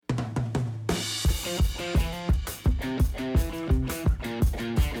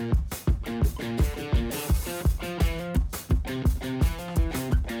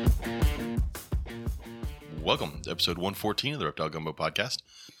Welcome to episode 114 of the Reptile Gumbo podcast.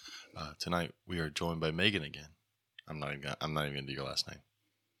 Tonight we are joined by Megan again. I'm not even gonna do your last name.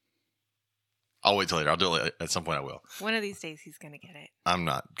 I'll wait till later. I'll do it at some point. I will. One of these days he's gonna get it. I'm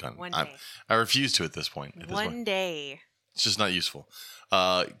not gonna. One day. I refuse to at this point. One day. It's just not useful.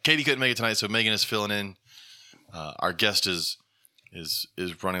 Katie couldn't make it tonight, so Megan is filling in. Our guest is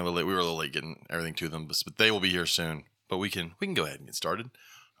running a little late. We were a little late getting everything to them, but they will be here soon. But we can go ahead and get started.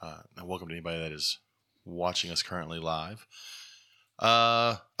 And welcome to anybody that is watching us currently live.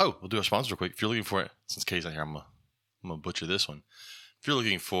 We'll do our sponsors real quick. If you're looking for it, since Katie's not here, I'm gonna butcher this one. If you're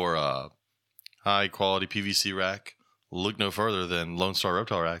looking for high quality PVC rack, look no further than Lone Star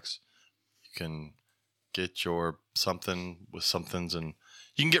Reptile Racks. You can get your something with somethings, and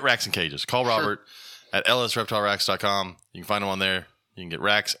you can get racks and cages. Call Robert at lsreptileracks.com. You can find them on there. You can get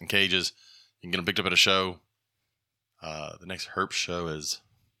racks and cages. You can get them picked up at a show. The next Herp show is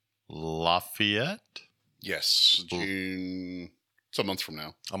Lafayette. Yes, June. It's a month from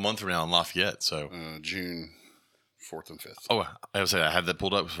now. A month from now in Lafayette. So June 4th and 5th. Oh, I was saying I had that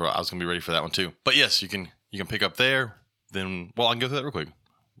pulled up, so I was gonna be ready for that one too. But yes, you can pick up there. Then, I can go through that real quick.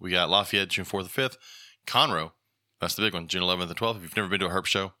 We got Lafayette June 4th and 5th. Conroe, that's the big one, June 11th and 12th. If you've never been to a Herp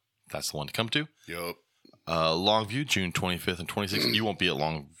show, that's the one to come to. Yep. Longview, June 25th and 26th. You won't be at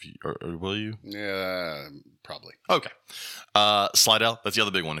Longview, or will you? Yeah, probably. Okay. Slidell, that's the other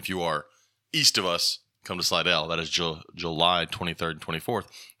big one. If you are east of us, come to Slidell. That is July 23rd and 24th.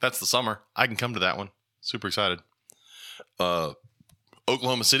 That's the summer. I can come to that one. Super excited.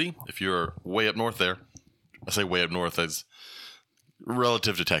 Oklahoma City, if you're way up north there. I say way up north as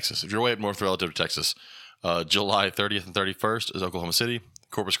relative to Texas. If you're way up north relative to Texas, July 30th and 31st is Oklahoma City.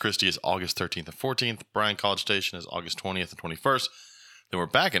 Corpus Christi is August 13th and 14th. Bryan College Station is August 20th and 21st. Then we're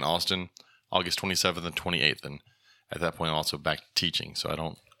back in Austin, August 27th and 28th. And at that point, I'm also back to teaching. So I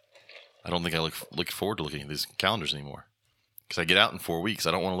don't think I look forward to looking at these calendars anymore. Because I get out in 4 weeks.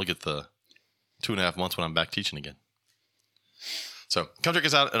 I don't want to look at the 2.5 months when I'm back teaching again. So come check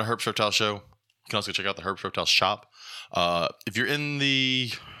us out at a Herbst Reptile show. You can also check out the Herbst Reptile shop. If you're in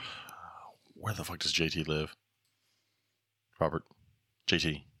the... Where the fuck does JT live? Robert.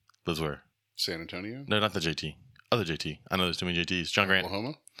 JT lives where? San Antonio? No, not the JT. Other JT. I know there's too many JTs. John Grant.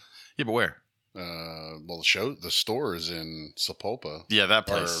 Oklahoma? Yeah, but where? Well, the store is in Sapulpa. Yeah, that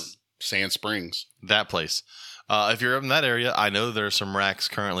place. Or Sand Springs. That place. If you're up in that area, I know there are some racks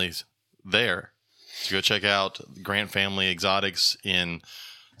currently there. So go check out Grant Family Exotics in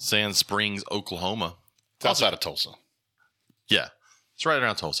Sand Springs, Oklahoma. It's outside of Tulsa. Yeah, it's right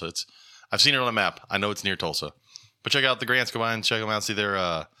around Tulsa. I've seen it on a map. I know it's near Tulsa. But check out the Grants. Go by and check them out. See their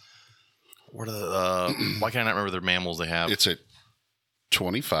what are the why can I not remember their mammals they have? It's at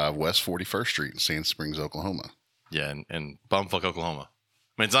 25 West 41st Street in Sand Springs, Oklahoma. Yeah, and bumfuck Oklahoma.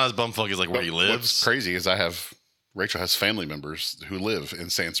 I mean, it's not as bumfuck as like where he lives. What's crazy is Rachel has family members who live in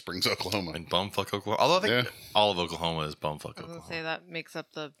Sand Springs, Oklahoma. And bumfuck Oklahoma. Although I think all of Oklahoma is bumfuck Oklahoma. I was going to say that makes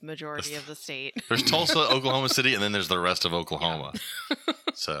up the majority of the state. There's Tulsa, Oklahoma City, and then there's the rest of Oklahoma. Yeah.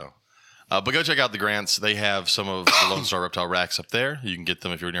 So, but go check out the Grants. They have some of the Lone Star Reptile racks up there. You can get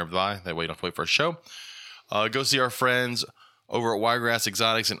them if you're nearby. That way you don't have to wait for a show. Go see our friends over at Wiregrass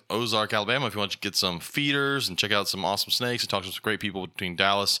Exotics in Ozark, Alabama if you want to get some feeders and check out some awesome snakes and talk to some great people between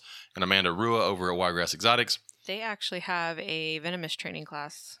Dallas and Amanda Rua over at Wiregrass Exotics. They actually have a venomous training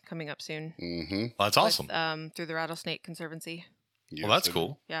class coming up soon. Mm-hmm. Well, that's awesome. Through the Rattlesnake Conservancy. Yes, well, that's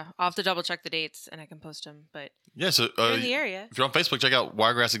cool. Yeah, I'll have to double check the dates and I can post them. But yeah, so you're in the area. If you're on Facebook, check out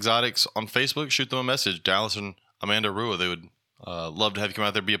Wiregrass Exotics on Facebook. Shoot them a message. Dallas and Amanda Rua, they would love to have you come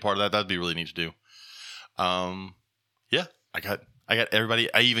out there, be a part of that. That'd be really neat to do. Yeah, I got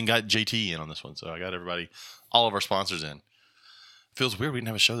everybody. I even got JT in on this one, so I got everybody, all of our sponsors in. Feels weird we didn't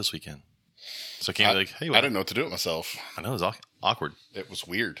have a show this weekend. So I can't be like, hey, I didn't know what to do with myself. I know, it was awkward. It was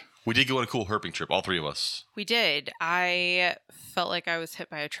weird. We did go on a cool herping trip, all three of us. We did. I felt like I was hit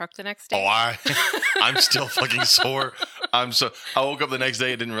by a truck the next day. Oh, I'm still fucking sore. I woke up the next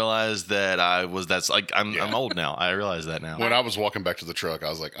day and didn't realize that I'm old now. I realize that now. When I was walking back to the truck, I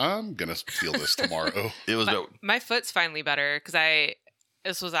was like, I'm going to feel this tomorrow. It was my foot's finally better because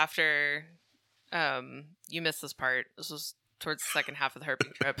this was after you missed this part. This was towards the second half of the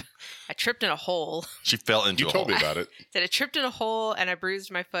herping trip. I tripped in a hole. She fell into a hole. You told me about it. I tripped in a hole and I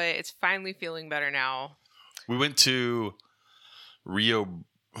bruised my foot. It's finally feeling better now. We went to Rio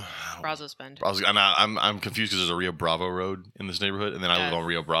Brazos Bend. I'm confused because there's a Rio Bravo road in this neighborhood, and then I live on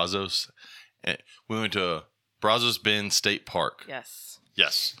Rio Brazos. And we went to Brazos Bend State Park.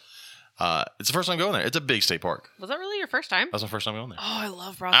 Yes. It's the first time going there. It's a big state park. Was that really your first time? That was my first time going there. Oh, I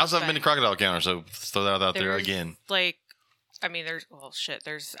love Broadway. I also haven't been to Crocodile Counter, so throw that out there again. We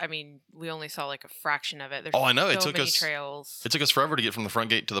only saw like a fraction of it. There's I know. so It took many us trails. It took us forever to get from the front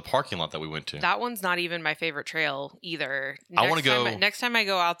gate to the parking lot that we went to. That one's not even my favorite trail either. I want to go. Next time I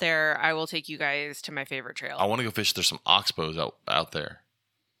go out there, I will take you guys to my favorite trail. I want to go fish. There's some oxbows out there.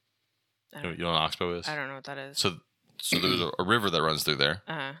 You know what an oxbow is? I don't know what that is. So there's a river that runs through there.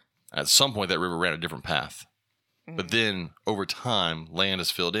 Uh-huh. At some point, that river ran a different path. Mm-hmm. But then, over time, land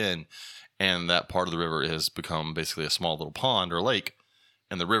is filled in, and that part of the river has become basically a small little pond or lake,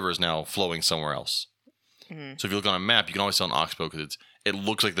 and the river is now flowing somewhere else. Mm-hmm. So if you look on a map, you can always tell an oxbow because it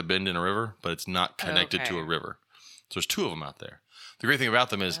looks like the bend in a river, but it's not connected to a river. So there's two of them out there. The great thing about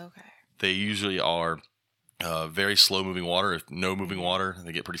them is they usually are very slow-moving water. If no moving water,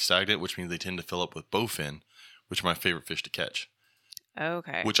 they get pretty stagnant, which means they tend to fill up with bowfin, which are my favorite fish to catch.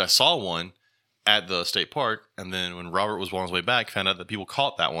 Okay. Which I saw one at the state park, and then when Robert was on his way back, found out that people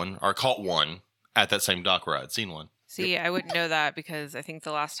caught one at that same dock where I had seen one. See, I wouldn't know that because I think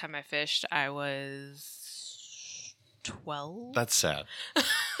the last time I fished, I was 12. That's sad.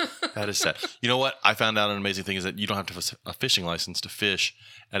 That is sad. You know what? I found out an amazing thing is that you don't have to have a fishing license to fish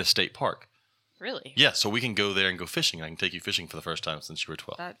at a state park. Really? Yeah, so we can go there and go fishing. I can take you fishing for the first time since you were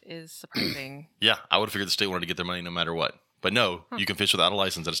 12. That is surprising. Yeah, I would have figured the state wanted to get their money no matter what. But no, you can fish without a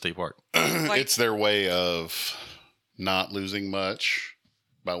license at a state park. It's their way of not losing much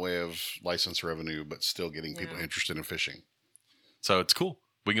by way of license revenue, but still getting people interested in fishing. So it's cool.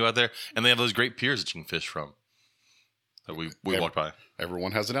 We can go out there, and they have those great piers that you can fish from. That we walked by.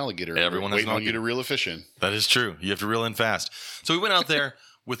 Everyone has an alligator. Everyone has an alligator. Waiting on you to reel a fish in. That is true. You have to reel in fast. So we went out there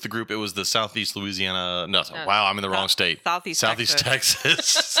with the group. It was the Southeast Louisiana. No, wow, I'm in the wrong state. Southeast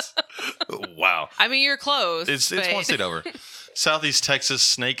Texas. Wow. I mean, you're close. It's one state over. Southeast Texas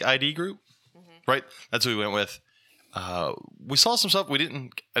Snake ID group, right? That's who we went with. We saw some stuff. I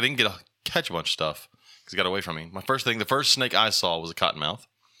didn't catch a bunch of stuff because it got away from me. The first snake I saw was a cottonmouth.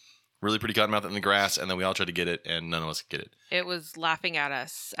 Really pretty cottonmouth in the grass, and then we all tried to get it, and none of us could get it. It was laughing at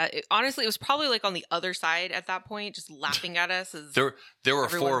us. Honestly, it was probably like on the other side at that point, just laughing at us. There were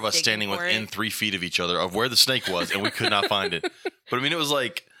four of us standing within 3 feet of each other of where the snake was, and we could not find it. But I mean, it was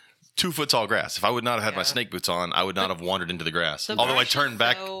like 2 foot tall grass. If I would not have had my snake boots on, I would not have wandered into the grass. Although I turned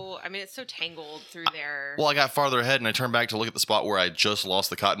back. It's so tangled through there. Well, I got farther ahead, and I turned back to look at the spot where I just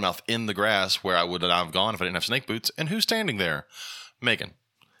lost the cottonmouth in the grass, where I would not have gone if I didn't have snake boots. And who's standing there? Megan.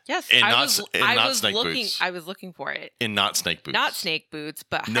 Yes, I was looking for it. In not snake boots. Not snake boots,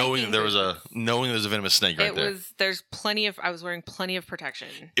 but knowing there was a venomous snake right there. I was wearing plenty of protection.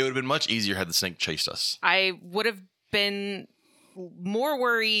 It would have been much easier had the snake chased us. I would have been more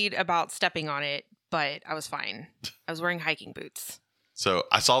worried about stepping on it, but I was fine. I was wearing hiking boots. So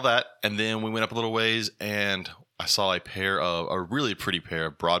I saw that, and then we went up a little ways, and I saw a really pretty pair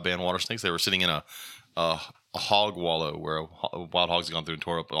of broadband water snakes. They were sitting in a hog wallow where wild hogs had gone through and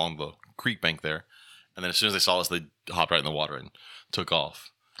tore up along the creek bank there. And then as soon as they saw us, they hopped right in the water and took off.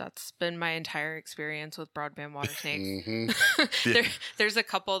 That's been my entire experience with broadband water snakes. Mm-hmm. There's a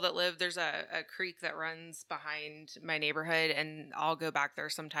couple that live. There's a creek that runs behind my neighborhood, and I'll go back there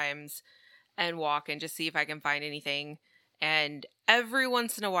sometimes and walk and just see if I can find anything. And every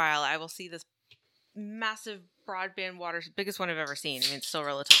once in a while, I will see this massive broadband water, biggest one I've ever seen. I mean, it's still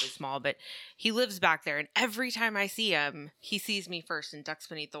relatively small, but he lives back there, and every time I see him, he sees me first and ducks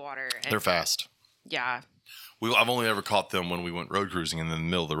beneath the water. And they're fast. Yeah. I've only ever caught them when we went road cruising in the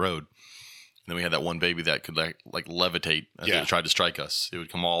middle of the road. And then we had that one baby that could like levitate as it tried to strike us. It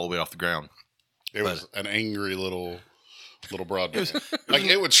would come all the way off the ground. It was an angry little broadband.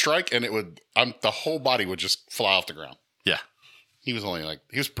 It would strike, and the whole body would just fly off the ground. Yeah. He was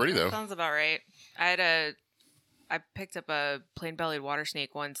pretty though. Sounds about right. I picked up a plain-bellied water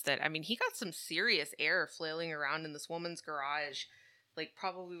snake once that, I mean, he got some serious air flailing around in this woman's garage. Like,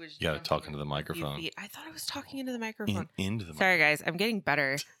 probably was... You got to talk into the microphone. I thought I was talking into the microphone. Sorry, guys. I'm getting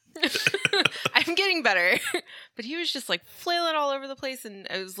better. I'm getting better. But he was just, like, flailing all over the place, and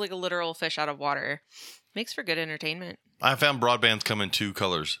it was like a literal fish out of water. Makes for good entertainment. I found broadbands come in 2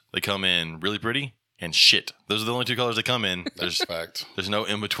 colors. They come in really pretty and shit. Those are the only 2 colors they come in. There's no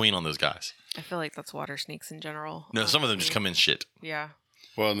in-between on those guys. I feel like that's water snakes in general. No, some of them just come in shit. Yeah.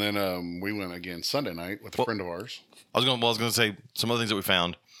 Well, and then we went again Sunday night with a friend of ours. I was going to say some other things that we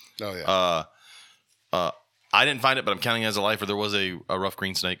found. Oh, yeah. I didn't find it, but I'm counting it as a lifer. There was a rough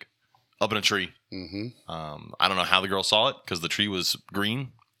green snake up in a tree. Mm-hmm. I don't know how the girl saw it because the tree was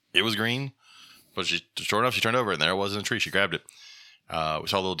green. It was green. But sure enough, she turned over and there it was in the tree. She grabbed it. We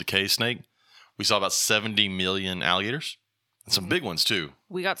saw a little decay snake. We saw about 70 million alligators. Some big ones too.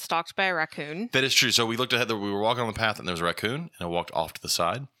 We got stalked by a raccoon. That is true. So we looked ahead. We were walking on the path, and there was a raccoon, and I walked off to the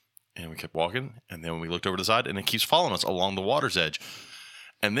side, and we kept walking, and then we looked over to the side, and it keeps following us along the water's edge.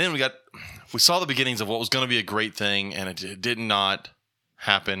 And then we saw the beginnings of what was going to be a great thing, and it did not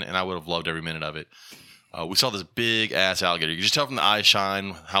happen, and I would have loved every minute of it. We saw this big ass alligator. You could just tell from the eye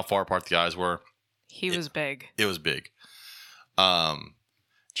shine how far apart the eyes were. He was big. It was big.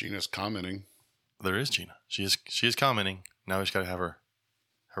 Gina's commenting. There is Gina. She is commenting. Now we just got to have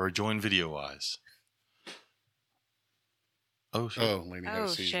her join video wise. Oh shit. Oh, Lainey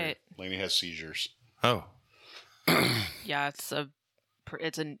has seizures. Shit. Lainey has seizures. Oh. Yeah, it's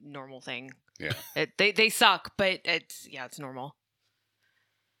a normal thing. Yeah. They suck, but it's normal.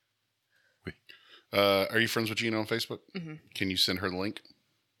 Are you friends with Gina on Facebook? Mm-hmm. Can you send her the link?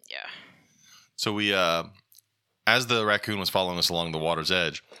 Yeah. So we, as the raccoon was following us along the water's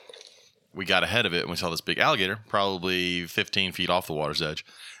edge, we got ahead of it and we saw this big alligator, probably 15 feet off the water's edge.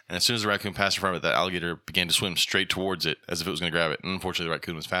 And as soon as the raccoon passed in front of it, that alligator began to swim straight towards it as if it was going to grab it. And unfortunately, the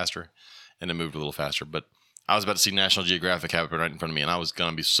raccoon was faster and it moved a little faster. But I was about to see National Geographic happen right in front of me, and I was going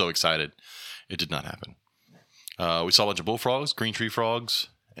to be so excited. It did not happen. We saw a bunch of bullfrogs, green tree frogs,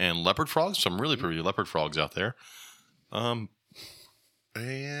 and leopard frogs. Some really pretty leopard frogs out there. And I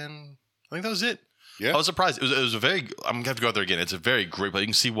think that was it. Yeah. I was surprised. It was a very. I'm gonna have to go out there again. It's a very great place. You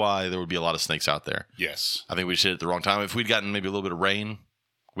can see why there would be a lot of snakes out there. Yes. I think we just hit it at the wrong time. If we'd gotten maybe a little bit of rain,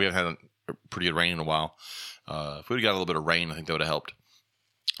 we haven't had a pretty good rain in a while. If we'd got a little bit of rain, I think that would have helped.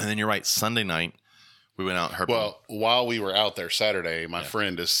 And then you're right. Sunday night, we went out. Well, while we were out there Saturday, my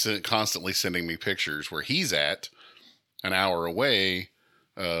friend is constantly sending me pictures where he's at, an hour away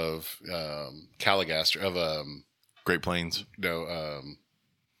of Caligaster of Great Plains. No,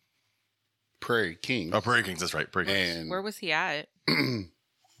 Prairie King. Oh, Prairie Kings. That's right. Prairie Kings. And Where was he at?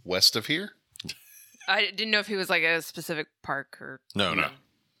 west of here. I didn't know if he was like at a specific park or. No.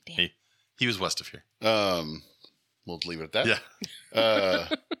 Damn. He was west of here. We'll leave it at that. Yeah.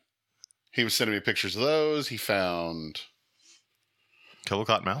 He was sending me pictures of those. He found Couple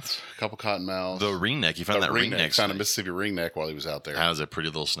cottonmouths. a couple cottonmouths. The ringneck. You found that ringneck. Found a Mississippi ringneck while he was out there. That was a pretty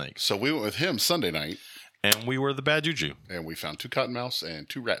little snake. So we went with him Sunday night, And we were the bad juju. and we found 2 cottonmouths and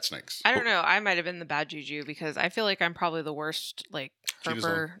 2 rat snakes. I don't know. I might have been the bad juju because I feel like I'm probably the worst like Cheetah's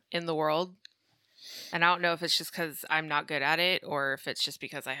herper in the world. And I don't know if it's just because I'm not good at it or if it's just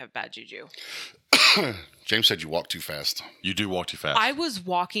because I have bad juju. James said you walk too fast. You do walk too fast. I was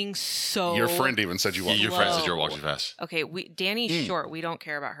walking so. Your friend even said you walk too Your fast. friend said you were walking too fast. Okay, Danny's short. We don't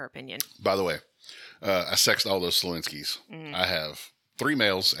care about her opinion. By the way, I sexed all those Slowinskis. I have 3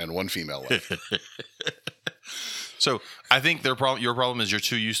 males and 1 female left. So I think your problem is you're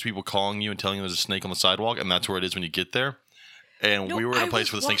too used to people calling you and telling you there's a snake on the sidewalk, and that's where it is when you get there. And No, we were in a I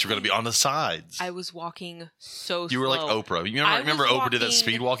place was where the snakes were going to be on the sides. I was walking so slow. You were like Oprah. You I remember was Oprah did that walking-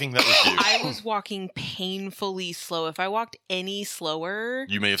 speed walking? That was you. I was walking painfully slow. If I walked any slower,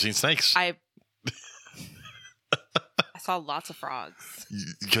 You may have seen snakes I saw lots of frogs.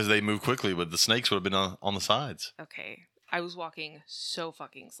 because they move quickly, but the snakes would have been on the sides. Okay. I was walking so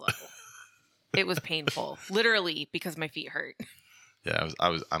fucking slow. It was painful. Literally because my feet hurt. Yeah,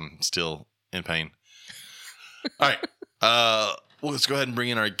 I'm still in pain. All right. Well, let's go ahead and bring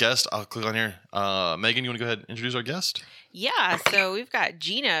in our guest. I'll click on here. Megan, you want to go ahead and introduce our guest? Yeah, so we've got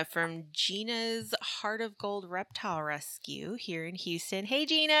Gina from Gina's Heart of Gold Reptile Rescue here in Houston. Hey,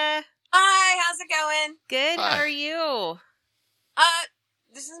 Gina. Hi, how's it going? Good. Hi. How are you?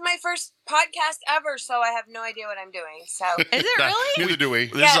 This is my first podcast ever, so I have no idea what I'm doing. So Is it really? Neither do we.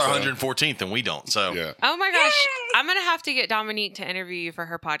 This Yes. is our 114th, and we don't. So Yeah, Oh my gosh. Yay! I'm going to have to get Dominique to interview you for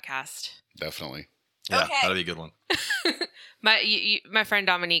her podcast. definitely. yeah, Okay. that'll be a good one. My friend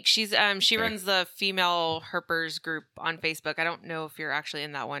Dominique, she runs the female herpers group on Facebook. I don't know if you're actually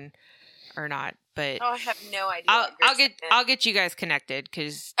in that one or not, but oh, I have no idea. I'll get you guys connected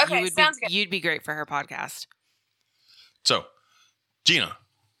because Okay, sounds good. you'd be great for her podcast. So, Gina,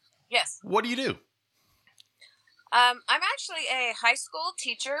 Yes. what do you do? I'm actually a high school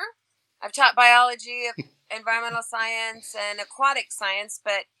teacher. I've taught biology, environmental science, and aquatic science,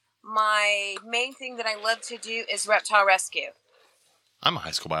 but my main thing that I love to do is reptile rescue. I'm a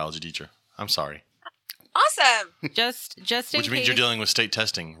high school biology teacher. I'm sorry. Awesome. Just in Which case. means you're dealing with state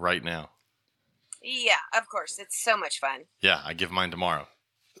testing right now. Yeah, of course. It's so much fun. Yeah, I give mine tomorrow.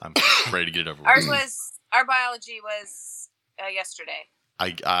 I'm ready to get it over with. Our biology was yesterday. No,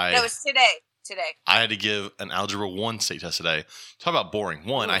 it I was today. Today. had to give an Algebra 1 state test today. Talk about boring.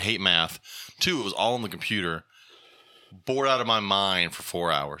 1, I hate math. 2, it was all on the computer. Bored out of my mind for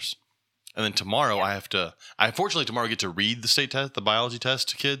 4 hours. And then tomorrow I fortunately tomorrow get to read the state test, the biology test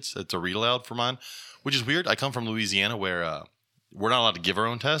to kids. It's a read aloud for mine, which is weird. I come from Louisiana where we're not allowed to give our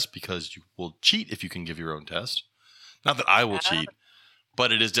own test because you will cheat if you can give your own test. Not that I will cheat,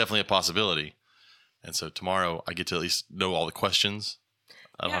 but it is definitely a possibility. And so tomorrow I get to at least know all the questions.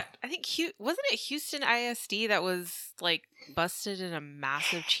 I think wasn't it Houston ISD that was like busted in a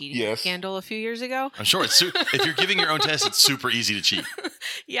massive cheating scandal a few years ago? I'm sure it's if you're giving your own test, it's super easy to cheat.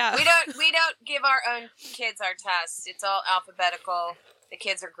 Yeah, we don't give our own kids our tests. It's all alphabetical. The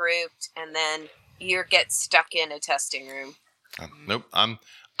kids are grouped, and then you get stuck in a testing room. Nope.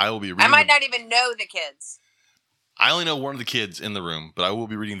 I will be reading. I might not even know the kids. I only know one of the kids in the room, but I will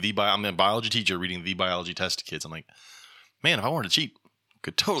be reading I'm a biology teacher reading the biology test to kids. I'm like, man, if I wanted to cheat,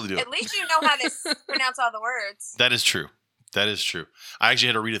 could totally do it. At least you know how to pronounce all the words. That is true. That is true. I actually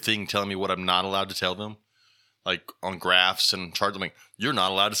had to read a thing telling me what I'm not allowed to tell them, like on graphs and charts. I'm like, you're not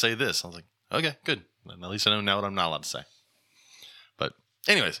allowed to say this. I was like, okay, good. At least I know now what I'm not allowed to say. But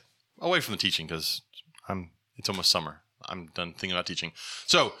anyways, away from the teaching because it's almost summer. I'm done thinking about teaching.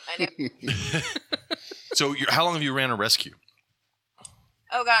 So, I know. so how long have you ran a rescue?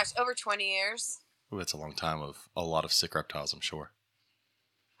 Oh gosh, over 20 years. Ooh, that's a long time of a lot of sick reptiles, I'm sure.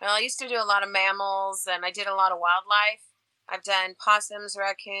 Well, I used to do a lot of mammals, and I did a lot of wildlife. I've done possums,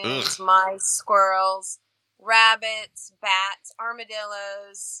 raccoons, mice, squirrels, rabbits, bats,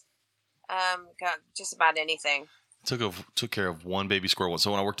 armadillos, just about anything. Took care of one baby squirrel.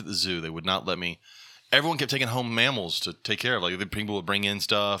 So when I worked at the zoo, they would not let me. Everyone kept taking home mammals to take care of. Like the people would bring in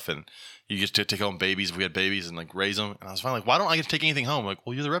stuff, and you get to take home babies if we had babies and like raise them. And I was finally like, why don't I get to take anything home? Like,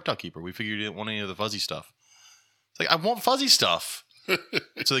 well, you're the reptile keeper. We figured you didn't want any of the fuzzy stuff. It's like I want fuzzy stuff.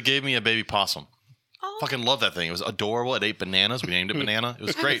 So they gave me a baby possum. Oh. Fucking love that thing. It was adorable. It ate bananas. We named it Banana. It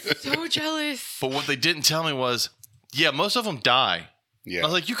was great. So jealous. But what they didn't tell me was, most of them die. Yeah. I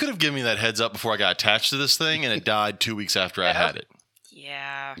was like, you could have given me that heads up before I got attached to this thing, and it died 2 weeks after I had it.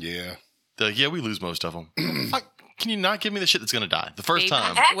 Yeah. Yeah. They're like, we lose most of them. Fuck, can you not give me the shit that's going to die? The first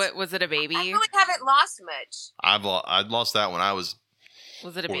time. What, was it a baby? I really haven't lost much. I lost that when I was...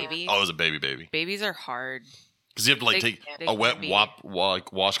 Was it a baby? Oh, it was a baby. Babies are hard. Because you have to take a wet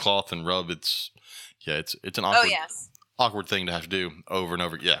washcloth and rub. It's an awkward thing to have to do over and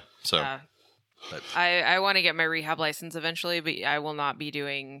over. Yeah. So I want to get my rehab license eventually, but I will not be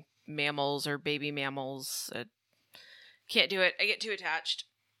doing mammals or baby mammals. Can't do it. I get too attached.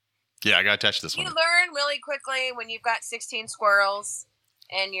 Yeah, I got attached to this one. You learn really quickly when you've got 16 squirrels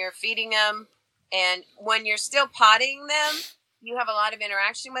and you're feeding them, and when you're still potting them, you have a lot of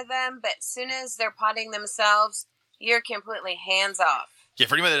interaction with them, but as soon as they're potting themselves, you're completely hands off. Yeah,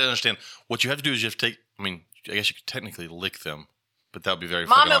 for anybody that doesn't understand, what you have to do is you have to take, I guess you could technically lick them, but that would be very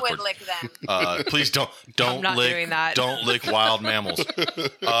fucking awkward. Mama would lick them. Please don't I'm not doing that. Don't lick wild mammals.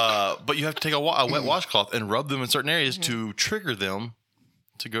 But you have to take a wet washcloth and rub them in certain areas to trigger them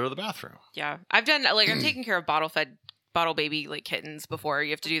to go to the bathroom. Yeah. I've done, I've taken care of bottle baby, kittens before.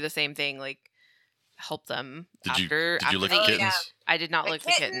 You have to do the same thing, help them Did you lick the the kittens? Yeah. I did not lick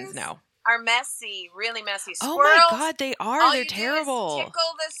the kittens, no. Are messy, really messy. Oh Squirrels, my God, they are. all They're you do is terrible. tickle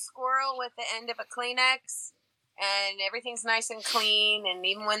the squirrel with the end of a Kleenex, and everything's nice and clean. And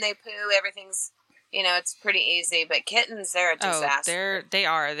even when they poo, everything's, it's pretty easy. But kittens, they're a disaster.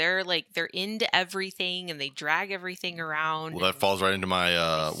 They're into everything, and they drag everything around. Well, that falls right into my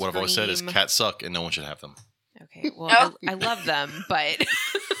what I've always said is cats suck, and no one should have them. Okay, well, I love them, but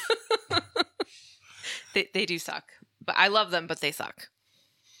they do suck. But I love them, but they suck.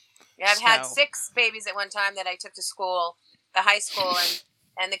 Yeah, I've had 6 babies at one time that I took to school, the high school,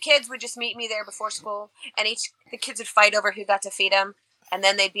 and the kids would just meet me there before school, and the kids would fight over who got to feed them, and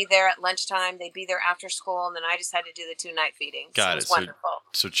then they'd be there at lunchtime, they'd be there after school, and then I just had to do the 2-night feedings. Got it. Was wonderful.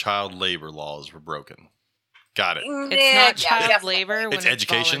 So child labor laws were broken. Got it. It's not child labor when it's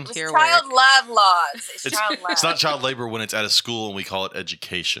education. It's child love laws. It's child love. It's not child labor when it's at a school and we call it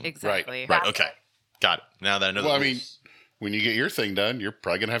education. Exactly. Right. Okay. Got it. Now that I know. Well, when you get your thing done, you're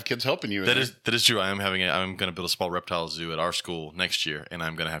probably gonna have kids helping you. That is true. I'm going to build a small reptile zoo at our school next year, and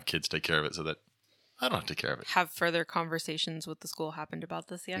I'm going to have kids take care of it so that I don't have to take care of it. Have further conversations with the school happened about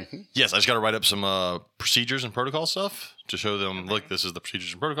this yet? Mm-hmm. Yes, I just got to write up some procedures and protocol stuff to show them. Look, this is the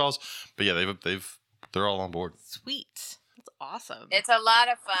procedures and protocols. But yeah, they're all on board. Sweet. That's awesome. It's a lot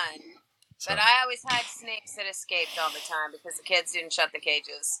of fun. But I always had snakes that escaped all the time because the kids didn't shut the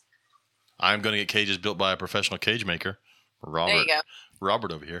cages. I'm going to get cages built by a professional cage maker, Robert. There you go.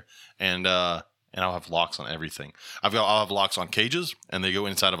 Robert over here, and I'll have locks on everything. I'll have locks on cages, and they go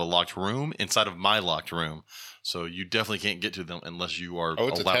inside of a locked room, inside of my locked room. So you definitely can't get to them unless you are. Oh,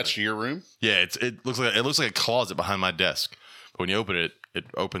 it's attached to your room. Yeah, it looks like a closet behind my desk. But when you open it, it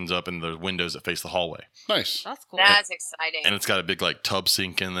opens up and there's windows that face the hallway. Nice. That's cool. That's exciting. And it's got a big like tub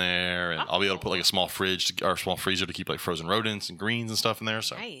sink in there, and I'll be able to put like a small fridge or a small freezer to keep like frozen rodents and greens and stuff in there.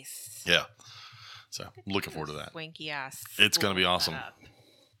 So Nice. yeah, so looking forward to that. Swanky ass. It's gonna be school awesome. setup.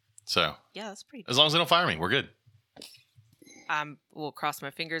 So Yeah, that's pretty. as long as they don't fire me, we're good. We'll cross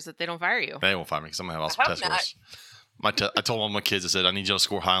my fingers that they don't fire you. They won't fire me because I'm gonna have awesome I hope test not. scores. I told all my kids, I said, I need you to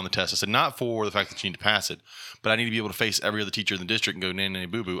score high on the test. I said, not for the fact that you need to pass it, but I need to be able to face every other teacher in the district and go, nanny,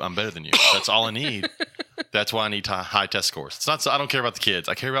 boo boo, I'm better than you. That's all I need. That's why I need high test scores. It's not, I don't care about the kids.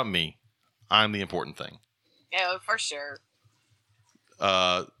 I care about me. I'm the important thing. Yeah, for sure.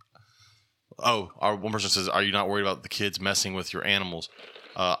 One person says, are you not worried about the kids messing with your animals?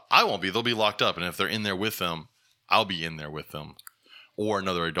 I won't be. They'll be locked up. And if they're in there with them, I'll be in there with them. Or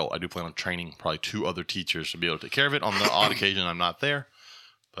another adult. I do plan on training probably 2 other teachers to be able to take care of it. On the odd occasion, I'm not there.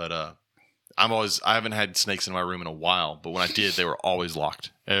 But I haven't had snakes in my room in a while. But when I did, they were always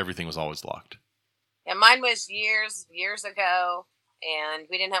locked. Everything was always locked. Yeah, mine was years ago, and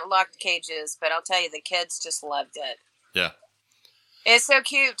we didn't have locked cages, but I'll tell you, the kids just loved it. Yeah. It's so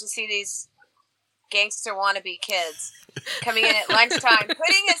cute to see these gangster wannabe kids coming in at lunchtime,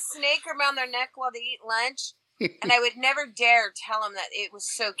 putting a snake around their neck while they eat lunch. And I would never dare tell them that it was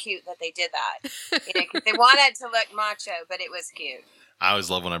so cute that they did that. You know, 'cause they wanted to look macho, but it was cute. I always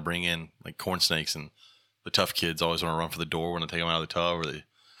love when I bring in like corn snakes, and the tough kids always want to run for the door when I take them out of the tub, or they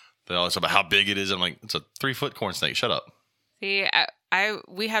always talk about how big it is. I'm like, it's a 3-foot corn snake. Shut up. See,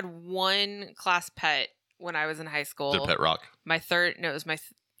 we had one class pet when I was in high school. They're pet rock.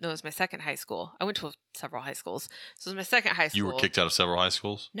 It was my second high school. I went to several high schools. So it was my second high school. You were kicked out of several high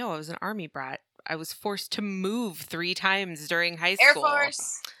schools? No, I was an Army brat. I was forced to move 3 times during high Air school.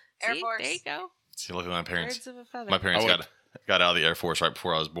 Force. Air See, Force. there you go. See, look at my parents. Birds of a feather. My parents got out of the Air Force right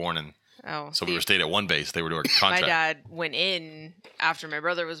before I was born, and so we were stayed at one base. They were doing a contract. My dad went in after my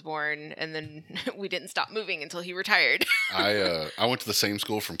brother was born, and then we didn't stop moving until he retired. I went to the same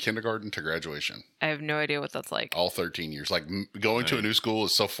school from kindergarten to graduation. I have no idea what that's like. All 13 years. Like going to a new school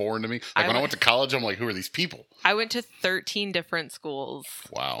is so foreign to me. Like I when I went to college, I'm like, who are these people? I went to 13 different schools.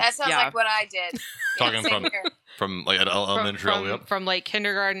 Wow. That sounds Yeah. like what I did. Talking Same here. from like elementary all the way up. From like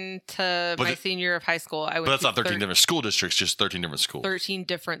kindergarten to my senior year of high school. I went But that's to not 13 different school districts, just 13 different schools. 13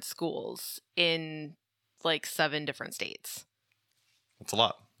 different schools in like 7 different states. That's a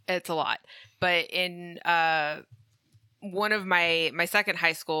lot. It's a lot. But in one of my second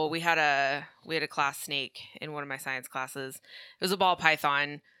high school, we had a class snake in one of my science classes. It was a ball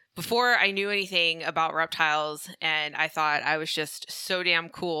python. Before I knew anything about reptiles, and I thought I was just so damn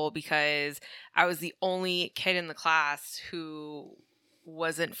cool because I was the only kid in the class who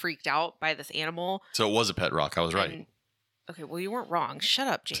wasn't freaked out by this animal. So it was a pet rock. I was right. Okay, well, you weren't wrong. Shut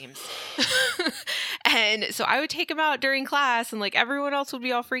up, James. And so I would take him out during class, and like everyone else would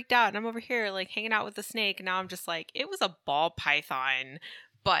be all freaked out, and I'm over here like hanging out with the snake, and now I'm just like, it was a ball python,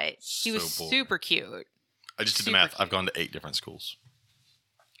 but he was So bored. super cute. I just did the Super math. cute. I've gone to 8 different schools.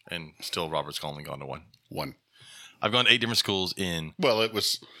 And still Robert's only gone to 1. One. I've gone to 8 different schools in... Well, it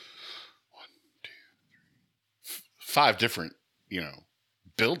was 5 different,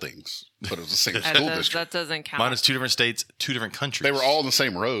 buildings, but it was the same school district. That doesn't count. Mine is 2 different states, 2 different countries. They were all on the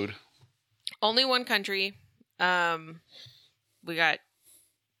same road. Only one country. We got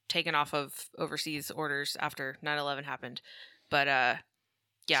taken off of overseas orders after 9/11 happened. But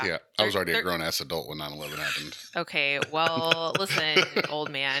yeah. I was already a grown-ass adult when 9/11 happened. Okay, well, listen,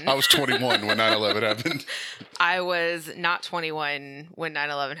 old man. I was 21 when 9/11 happened. I was not 21 when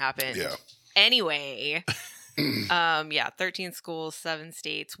 9/11 happened. Yeah. Anyway, 13 schools, 7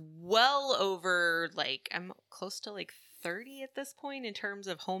 states, well over, like, I'm close to, like, 30 at this point in terms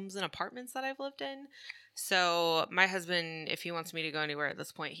of homes and apartments that I've lived in. So my husband, if he wants me to go anywhere at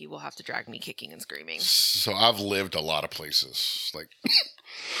this point, he will have to drag me kicking and screaming. So I've lived a lot of places. Like,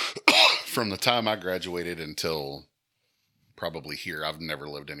 from the time I graduated until probably here, I've never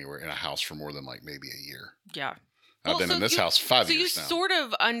lived anywhere in a house for more than, like, maybe a year. Yeah. I've been in this house 5 years now. So you sort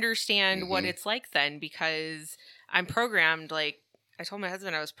of understand what Mhm. it's like then, because I'm programmed, like, I told my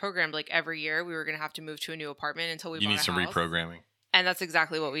husband I was programmed, like, every year we were going to have to move to a new apartment until we bought a house. You need some reprogramming. And that's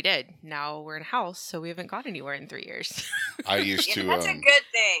exactly what we did. Now we're in a house, so we haven't gone anywhere in 3 years. I used to. That's a good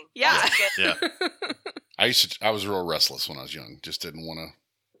thing. Yeah. That's a good Yeah. I was real restless when I was young. Just didn't want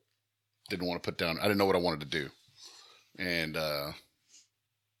to put down. I didn't know what I wanted to do, and I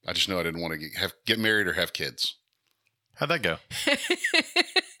just know I didn't want to get married or have kids. How'd that go?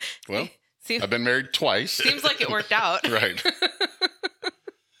 Well, Seems, I've been married twice. seems like it worked out. Right.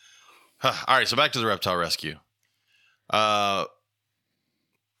 All right, so back to the reptile rescue.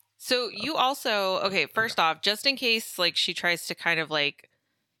 So you also, okay, first off, just in case like she tries to kind of like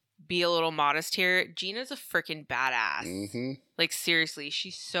be a little modest here, Gina's a freaking badass. Mm-hmm. Like seriously,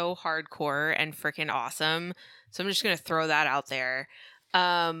 she's so hardcore and freaking awesome. So I'm just going to throw that out there.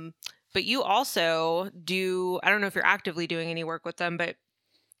 But you also do, I don't know if you're actively doing any work with them, but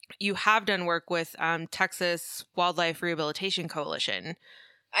you have done work with Texas Wildlife Rehabilitation Coalition.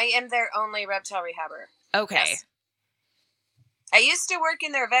 I am their only reptile rehabber. Okay. Yes. I used to work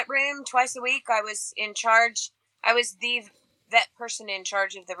in their vet room twice a week. I was in charge. I was the vet person in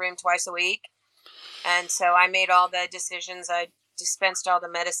charge of the room twice a week. And so I made all the decisions. I dispensed all the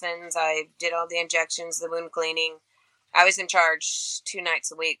medicines. I did all the injections, the wound cleaning. I was in charge 2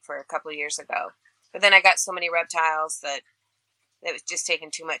 nights a week for a couple of years ago. But then I got so many reptiles that it was just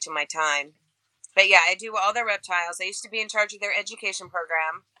taking too much of my time. But yeah, I do all their reptiles. I used to be in charge of their education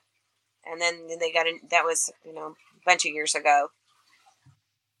program. And then they got in, that was, a bunch of years ago.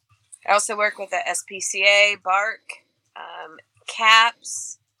 I also work with the SPCA, BARC,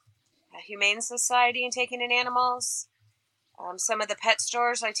 CAPS, Humane Society, and taking in animals. Some of the pet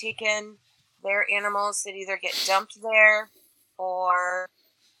stores, I take in their animals that either get dumped there or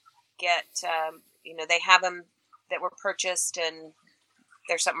get, they have them that were purchased and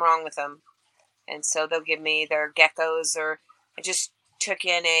there's something wrong with them. And so they'll give me their geckos, or I just took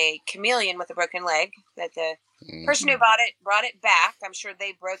in a chameleon with a broken leg that the person who brought it back. I'm sure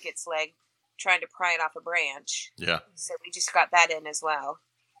they broke its leg trying to pry it off a branch. Yeah. So we just got that in as well.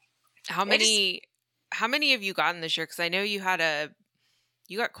 How many have you gotten this year? Because I know you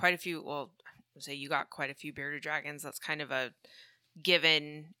got quite a few. Well, I'd say you got quite a few bearded dragons. That's kind of a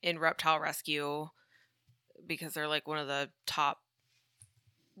given in reptile rescue because they're like one of the top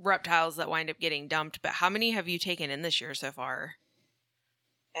reptiles that wind up getting dumped. But how many have you taken in this year so far?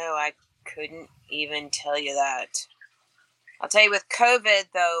 Oh, I couldn't even tell you that. I'll tell you, with COVID,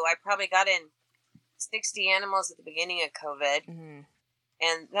 though, I probably got in 60 animals at the beginning of COVID. Mm-hmm.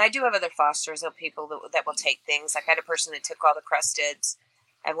 And I do have other fosters of people that will take things. Like I had a person that took all the crusteds.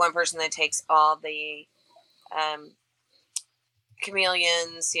 I have one person that takes all the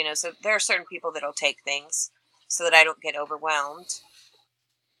chameleons, so there are certain people that will take things so that I don't get overwhelmed.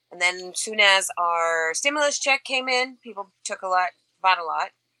 And then as soon as our stimulus check came in, people bought a lot,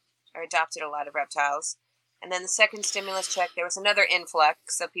 or adopted a lot of reptiles. And then the second stimulus check, there was another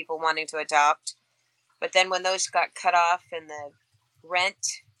influx of people wanting to adopt. But then when those got cut off and the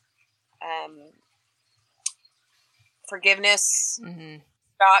rent forgiveness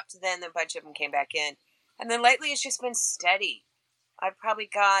stopped, then a bunch of them came back in. And then lately it's just been steady. I've probably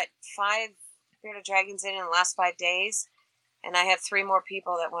got 5 bearded dragons in the last 5 days. And I have 3 more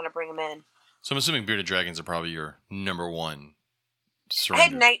people that want to bring them in. So I'm assuming bearded dragons are probably your number one surrender. I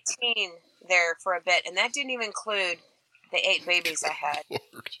had 19 there for a bit, and that didn't even include the 8 babies I had.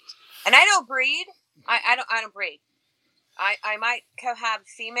 And I don't breed. I don't breed. I might have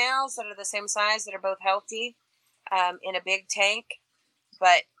females that are the same size that are both healthy in a big tank,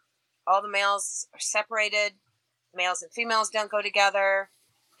 but all the males are separated. Males and females don't go together.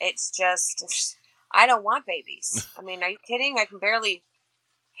 It's just, I don't want babies. I mean, are you kidding? I can barely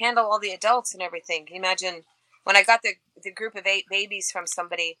handle all the adults and everything. Can you imagine when I got the group of 8 babies from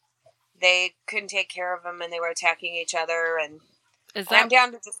somebody, they couldn't take care of them and they were attacking each other, and I'm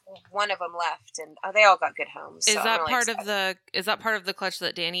down to just one of them left, and they all got good homes. Is that part of the clutch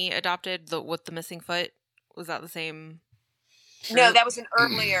that Danny adopted with the missing foot? Was that the same? No, that was an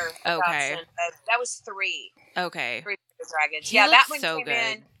earlier okay. adoption. That was 3. Okay. 3 dragons. He that one so came good.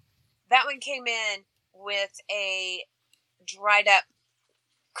 in. That one came in with a dried up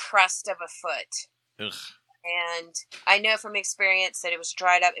crust of a foot. Ugh. And I know from experience that it was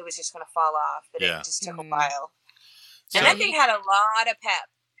dried up. It was just going to fall off, but it just took a while. So and that thing had a lot of pep.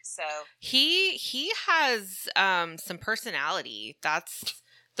 So he has some personality. That's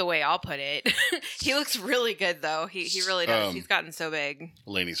the way I'll put it. He looks really good, though. He really does. He's gotten so big.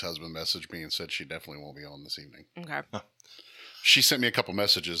 Lainey's husband messaged me and said she definitely won't be on this evening. Okay. She sent me a couple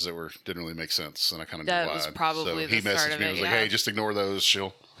messages that didn't really make sense, and I kind of that was probably so he messaged me. I was like, "Hey, just ignore those.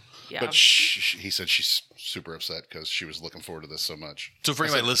 She'll." Yeah. But he said she's super upset because she was looking forward to this so much. So for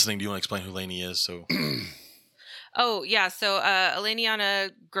anybody listening, do you want to explain who Lainey is? So. Oh, yeah. So,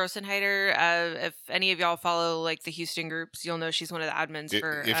 Eleniana Grossenheider, if any of y'all follow, like, the Houston groups, you'll know she's one of the admins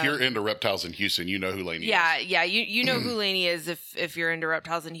for... If you're into reptiles in Houston, you know who Lainey is. Yeah, you know who Lainey is if you're into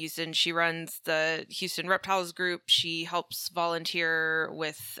reptiles in Houston. She runs the Houston Reptiles group. She helps volunteer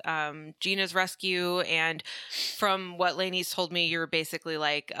with Gina's rescue. And from what Lainey's told me, you're basically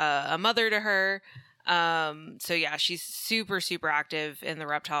like a mother to her. So yeah, she's super, super active in the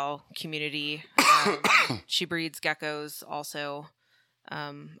reptile community. She breeds geckos also.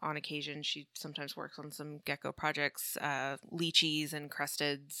 on occasion. She sometimes works on some gecko projects, leechies and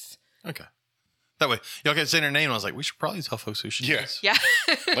crusteds. Okay. That way, y'all can say her name. And I was like, we should probably tell folks who she is. Yeah.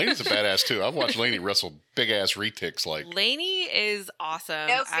 Lainey's a badass too. I've watched Lainey wrestle big ass retics. Like Lainey is awesome.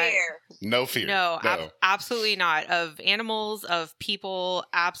 No fear. No fear. No, absolutely not. Of animals, of people,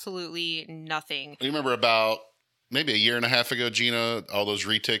 absolutely nothing. You remember about maybe a year and a half ago, Gina, all those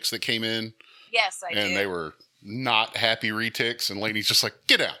retics that came in? Yes, I do. And they were not happy retics. And Lainey's just like,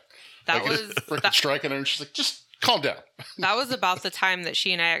 get out. That like, was freaking striking her. And she's like, just calm down. That was about the time that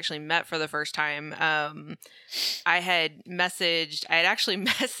she and I actually met for the first time. I had actually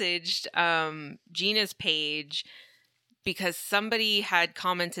messaged Gina's page because somebody had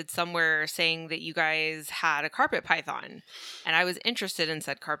commented somewhere saying that you guys had a carpet python, and I was interested in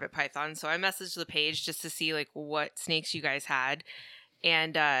said carpet python. So I messaged the page just to see like what snakes you guys had.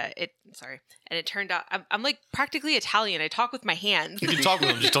 And it turned out I'm like practically Italian. I talk with my hands. You can talk with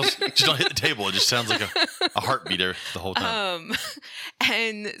them, just don't hit the table. It just sounds like a heartbeater the whole time.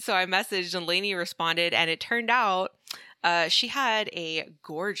 And so I messaged and Lainey responded, and it turned out she had a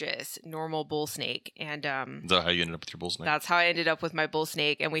gorgeous normal bull snake. And is that how you ended up with your bull snake? That's how I ended up with my bull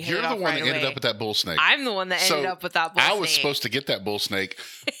snake, and we hit You're it the off one right that ended away. up with that bull snake. I'm the one that ended up with that bull snake. I was supposed to get that bull snake.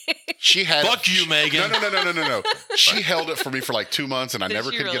 She had Fuck you, Megan. No. She held it for me for like 2 months, and I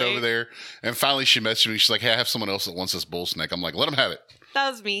never could get over there. And finally, she messaged me. She's like, "Hey, I have someone else that wants this bull snake." I'm like, "Let him have it." That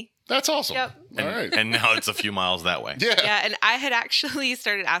was me. That's awesome. Yep. All right. And now it's a few miles that way. Yeah. Yeah, and I had actually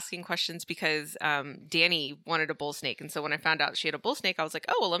started asking questions because Danny wanted a bull snake, and so when I found out she had a bull snake, I was like,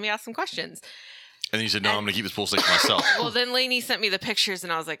 "Oh, well, let me ask some questions." And then you said, "No, I'm going to keep this bull snake for myself." Well, then Lainey sent me the pictures,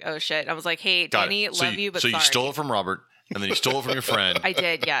 and I was like, "Oh shit!" I was like, "Hey, Got Danny, it. love you, but so sorry." you stole it from Robert, and then you stole it from your friend. I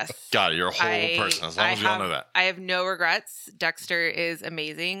did, yes. Got it. You're a whole person. As long as we all know that. I have no regrets. Dexter is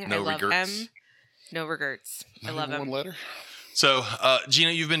amazing. No I love regrets? him. No regrets. I love him. One letter. So,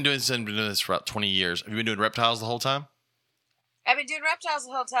 Gina, you've been doing this for about 20 years. Have you been doing reptiles the whole time? I've been doing reptiles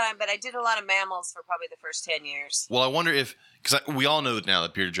the whole time, but I did a lot of mammals for probably the first 10 years. Well, I wonder if, because we all know that now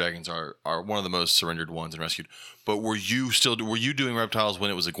that bearded dragons are one of the most surrendered ones and rescued. But were you doing reptiles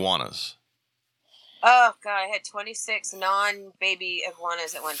when it was iguanas? Oh, God, I had 26 non-baby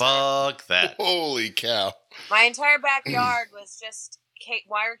iguanas at one time. Fuck that. Holy cow. My entire backyard was just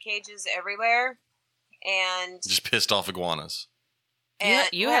wire cages everywhere. And Just pissed off iguanas.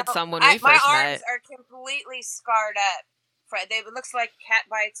 You had some when we first my met. arms are completely scarred up. It looks like cat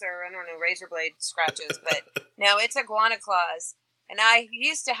bites or, I don't know, razor blade scratches. But no, it's iguana claws. And I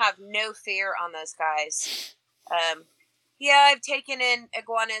used to have no fear on those guys. I've taken in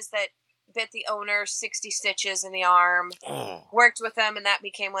iguanas that bit the owner 60 stitches in the arm. Oh. Worked with them, and that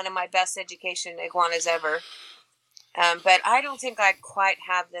became one of my best education iguanas ever. But I don't think I quite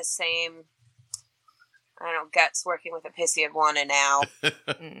have the same, guts working with a pissy iguana now.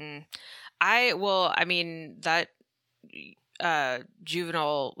 That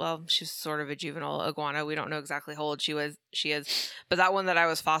juvenile, well, she's sort of a juvenile iguana. We don't know exactly how old she is, but that one that I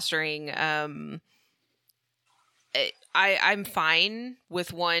was fostering, I'm fine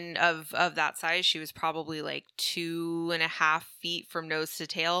with one of that size. She was probably like 2.5 feet from nose to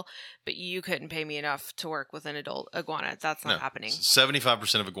tail, but you couldn't pay me enough to work with an adult iguana. That's not happening.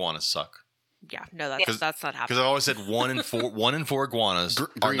 75% of iguanas suck. Yeah, no, that's not happening. Because I always said 1 in 4 iguanas are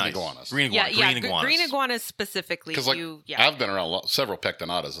green nice. iguanas. Green iguanas. Green iguanas specifically. Because I've been around several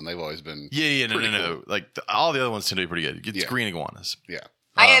pectinatas, and they've always been No. cool. Like all the other ones tend to be pretty good. It's green iguanas. Yeah.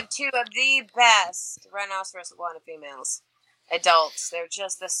 I have 2 of the best rhinoceros iguana females. Adults. They're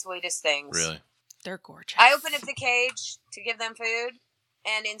just the sweetest things. Really? They're gorgeous. I open up the cage to give them food,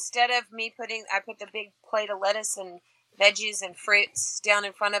 and instead of me I put the big plate of lettuce and veggies and fruits down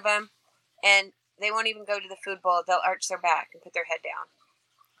in front of them, and they won't even go to the food bowl. They'll arch their back and put their head down.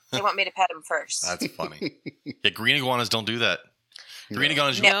 They want me to pet them first. That's funny. Yeah, green iguanas don't do that. Green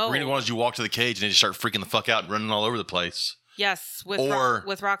iguanas, you walk to the cage and they just start freaking the fuck out and running all over the place. Yes, with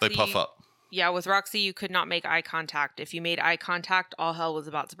Roxy, they puff up. Yeah, with Roxy, you could not make eye contact. If you made eye contact, all hell was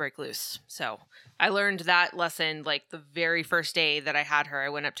about to break loose. So I learned that lesson like the very first day that I had her. I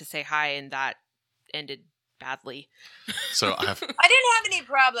went up to say hi, and that ended badly. So I didn't have any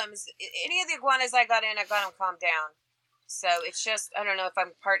problems. Any of the iguanas I got them calmed down. So it's just, I don't know if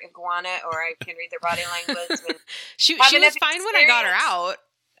I'm part iguana or I can read their body language. She was fine when I got her out.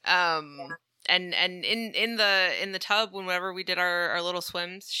 And in the tub, whenever we did our little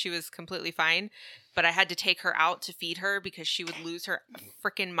swims, she was completely fine. But I had to take her out to feed her because she would lose her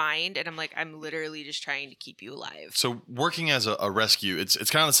freaking mind. And I'm like, I'm literally just trying to keep you alive. So working as a rescue, it's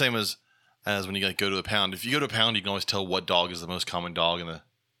kind of the same as when you go to a pound. If you go to a pound, you can always tell what dog is the most common dog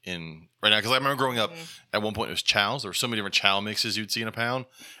in right now. Because I remember growing up, Mhm. at one point it was chows. There were so many different chow mixes you'd see in a pound.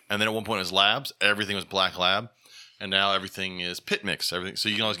 And then at one point it was labs. Everything was black lab. And now everything is pit mix. Everything. So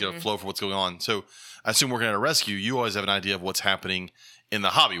you can always get a flow for what's going on. So I assume working at a rescue, you always have an idea of what's happening in the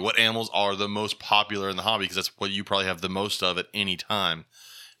hobby. What animals are the most popular in the hobby? Because that's what you probably have the most of at any time.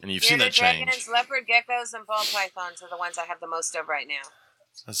 And you've seen that change. Dragons, leopard geckos, and ball pythons are the ones I have the most of right now.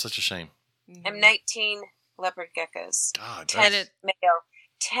 That's such a shame. Mhm. I have 19 leopard geckos. God, 10 that's- male.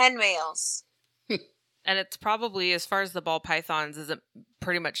 10 males. And it's probably, as far as the ball pythons, is it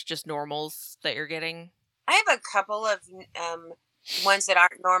pretty much just normals that you're getting? I have a couple of ones that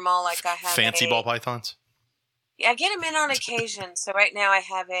aren't normal. Like I have fancy ball pythons. Yeah, I get them in on occasion. So right now I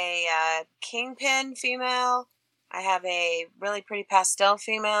have a kingpin female. I have a really pretty pastel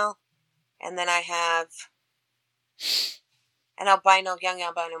female. And then I have an young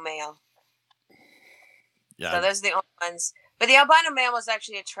albino male. Yeah. So those are the only ones. But the albino male was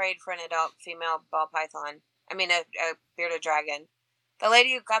actually a trade for an adult female ball python. I mean, a bearded dragon. The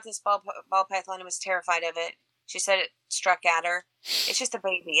lady who got this ball python and was terrified of it, she said it struck at her. It's just a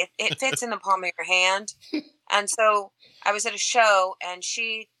baby. It fits in the palm of your hand. And so I was at a show, and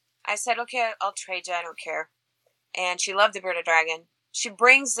I said, okay, I'll trade you. I don't care. And she loved the bearded dragon. She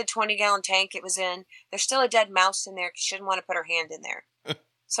brings the 20-gallon tank it was in. There's still a dead mouse in there because she didn't want to put her hand in there.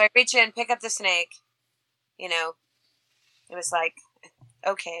 So I reach in, pick up the snake. You know, it was like,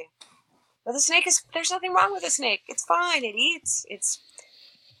 okay. Well, there's nothing wrong with the snake. It's fine. It eats. It's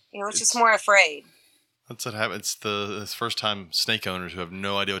just more afraid. That's what happens. It's first time snake owners who have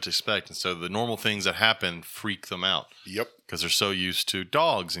no idea what to expect. And so the normal things that happen freak them out. Yep. Because they're so used to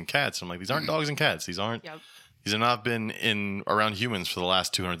dogs and cats. I'm like, these aren't dogs and cats. These aren't. Yep. These have not been around humans for the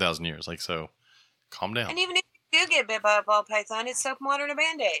last 200,000 years. Like, so calm down. And even if you do get bit by a ball python, it's soap and water and a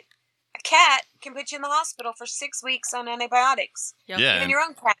Band-Aid. A cat can put you in the hospital for 6 weeks on antibiotics. Yep. Yeah. Even your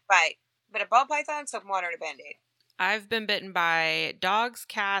own cat bite. But a ball python, soap and water and a Band-Aid. I've been bitten by dogs,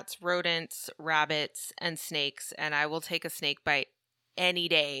 cats, rodents, rabbits, and snakes, and I will take a snake bite any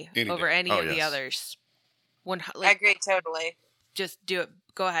day over any of the yes. others. I agree totally. Just do it.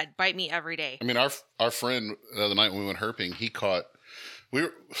 Go ahead, bite me every day. I mean, our friend the other night when we went herping, he caught.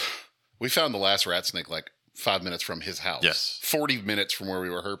 We found the last rat snake like 5 minutes from his house. Yes. 40 minutes from where we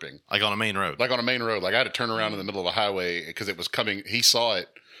were herping. Like on a main road. Like on a main road. Like I had to turn around in the middle of the highway because it was coming. He saw it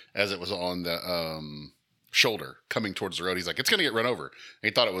as it was on the shoulder coming towards the road. He's like, it's going to get run over. And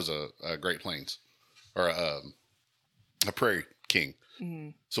he thought it was a Great Plains or a Prairie King. Mm-hmm.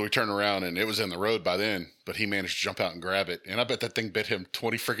 So we turned around and it was in the road by then, but he managed to jump out and grab it. And I bet that thing bit him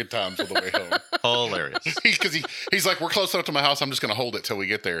 20 freaking times on the way home. Hilarious. Because he's like, we're close enough to my house. I'm just going to hold it till we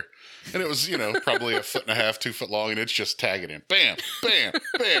get there. And it was, probably 1.5 feet, 2 foot long. And it's just tagging him. Bam, bam,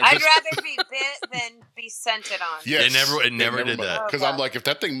 bam. I'd rather be bit than be scented on. Yes. It never did that. Because I'm like, if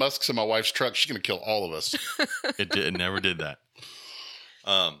that thing musks in my wife's truck, she's going to kill all of us. It never did that.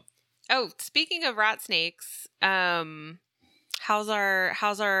 Oh, speaking of rat snakes, how's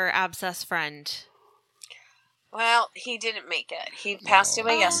our abscess friend? Well, he didn't make it. He passed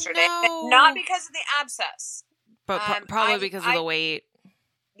away Oh, yesterday. no. But not because of the abscess. But probably because of the weight.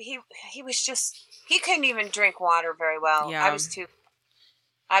 He was just, he couldn't even drink water very well. Yeah. I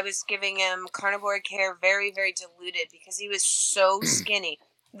was giving him carnivore care very, very diluted because he was so skinny.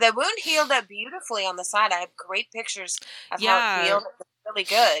 The wound healed up beautifully on the side. I have great pictures of how it healed. It was really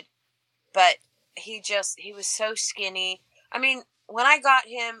good. But he was so skinny. I mean, when I got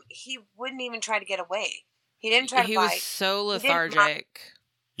him, he wouldn't even try to get away. He didn't try to He bite. was so He didn't lethargic.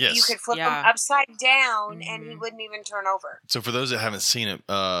 Yes. You could flip him Yeah. upside down and he Mhm. wouldn't even turn over. So for those that haven't seen it,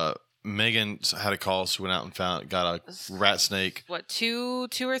 Megan had a call. She went out and got a rat snake. What, 2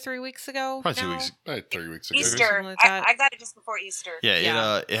 or 3 weeks ago? Probably 2 now? weeks. Probably 3 weeks ago. Easter. Something like that. I got it just before Easter. Yeah,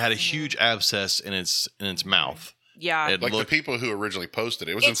 Yeah. it had a huge abscess in its mouth. Yeah. It Like looked, the people who originally posted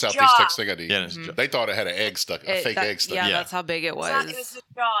it was in Its Southeast jaw. Texas. yeah, it's- Mhm. They thought it had an egg stuck, a fake egg stuck. Yeah, Yeah. that's how big it It was. was the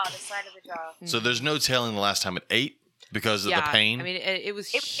jaw, the side of the jaw. So there's no telling the last time it ate because of the pain. I mean, it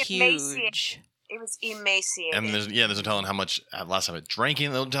was It was huge. It was emaciated. And there's no telling how much last time it drank. There's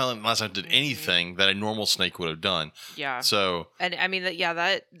no telling last time it did anything that a normal snake would have done. Yeah. So And I mean,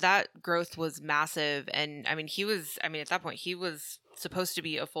 that growth was massive. And I mean, at that point, he was supposed to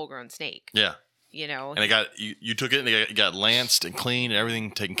be a full grown snake, yeah, you and it got you took it and it got lanced and cleaned and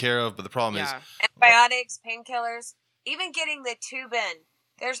everything taken care of. But the problem is, Antibiotics, painkillers, even getting the tube in.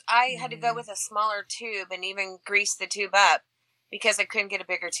 I had to go with a smaller tube and even grease the tube up because I couldn't get a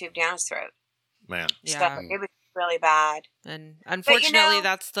bigger tube down his throat. man, Yeah. So it was really bad. And unfortunately, know-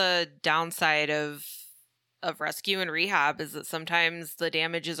 that's the downside of rescue and rehab is that sometimes the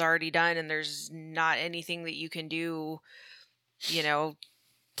damage is already done and there's not anything that you can do,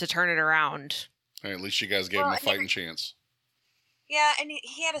 to turn it around. Hey, at least you guys gave him a fighting chance. Yeah, and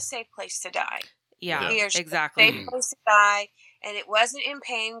he had a safe place to die. Yeah, He or she had a exactly. safe place to die, and it wasn't in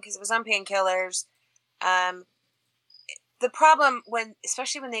pain because it was on painkillers. The problem,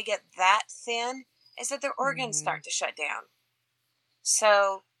 especially when they get that thin, is that their organs start to shut down.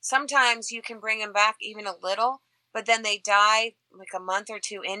 So sometimes you can bring them back even a little, but then they die like a month or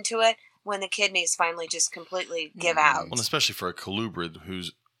two into it when the kidneys finally just completely give out. Well, especially for a colubrid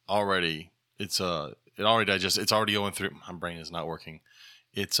who's already it already digests. It's already going through. My brain is not working.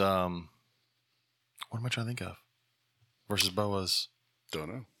 It's what am I trying to think of? Versus boas. Don't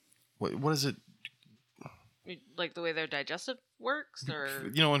know. What is it? Like the way their digestive works, or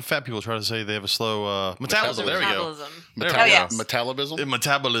When fat people try to say they have a slow metabolism. There we go. Yes. Metabolism.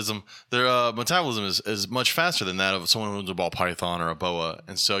 Metabolism. Their metabolism is much faster than that of someone who owns a ball python or a boa.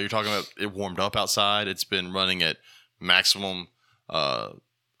 And so you're talking about it warmed up outside. It's been running at maximum.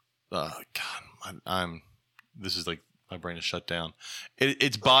 This is like my brain is shut down.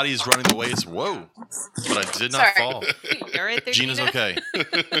 Its body is running the way it's. Whoa! But I did not fall. You're right there, Gina's Gina? okay.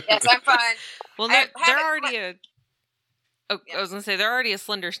 Yes, I'm fine. Well, they're already I was gonna say they're already a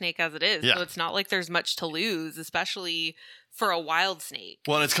slender snake as it is, so it's not like there's much to lose, especially for a wild snake.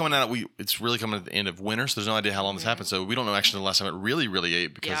 Well, and it's coming out. It's really coming at the end of winter, so there's no idea how long this happened. So we don't know actually the last time it really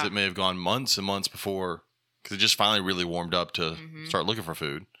ate because it may have gone months and months before because it just finally really warmed up to start looking for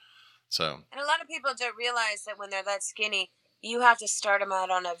food. So, and a lot of people don't realize that when they're that skinny, you have to start them out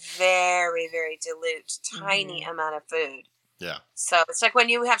on a very, very dilute, tiny amount of food. Yeah. So it's like when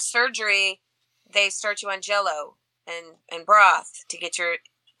you have surgery, they start you on Jello and broth to get your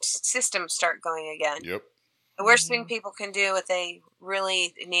system start going again. Yep. The worst thing people can do with a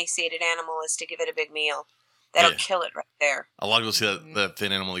really emaciated animal is to give it a big meal. That'll kill it right there. A lot of people see that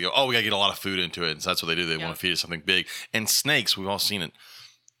thin animal, they go, oh, we got to get a lot of food into it. And so that's what they do. They want to feed it something big. And snakes, we've all seen it.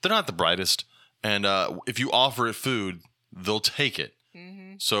 They're not the brightest. And if you offer it food, they'll take it.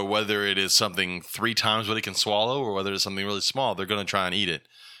 Mm-hmm. So whether it is something 3 times what it can swallow or whether it's something really small, they're going to try and eat it.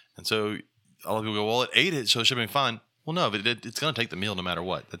 And so a lot of people go, well, it ate it, so it should be fine. Well, no, but it's going to take the meal no matter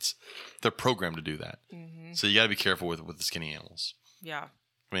what. They're programmed to do that. Mm-hmm. So you got to be careful with the skinny animals. Yeah.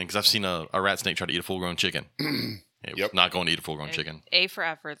 I mean, because I've seen a rat snake try to eat a full-grown chicken. It not going to eat a full-grown chicken. A for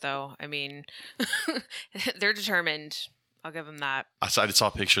effort, though. I mean, they're determined. I'll give them that. I saw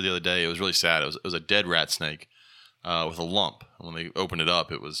a picture the other day. It was really sad. It was a dead rat snake with a lump. And when they opened it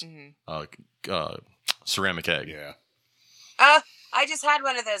up, it was ceramic egg. Yeah. I just had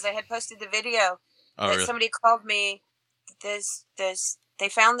one of those. I had posted the video that really? Somebody called me. They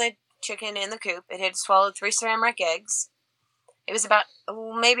found the chicken in the coop. It had swallowed 3 ceramic eggs. It was about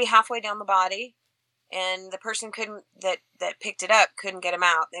maybe halfway down the body, and the person that picked it up couldn't get him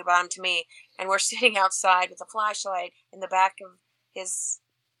out. They brought him to me, and we're sitting outside with a flashlight in the back of his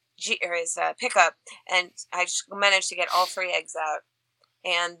pickup, and I just managed to get all 3 eggs out.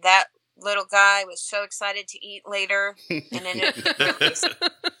 And that little guy was so excited to eat later, and then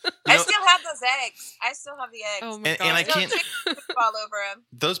I still have those eggs. I still have the eggs. Oh my God. And I can't all over them.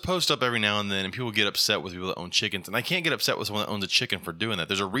 Those post up every now and then, and people get upset with people that own chickens. And I can't get upset with someone that owns a chicken for doing that.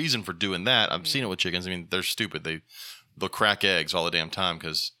 There's a reason for doing that. I've seen it with chickens. I mean, they're stupid. They'll crack eggs all the damn time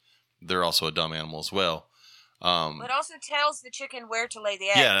because they're also a dumb animal as well. It also tells the chicken where to lay the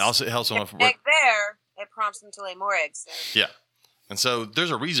eggs. Yeah, it helps them. Egg there, it prompts them to lay more eggs there. Yeah. And so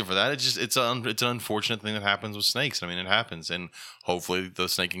there's a reason for that. It's an unfortunate thing that happens with snakes. I mean, it happens, and hopefully the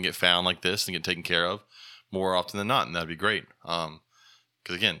snake can get found like this and get taken care of more often than not, and that'd be great.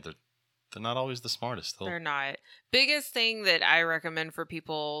 Because again, they're not always the smartest. They're not. Biggest thing that I recommend for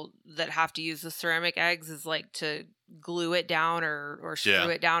people that have to use the ceramic eggs is like to glue it down or screw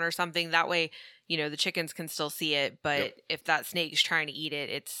it down or something. That way, the chickens can still see it, but if that snake's trying to eat it,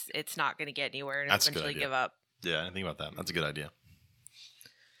 it's not going to get anywhere and eventually give up. Yeah, I didn't think about that. That's a good idea.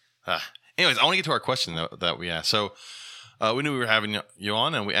 Anyways, I want to get to our question that we asked. So we knew we were having you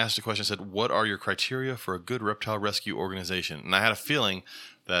on, and we asked a question. Said, "What are your criteria for a good reptile rescue organization?" And I had a feeling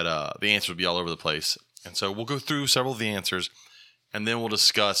that the answer would be all over the place. And so we'll go through several of the answers, and then we'll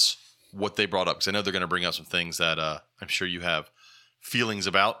discuss what they brought up. Because I know they're going to bring up some things that I'm sure you have feelings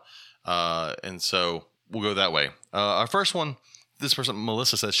about. And so we'll go that way. Our first one, this person,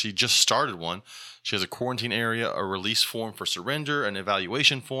 Melissa, says she just started one. She has a quarantine area, a release form for surrender, an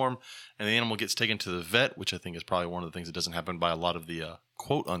evaluation form, and the animal gets taken to the vet, which I think is probably one of the things that doesn't happen by a lot of the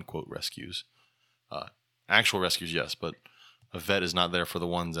quote-unquote rescues. Actual rescues, yes, but a vet is not there for the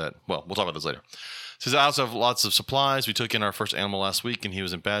ones that, well, we'll talk about this later. Says, I also have lots of supplies. We took in our first animal last week, and he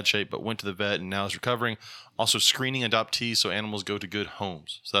was in bad shape, but went to the vet and now is recovering. Also screening adoptees so animals go to good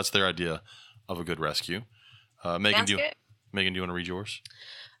homes. So that's their idea of a good rescue. Megan, do you want to read yours?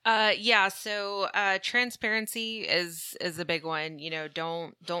 Yeah. So transparency is a big one.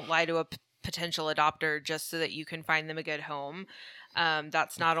 Don't lie to a potential adopter just so that you can find them a good home.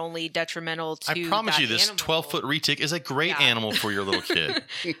 That's not only detrimental to I promise that you, this animal. 12-foot retic is a great animal for your little kid.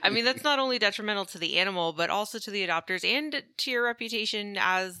 I mean, that's not only detrimental to the animal, but also to the adopters and to your reputation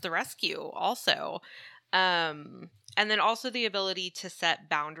as the rescue also. And then also the ability to set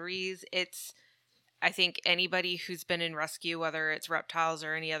boundaries. I think anybody who's been in rescue, whether it's reptiles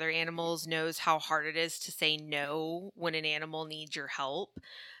or any other animals, knows how hard it is to say no when an animal needs your help.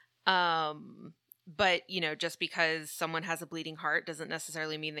 But, just because someone has a bleeding heart doesn't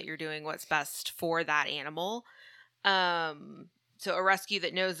necessarily mean that you're doing what's best for that animal. So a rescue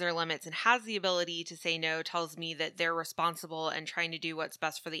that knows their limits and has the ability to say no tells me that they're responsible and trying to do what's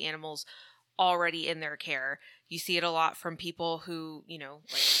best for the animals already in their care. You see it a lot from people who, like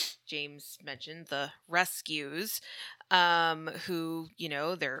James mentioned, the rescues, who,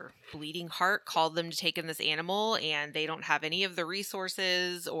 their bleeding heart called them to take in this animal and they don't have any of the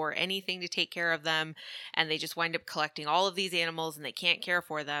resources or anything to take care of them. And they just wind up collecting all of these animals and they can't care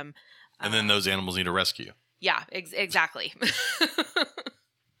for them. And then those animals need a rescue. Yeah, exactly.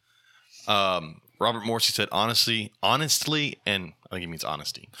 Robert Morrissey said, honestly, and I think he means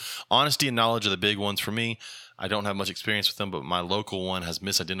honesty. Honesty and knowledge are the big ones for me. I don't have much experience with them, but my local one has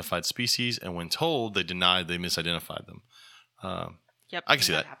misidentified species, and when told, they denied they misidentified them. Yep, I can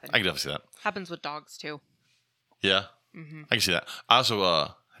see that. happens. I can definitely see that. Happens with dogs too. Yeah, Mm-hmm. I can see that. I also,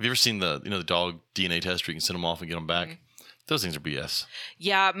 have you ever seen the dog DNA test where you can send them off and get them back? Mm-hmm. Those things are BS.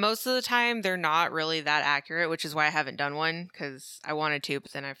 Yeah, most of the time they're not really that accurate, which is why I haven't done one because I wanted to,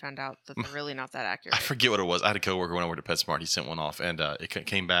 but then I found out that they're really not that accurate. I forget what it was. I had a coworker when I worked at PetSmart. He sent one off, and it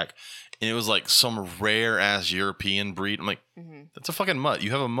came back, and it was like some rare ass European breed. I'm like, that's a fucking mutt.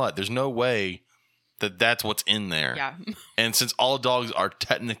 You have a mutt. There's no way that's what's in there. Yeah. And since all dogs are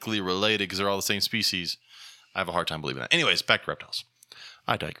technically related because they're all the same species, I have a hard time believing that. Anyways, back to reptiles.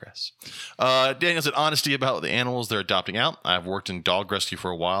 I digress. Daniel said, honesty about the animals they're adopting out. I've worked in dog rescue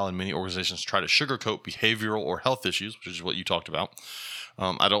for a while, and many organizations try to sugarcoat behavioral or health issues, which is what you talked about.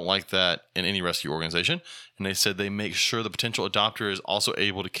 I don't like that in any rescue organization. And they said they make sure the potential adopter is also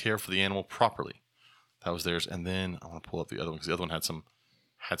able to care for the animal properly. That was theirs. And then I want to pull up the other one because the other one had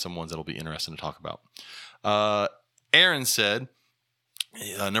some ones that'll be interesting to talk about. Aaron said,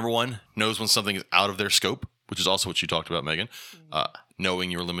 number one, knows when something is out of their scope, which is also what you talked about, Megan.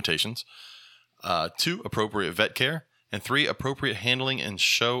 Knowing your limitations. 2, appropriate vet care. And 3, appropriate handling and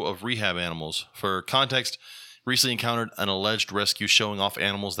show of rehab animals. For context, recently encountered an alleged rescue showing off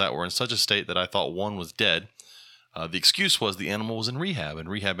animals that were in such a state that I thought one was dead. The excuse was the animal was in rehab, and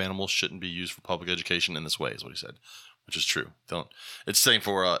rehab animals shouldn't be used for public education in this way, is what he said, which is true. It's the same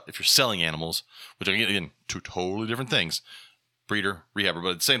for if you're selling animals, which are, again, two totally different things. Breeder, rehabber,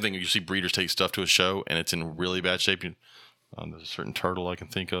 but it's the same thing. You see breeders take stuff to a show, and it's in really bad shape. There's a certain turtle I can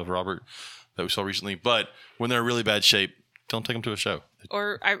think of, Robert, that we saw recently. But when they're in really bad shape, don't take them to a show.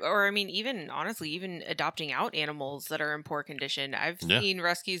 Or I mean, even adopting out animals that are in poor condition. I've seen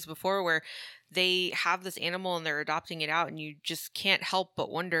rescues before where they have this animal and they're adopting it out, and you just can't help but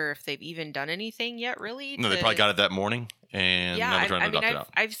wonder if they've even done anything yet, really. No, they probably got it that morning, and now they're trying to adopt it out.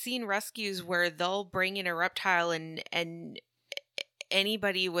 I've seen rescues where they'll bring in a reptile and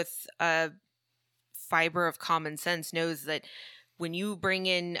anybody with a fiber of common sense knows that when you bring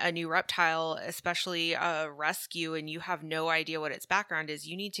in a new reptile, especially a rescue, and you have no idea what its background is,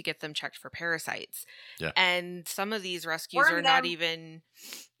 you need to get them checked for parasites. Yeah. And some of these rescues are not even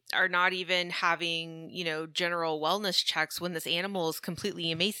having, general wellness checks when this animal is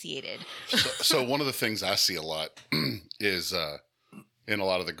completely emaciated. So one of the things I see a lot is in a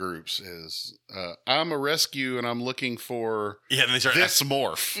lot of the groups is I'm a rescue and I'm looking for this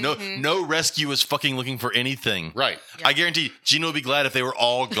morph. No rescue is fucking looking for anything. Right. Yeah. I guarantee Gina would be glad if they were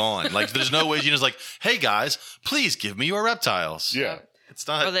all gone. Like, there's no way Gina's like, hey guys, please give me your reptiles. Yeah. It's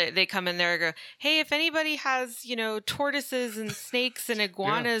not. Or they come in there and go, hey, if anybody has, tortoises and snakes and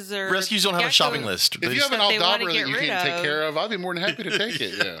iguanas or rescues don't have a shopping list. If you have an Aldabra that you can't take care of, I'd be more than happy to take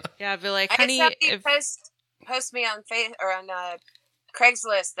it. Yeah. Yeah, I'd be like, honey, post me on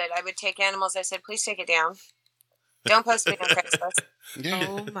Craigslist that I would take animals. I said, please take it down. Don't post me on Craigslist. Yeah.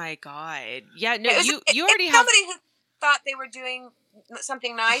 Oh my God. Yeah, no, you already have somebody who thought they were doing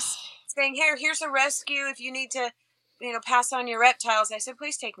something nice, saying, here's a rescue. If you need to, pass on your reptiles. I said,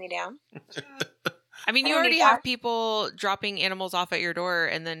 please take me down. I mean, you already have people dropping animals off at your door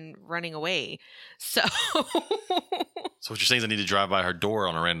and then running away. So what you're saying is I need to drive by her door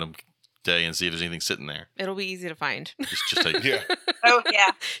on a random day and see if there's anything sitting there. It'll be easy to find. Just take Yeah. Oh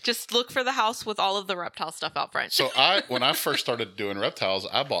yeah. Just look for the house with all of the reptile stuff out front. So when I first started doing reptiles,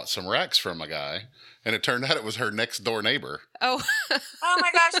 I bought some racks from a guy, and it turned out it was her next door neighbor. Oh. Oh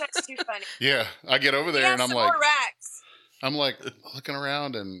my gosh, that's too funny. Yeah, I get over there Yeah, and some more racks. I'm like looking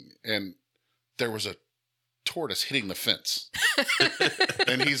around, and there was a tortoise hitting the fence.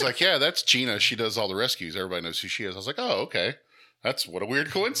 And he's like, "Yeah, that's Gina. She does all the rescues. Everybody knows who she is." I was like, "Oh, okay. What a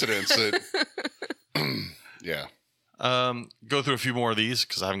weird coincidence." Yeah. Go through a few more of these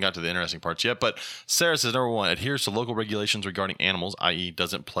because I haven't got to the interesting parts yet. But Sarah says, number 1, adheres to local regulations regarding animals, i.e.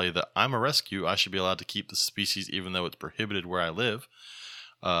 doesn't play the I'm a rescue, I should be allowed to keep the species even though it's prohibited where I live.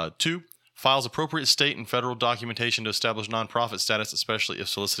 2, files appropriate state and federal documentation to establish nonprofit status, especially if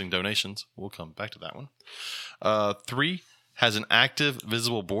soliciting donations. We'll come back to that one. 3, has an active,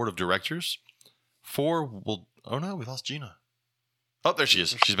 visible board of directors. 4, will... Oh no, we lost Gina. Oh, there she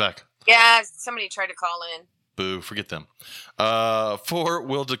is. She's back. Yeah, somebody tried to call in. Boo, forget them. 4,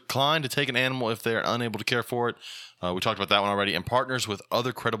 will decline to take an animal if they are unable to care for it. We talked about that one already. And partners with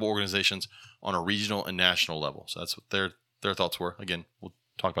other credible organizations on a regional and national level. So that's what their thoughts were. Again, we'll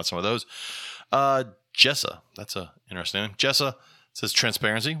talk about some of those. Jessa, that's a interesting name. Jessa says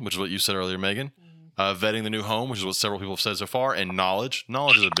transparency, which is what you said earlier, Megan. Vetting the new home, which is what several people have said so far. And knowledge.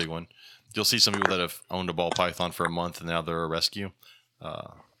 Knowledge is a big one. You'll see some people that have owned a ball python for a month and now they're a rescue.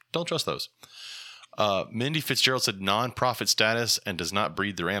 Don't trust those. Mindy Fitzgerald said non-profit status and does not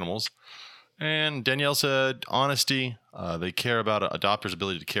breed their animals. And Danielle said honesty. They care about an adopter's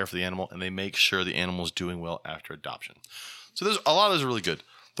ability to care for the animal, and they make sure the animal is doing well after adoption. So there's a lot of those are really good.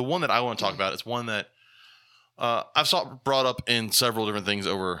 The one that I want to talk about is one that I've saw brought up in several different things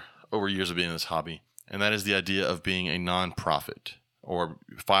over years of being in this hobby, and that is the idea of being a non-profit or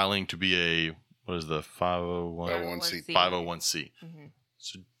filing to be a, what is the 501c? 501c. Mm-hmm.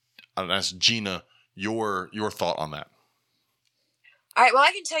 So I'll ask Gina your thought on that. All right. Well,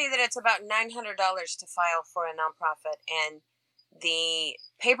 I can tell you that it's about $900 to file for a nonprofit, and the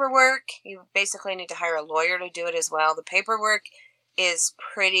paperwork, you basically need to hire a lawyer to do it as well. The paperwork is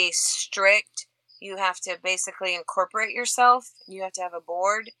pretty strict. You have to basically incorporate yourself. You have to have a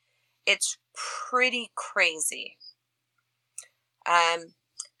board. It's pretty crazy.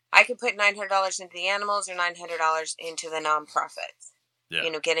 I could put $900 into the animals or $900 into the nonprofit. Yeah.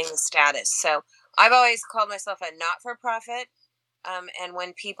 Getting the status. So I've always called myself a not-for-profit. And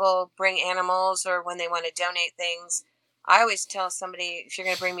when people bring animals or when they want to donate things, I always tell somebody, if you're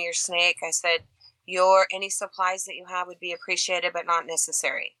going to bring me your snake, I said, any supplies that you have would be appreciated, but not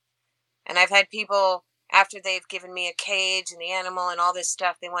necessary. And I've had people, after they've given me a cage and the animal and all this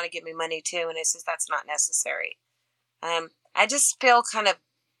stuff, they want to give me money too. And I says, that's not necessary. I just feel kind of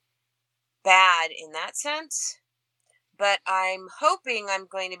bad in that sense. But I'm hoping I'm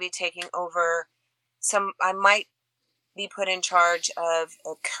going to be taking over I might be put in charge of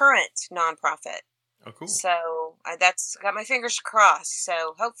a current nonprofit. Oh, cool. So that's got my fingers crossed.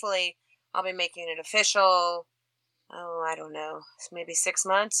 So hopefully I'll be making it official. Oh, I don't know, maybe 6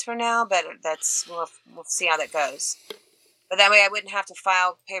 months from now, but we'll see how that goes. But that way I wouldn't have to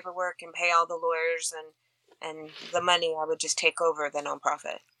file paperwork and pay all the lawyers and the money. I would just take over the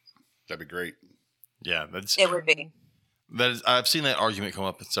nonprofit. That'd be great. Yeah, it would be. I've seen that argument come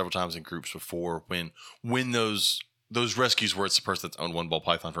up several times in groups before when those rescues where it's the person that's owned one ball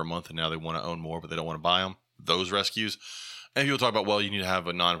python for a month and now they want to own more but they don't want to buy them. Those rescues, and people talk about, well, you need to have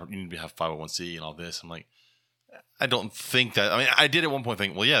 501c and all this. I'm like, I don't think that. I mean, I did at one point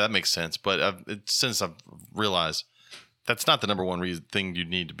think, well, yeah, that makes sense, but since I've realized that's not the number one thing you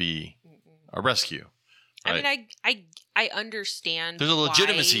need to be a rescue. Right? I mean, I understand. There's a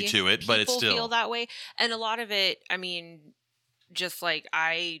legitimacy to it, but it's still feel that way, and a lot of it. I mean, just like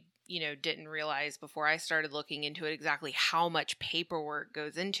I, didn't realize before I started looking into it exactly how much paperwork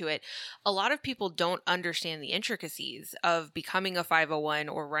goes into it. A lot of people don't understand the intricacies of becoming a 501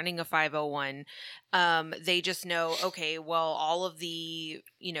 or running a 501. They just know, okay, well, all of the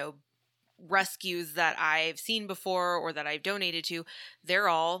rescues that I've seen before or that I've donated to, they're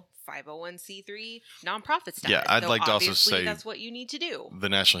all 501c3 nonprofit status. Yeah, I'd like to also say that's what you need to do. The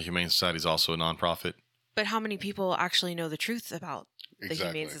National Humane Society is also a nonprofit. But how many people actually know the truth about the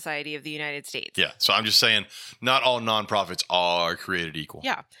Humane Society of the United States? Yeah, so I'm just saying not all nonprofits are created equal.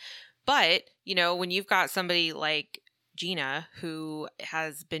 Yeah, but, when you've got somebody like Gina, who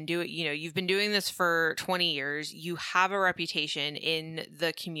has been you've been doing this for 20 years. You have a reputation in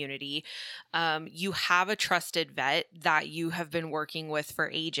the community. You have a trusted vet that you have been working with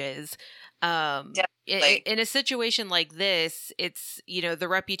for ages. In a situation like this, it's, the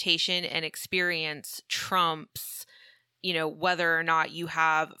reputation and experience trumps whether or not you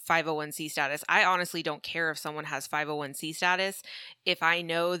have 501c status. I honestly don't care if someone has 501c status. If I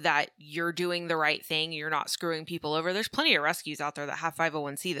know that you're doing the right thing, you're not screwing people over. There's plenty of rescues out there that have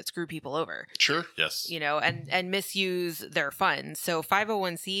 501c that screw people over. Sure. Yes. And misuse their funds. So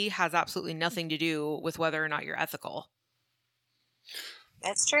 501c has absolutely nothing to do with whether or not you're ethical.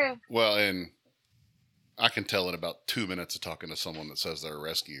 That's true. Well, and I can tell in about 2 minutes of talking to someone that says they're a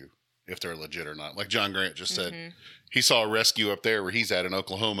rescue if they're legit or not. Like John Grant just said, he saw a rescue up there where he's at in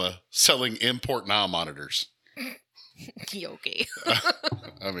Oklahoma selling import Nile monitors. Okay.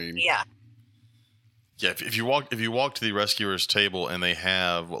 I mean, Yeah. Yeah, if you walk to the rescuer's table and they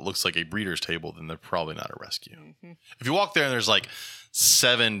have what looks like a breeder's table, then they're probably not a rescue. Mm-hmm. If you walk there and there's like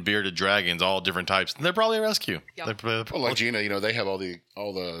 7 bearded dragons, all different types, then they're probably a rescue. Yep. well, like Gina, they have all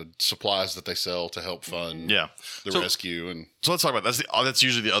the supplies that they sell to help fund the rescue. And so let's talk about that's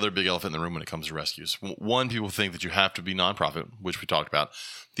usually the other big elephant in the room when it comes to rescues. One, people think that you have to be nonprofit, which we talked about.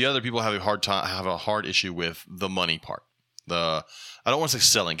 The other, people have a hard issue with the money part. I don't want to say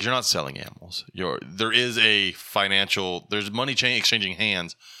selling, because you're not selling animals. There is a there's money exchanging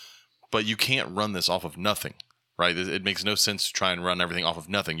hands, but you can't run this off of nothing, right? It makes no sense to try and run everything off of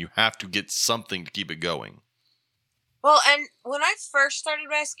nothing. You have to get something to keep it going. Well, and when I first started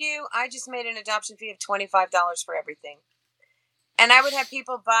rescue, I just made an adoption fee of $25 for everything. And I would have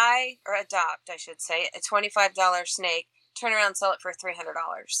people buy, or adopt, I should say, a $25 snake, turn around and sell it for $300.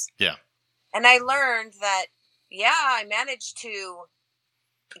 Yeah. And I learned that, I managed to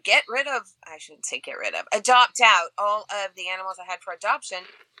adopt out all of the animals I had for adoption,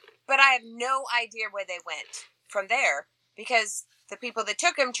 but I have no idea where they went from there, because the people that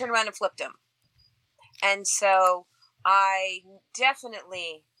took them turned around and flipped them. And so I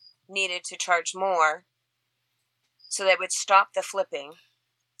definitely needed to charge more so that would stop the flipping.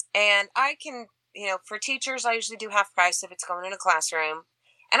 And I can, for teachers, I usually do half price if it's going in a classroom.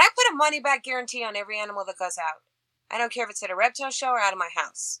 And I put a money-back guarantee on every animal that goes out. I don't care if it's at a reptile show or out of my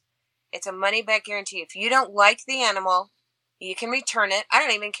house. It's a money-back guarantee. If you don't like the animal, you can return it. I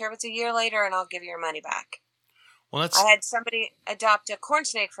don't even care if it's a year later, and I'll give you your money back. Well, I had somebody adopt a corn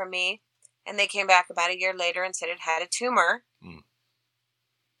snake from me, and they came back about a year later and said it had a tumor.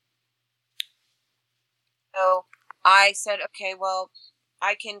 So I said, okay, well,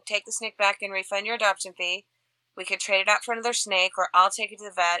 I can take the snake back and refund your adoption fee. We could trade it out for another snake, or I'll take it to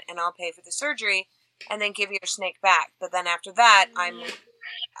the vet and I'll pay for the surgery and then give you your snake back. But then after that,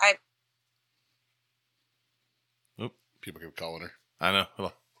 people keep calling her. I know.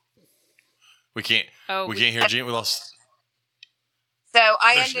 Hold on. We can't hear Gina. We lost. So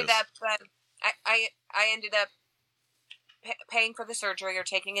I ended up, I ended up paying for the surgery, or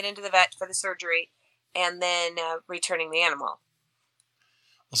taking it into the vet for the surgery, and then returning the animal.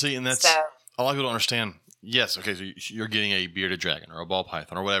 Well, see, and that's a lot of people don't understand. Yes, okay, so you're getting a bearded dragon or a ball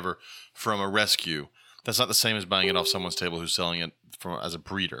python or whatever from a rescue. That's not the same as buying it off someone's table who's selling it as a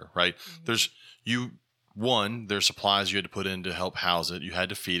breeder, right? Mm-hmm. There's supplies you had to put in to help house it. You had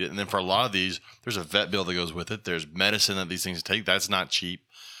to feed it. And then for a lot of these, there's a vet bill that goes with it. There's medicine that these things take. That's not cheap.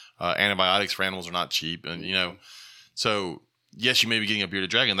 Antibiotics for animals are not cheap. And, so yes, you may be getting a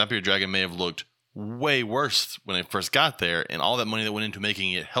bearded dragon. That bearded dragon may have looked way worse when it first got there. And all that money that went into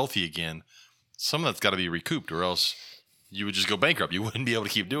making it healthy again, some of that's got to be recouped, or else you would just go bankrupt. You wouldn't be able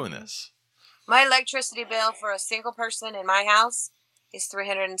to keep doing this. My electricity bill for a single person in my house is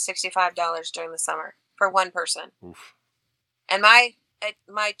 $365 during the summer for one person. Oof. And my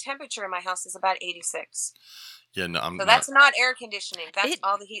temperature in my house is about 86. Yeah, no, so that's not air conditioning. That's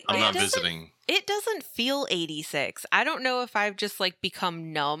all the heat. I'm not visiting. It doesn't feel 86. I don't know if I've just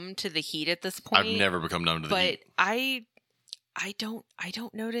become numb to the heat at this point. I've never become numb to the heat. But I don't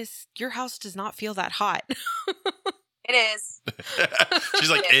notice. Your house does not feel that hot. It is. She's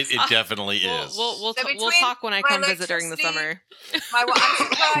like, it definitely is. We'll talk when I come visit during the summer.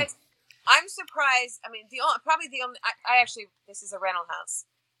 I'm surprised. I mean, probably the only. I actually, this is a rental house,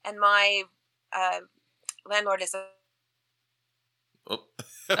 and my landlord is a.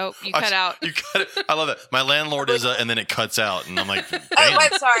 Oh, you cut out. You cut it. I love that. My landlord is and then it cuts out, and I'm like, damn. Oh,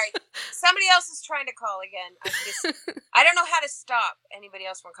 I'm sorry. Somebody else is trying to call again. I don't know how to stop anybody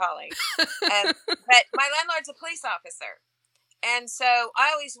else from calling. But my landlord's a police officer, and so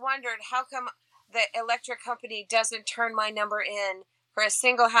I always wondered how come the electric company doesn't turn my number in for a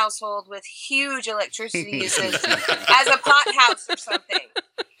single household with huge electricity usage as a pot house or something,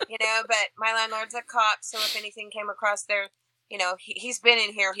 But my landlord's a cop, so if anything came across there. He's been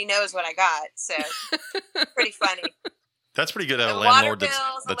in here. He knows what I got. So, pretty funny. That's pretty good to have a landlord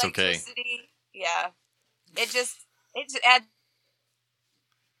that's okay. Yeah. It just adds.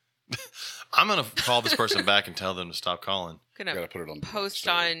 I'm gonna call this person back and tell them to stop calling. I'm gonna Gotta put it on post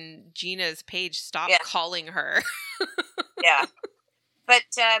server. on Gina's page. Stop Yeah. calling her. Yeah. But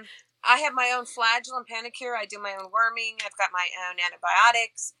I have my own flagellum panicure. I do my own worming. I've got my own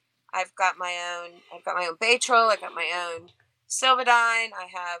antibiotics. I've got my own Baytril. I've got my own Silvadine. I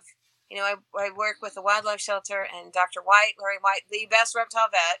have, I work with the wildlife shelter and Dr. White, Larry White, the best reptile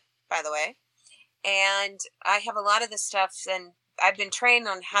vet, by the way. And I have a lot of this stuff, and I've been trained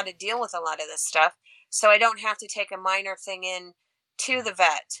on how to deal with a lot of this stuff, so I don't have to take a minor thing in to the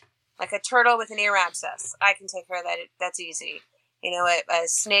vet. Like a turtle with an ear abscess, I can take care of that. That's easy. A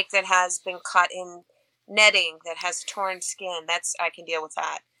snake that has been caught in netting that has torn skin, I can deal with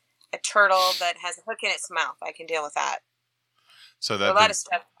that. A turtle that has a hook in its mouth, I can deal with that. So a lot of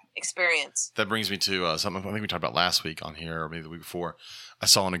stuff, experience. That brings me to something I think we talked about last week on here, or maybe the week before. I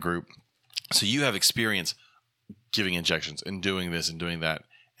saw in a group. So you have experience giving injections and doing this and doing that,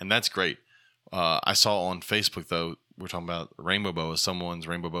 and that's great. I saw on Facebook, though, we're talking about rainbow boa. Someone's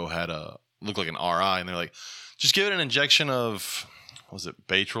rainbow boa had looked like an RI, and they're like, just give it an injection of, what was it,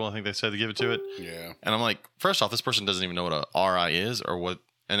 Baytril, I think they said to give it to it. Yeah. And I'm like, first off, this person doesn't even know what a RI is or what,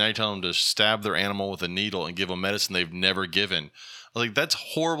 and now you tell them to stab their animal with a needle and give them medicine they've never given. I was like, that's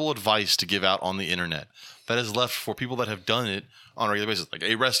horrible advice to give out on the internet. That is left for people that have done it on a regular basis, like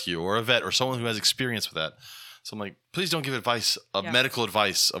a rescue or a vet or someone who has experience with that. So I'm like, please don't give advice medical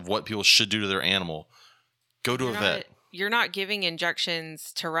advice of what people should do to their animal. Go to a vet. You're not giving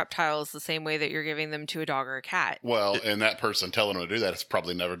injections to reptiles the same way that you're giving them to a dog or a cat. Well, and that person telling them to do that has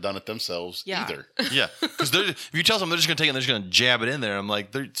probably never done it themselves either. Yeah, because if you tell them they're just going to take it and they're just going to jab it in there, I'm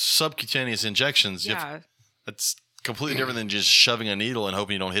like, they're subcutaneous injections. Yeah. That's completely different than just shoving a needle and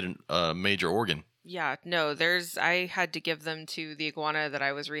hoping you don't hit a major organ. Yeah, no, I had to give them to the iguana that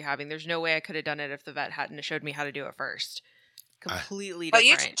I was rehabbing. There's no way I could have done it if the vet hadn't showed me how to do it first. Completely different. But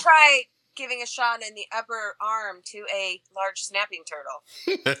you should try giving a shot in the upper arm to a large snapping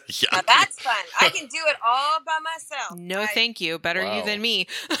turtle. Yeah. Now that's fun. I can do it all by myself. No, thank you. Better you than me.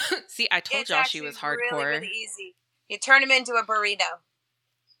 See, I told y'all she was hardcore. It's really, really easy. You turn them into a burrito.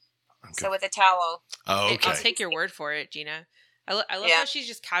 Okay. So with a towel. Oh, okay. I'll take your word for it, Gina. I love how she's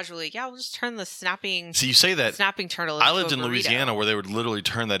just casually, we'll just turn the snapping. See, you say that. Snapping turtle into I lived a in burrito. Louisiana where they would literally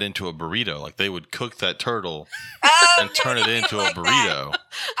turn that into a burrito. Like they would cook that turtle and turn it into a burrito.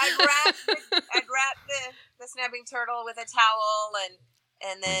 I'd wrap the snapping turtle with a towel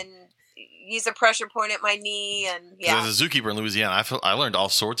and then use a pressure point at my knee and As a zookeeper in Louisiana, I learned all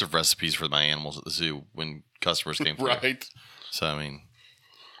sorts of recipes for my animals at the zoo when customers came through. Right. So I mean,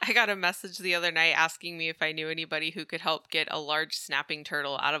 I got a message the other night asking me if I knew anybody who could help get a large snapping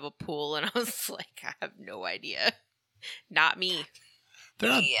turtle out of a pool, and I was like, I have no idea. Not me.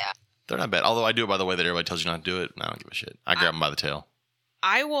 They're not bad. Although I do it by the way that everybody tells you not to do it, and I don't give a shit. I grab them by the tail.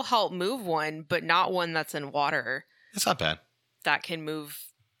 I will help move one, but not one that's in water. It's not bad. That can move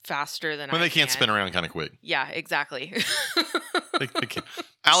faster than they can't spin around kind of quick. Yeah, exactly. They can't.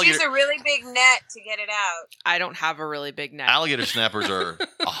 Use a really big net to get it out. I don't have a really big net. Alligator snappers are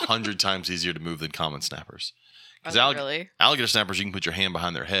 100 times easier to move than common snappers. Because really? Alligator snappers, you can put your hand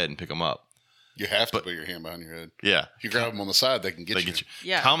behind their head and pick them up. You have to put your hand behind your head. Yeah. If you grab them on the side, they can get you.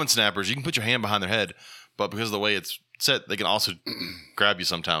 Yeah. Common snappers, you can put your hand behind their head, but because of the way it's set, they can also grab you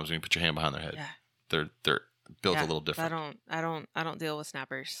sometimes when you put your hand behind their head. Yeah. They're built a little different. I don't deal with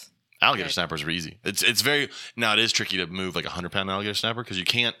snappers. Alligator snappers are easy. It's very now it is tricky to move like 100-pound alligator snapper because you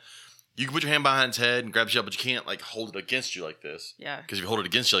can put your hand behind its head and grab you up, but you can't like hold it against you like this. Yeah. Because if you hold it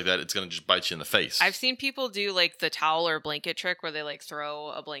against you like that, it's gonna just bite you in the face. I've seen people do like the towel or blanket trick where they like throw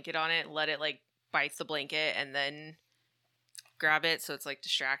a blanket on it, let it like bite the blanket, and then grab it so it's like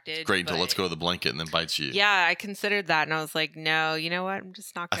distracted. Great until let's go to the blanket and then bites you. Yeah, I considered that and I was like, no, you know what? I'm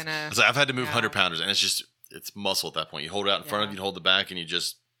just not gonna. I've had to move 100-pounders and it's muscle at that point. You hold it out in front of you, hold the back, and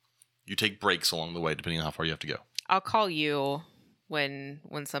you take breaks along the way depending on how far you have to go. I'll call you when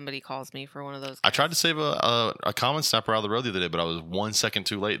somebody calls me for one of those. I tried to save a common snapper out of the road the other day, but I was 1 second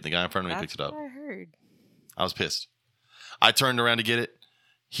too late. The guy in front of me picked it up. What I heard. I was pissed. I turned around to get it.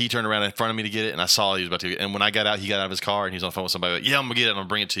 He turned around in front of me to get it, and I saw he was about to get it. And when I got out, he got out of his car, and he was on the phone with somebody. Like, yeah, I'm going to get it, and I'm going to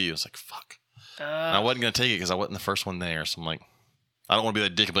bring it to you. I was like, fuck. And I wasn't going to take it because I wasn't the first one there. So I'm like, I don't want to be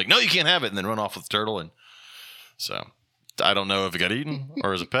that dick and be like, no, you can't have it, and then run off with the turtle. And so I don't know if it got eaten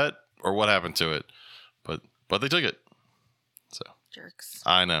or as a pet or what happened to it. But they took it. So Jerks.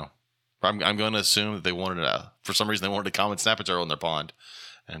 I know. I'm going to assume that they wanted for some reason, they wanted a common snapping turtle in their pond.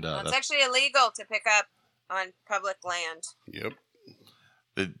 And it's actually illegal to pick up on public land. Yep.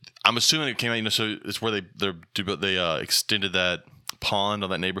 I'm assuming it came out, so it's where they extended that pond on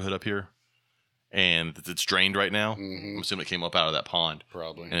that neighborhood up here. and it's drained right now. Mhm. I'm assuming it came up out of that pond,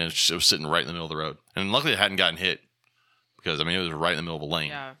 Probably. and it was sitting right in the middle of the road. And luckily, it hadn't gotten hit because it was right in the middle of a lane.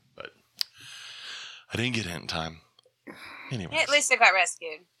 Yeah. But I didn't get hit in time. Anyway, At least it got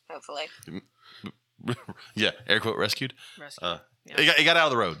rescued, hopefully. yeah, air quote rescued. Rescue. Yeah. It got out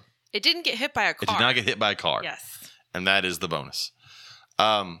of the road. It didn't get hit by a car. It did not get hit by a car. Yes. And that is the bonus.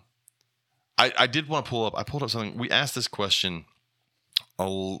 I did want to pull up. I pulled up something. We asked this question.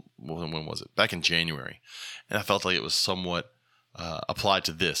 When was it? Back in January, and I felt like it was somewhat applied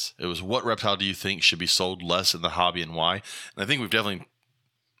to this. It was, what reptile do you think should be sold less in the hobby and why? And I think we've definitely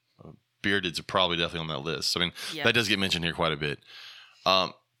beardeds are probably definitely on that list. I mean, that does get mentioned here quite a bit.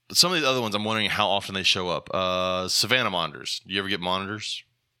 But some of the other ones, I'm wondering how often they show up. Savannah monitors. Do you ever get monitors?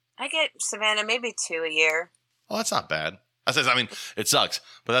 I get Savannah maybe 2 a year. Oh, that's not bad. I mean, it sucks,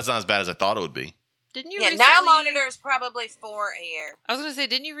 but that's not as bad as I thought it would be. Didn't you? Yeah, recently... Nile monitor is probably 4 a year. I was gonna say,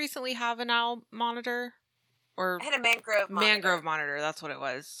 didn't you recently have a Nile monitor? Or I had a mangrove monitor. mangrove monitor. That's what it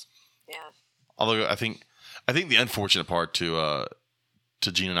was. Yeah. Although I think the unfortunate part to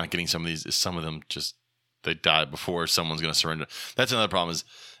Gina not getting some of these is some of them just they die before someone's going to surrender. That's another problem. Is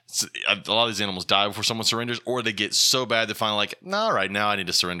a lot of these animals die before someone surrenders, or they get so bad they finally like, no, all right, now I need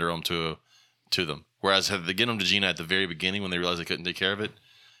to surrender them to them. Whereas had they get them to Gina at the very beginning when they realized they couldn't take care of it,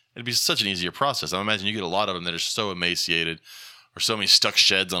 it'd be such an easier process. I imagine you get a lot of them that are so emaciated, or so many stuck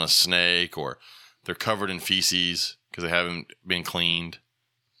sheds on a snake, or they're covered in feces because they haven't been cleaned.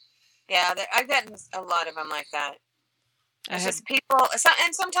 Yeah, I've gotten a lot of them like that. It's had- just people,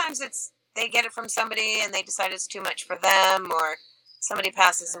 and sometimes they get it from somebody and they decide it's too much for them, or somebody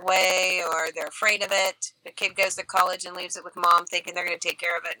passes away, or they're afraid of it. The kid goes to college and leaves it with mom thinking they're going to take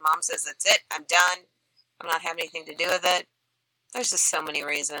care of it. Mom says, that's it, I'm done. I'm not having anything to do with it. There's just so many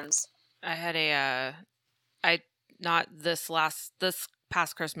reasons. I had not this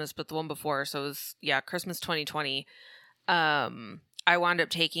past Christmas, but the one before. So it was, Christmas 2020. I wound up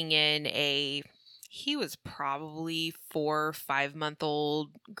taking in he was probably 4 or 5 month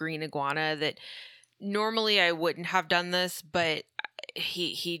old green iguana that normally I wouldn't have done this, but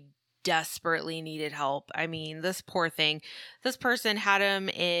he desperately needed help. I mean, this poor thing, this person had him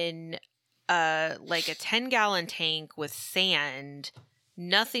in like a 10-gallon tank with sand,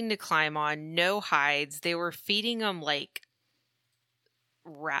 nothing to climb on, no hides. They were feeding him like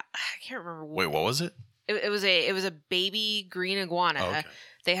I can't remember. Wait, what was it? It was a baby green iguana. Oh, okay.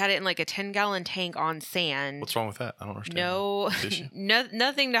 They had it in like a 10-gallon tank on sand. What's wrong with that? I don't understand.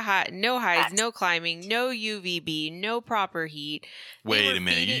 Nothing to hide, no hides, no climbing, no UVB, no proper heat. Wait a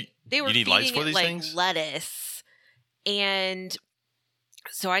minute. They were you need feeding lights for it these like things? lettuce, and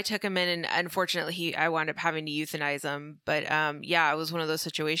so I took him in, and unfortunately, I wound up having to euthanize him. But it was one of those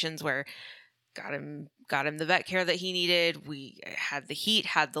situations where got him the vet care that he needed. We had the heat,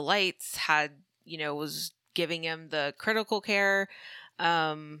 had the lights, was giving him the critical care.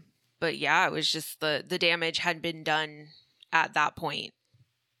 But yeah, it was just the damage had been done at that point,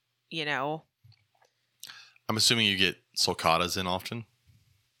 I'm assuming you get sulcatas in often.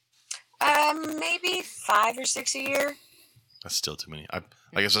 Maybe 5 or 6 a year. That's still too many.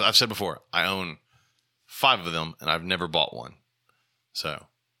 Like I've said before, I own 5 of them and I've never bought one. So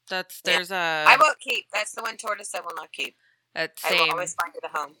I won't keep. That's the one tortoise I will not keep. That's I will always find it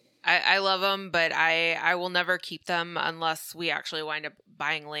a home. I love them, but I will never keep them unless we actually wind up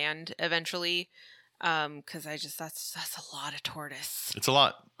buying land eventually. Because that's a lot of tortoise. It's a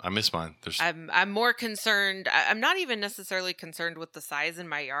lot. I miss mine. I'm more concerned. I'm not even necessarily concerned with the size in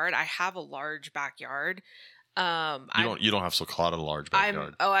my yard. I have a large backyard. You don't have sulcata large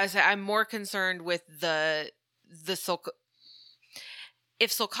backyard. I'm more concerned with the if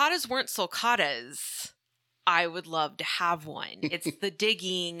sulcatas weren't sulcatas, I would love to have one. It's the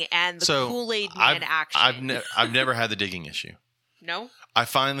digging and the Kool-Aid Man action. I've never had the digging issue. No? I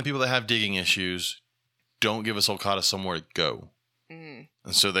find the people that have digging issues don't give a sulcata somewhere to go. Mm.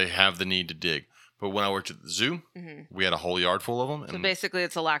 And so they have the need to dig. But when I worked at the zoo, we had a whole yard full of them. So basically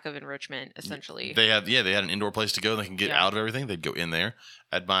it's a lack of enrichment, essentially. They had an indoor place to go. They can get out of everything. They'd go in there.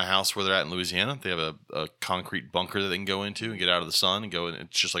 At my house where they're at in Louisiana, they have a concrete bunker that they can go into and get out of the sun and go in.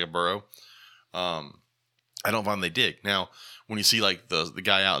 It's just like a burrow. I don't find they dig. Now, when you see like the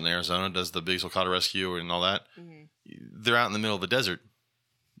guy out in Arizona does the big sulcata rescue and all that, they're out in the middle of the desert.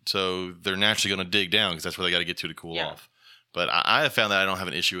 So they're naturally going to dig down because that's where they got to get to cool off. But I have found that I don't have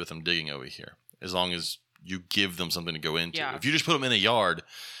an issue with them digging over here as long as you give them something to go into. Yeah. If you just put them in a yard,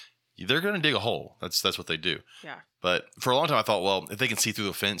 they're going to dig a hole. That's what they do. Yeah. But for a long time, I thought, well, if they can see through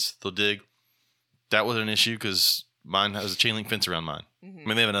the fence, they'll dig. That wasn't an issue because Mine has a chain link fence around mine. Mm-hmm. I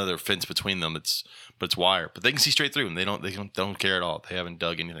mean, they have another fence between them. But it's wire. But they can see straight through them. They don't care at all. They haven't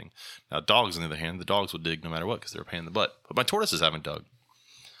dug anything. Now, dogs, on the other hand, the dogs will dig no matter what because they're a pain in the butt. But my tortoises haven't dug.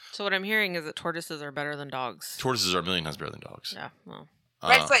 So what I'm hearing is that tortoises are better than dogs. Tortoises are a million times better than dogs. Yeah, well.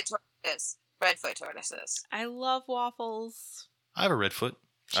 Redfoot tortoises. Redfoot tortoises. I love waffles. I have a redfoot.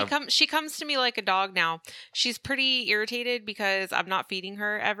 She comes to me like a dog now. She's pretty irritated because I'm not feeding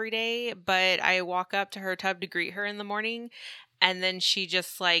her every day, but I walk up to her tub to greet her in the morning, and then she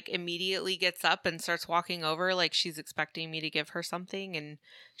just like immediately gets up and starts walking over like she's expecting me to give her something, and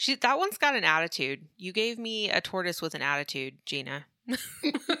that one's got an attitude. You gave me a tortoise with an attitude, Gina.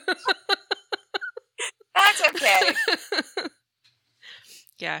 That's okay.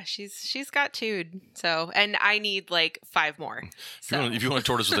 Yeah, she's got tude. So, and I need like 5 more. So. If you want a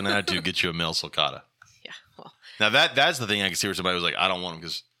tortoise with an attitude, get you a male sulcata. Yeah, well. Now that's the thing I can see where somebody was like, I don't want them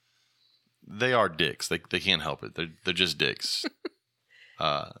because they are dicks. They can't help it. They're just dicks. They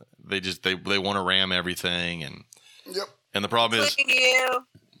want to ram everything and Yep. And the problem is, you.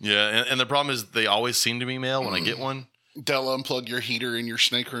 yeah, and the problem is they always seem to be male when I get one. They'll unplug your heater in your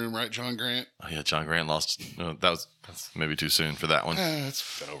snake room, right, John Grant? Oh yeah, John Grant lost. That's maybe too soon for that one.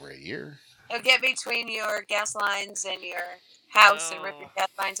 It's been over a year. They'll get between your gas lines and your house and rip your gas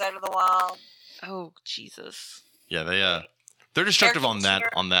lines out of the wall. Oh, Jesus. Yeah, they're destructive on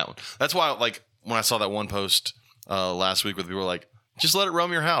that one. That's why, like, when I saw that one post last week with people like, just let it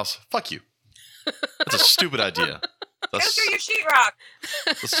roam your house. Fuck you. That's a stupid idea. Go through your sheetrock.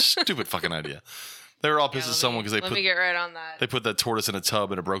 That's a stupid fucking idea. They were all pissed at someone because let me get right on that. They put that tortoise in a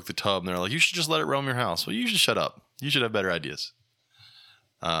tub and it broke the tub, and they're like, "You should just let it roam your house." Well, you should shut up. You should have better ideas.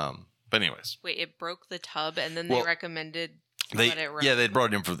 But anyways, wait, it broke the tub, and then they recommended let it roam. Yeah, they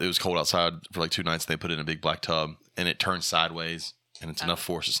brought it in it was cold outside for like 2 nights. And they put it in a big black tub, and it turned sideways, and it's enough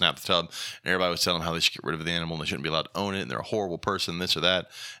force to snap the tub. And everybody was telling them how they should get rid of the animal, and they shouldn't be allowed to own it, and they're a horrible person, this or that.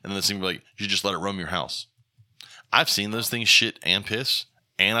 And then they seem to be like, "You just let it roam your house." I've seen those things shit and piss,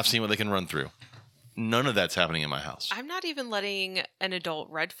 and I've seen what they can run through. None of that's happening in my house. I'm not even letting an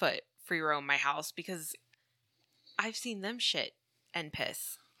adult redfoot free roam my house because I've seen them shit and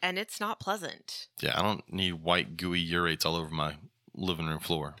piss, and it's not pleasant. Yeah, I don't need white gooey urates all over my living room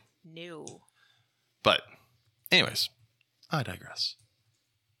floor. No. But, anyways, I digress.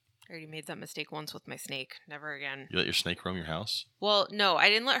 I already made that mistake once with my snake. Never again. You let your snake roam your house? Well, no, I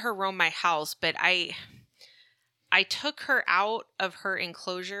didn't let her roam my house, but I took her out of her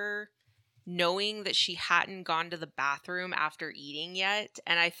enclosure knowing that she hadn't gone to the bathroom after eating yet.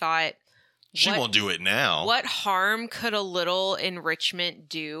 And I thought, she won't do it now. What harm could a little enrichment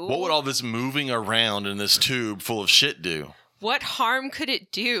do? What would all this moving around in this tube full of shit do? What harm could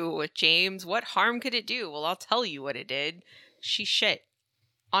it do, James? What harm could it do? Well, I'll tell you what it did. She shit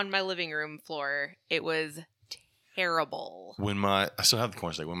on my living room floor. It was terrible. I still have the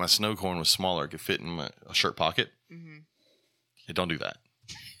corn snake. When my snow corn was smaller, it could fit in my shirt pocket. Mm-hmm. Yeah, don't do that.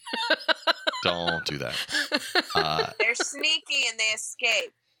 Don't do that. They're sneaky and they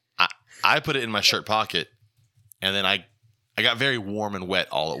escape. I put it in my shirt pocket, and then I got very warm and wet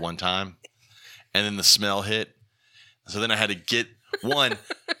all at one time, and then the smell hit. So then I had to get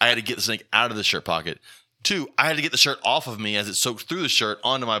the snake out of the shirt pocket. 2, I had to get the shirt off of me as it soaked through the shirt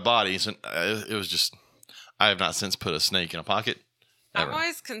onto my body. So it was just, I have not since put a snake in a pocket. Ever. I'm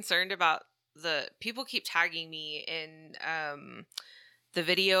always concerned about people keep tagging me in the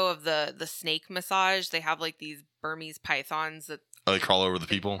video of the snake massage. They have like these Burmese pythons that they crawl over the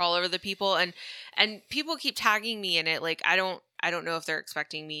people. And people keep tagging me in it. Like I don't know if they're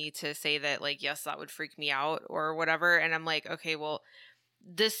expecting me to say that like, yes, that would freak me out or whatever. And I'm like, okay, well,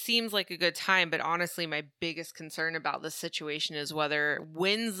 this seems like a good time, but honestly, my biggest concern about this situation is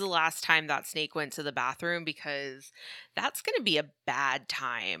when's the last time that snake went to the bathroom, because that's going to be a bad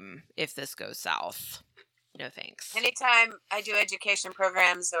time if this goes south. No thanks. Anytime I do education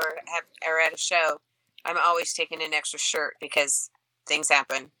programs or at a show, I'm always taking an extra shirt because things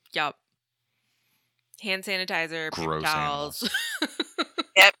happen. Yep. Hand sanitizer, paper towels.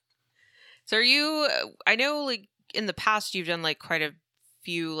 Yep. So I know like in the past you've done like quite a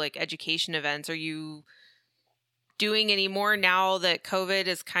few like education events. Are you doing any more now that COVID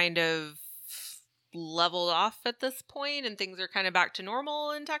is kind of leveled off at this point and things are kind of back to normal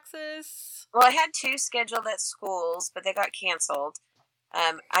in Texas? Well, I had 2 scheduled at schools, but they got canceled.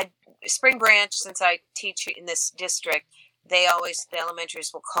 Spring Branch, since I teach in this district, the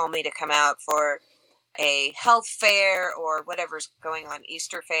elementaries will call me to come out for a health fair or whatever's going on,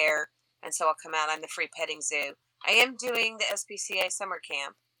 Easter fair. And so I'll come out. I'm the free petting zoo. I am doing the SPCA summer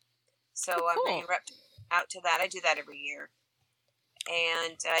camp. So I'm bringing Reptile out to that. I do that every year.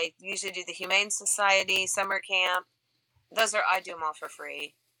 and I usually do the Humane Society summer camp. I do them all for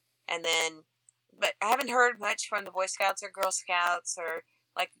free. And then, but I haven't heard much from the Boy Scouts or Girl Scouts, or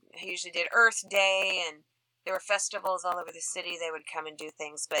like I usually did Earth Day, and there were festivals all over the city. They would come and do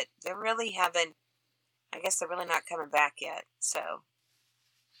things, but they really haven't. I guess they're really not coming back yet. So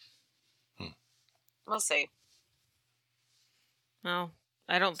we'll see. Well,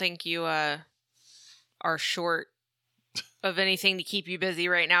 I don't think you are short of anything to keep you busy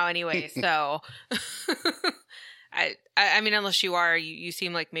right now anyway. So I mean, unless you are, you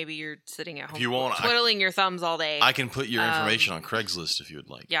seem like maybe you're sitting at home twiddling your thumbs all day. I can put your information on Craigslist if you would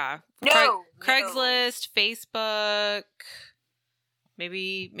like. Yeah. No. Craigslist, Facebook,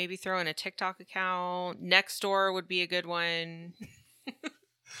 maybe throw in a TikTok account. Nextdoor would be a good one.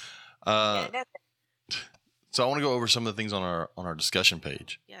 So I want to go over some of the things on our discussion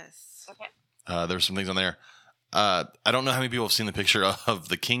page. Yes. Okay. There's some things on there. I don't know how many people have seen the picture of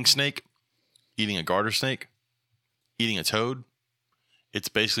the king snake eating a garter snake, eating a toad. It's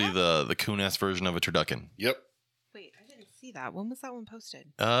basically the coon-ass version of a turducken. Yep. Wait, I didn't see that. When was that one posted?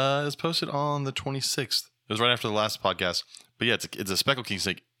 It was posted on the 26th. It was right after the last podcast. But yeah, it's a speckled king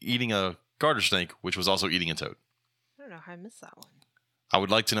snake eating a garter snake, which was also eating a toad. I don't know how I missed that one. I would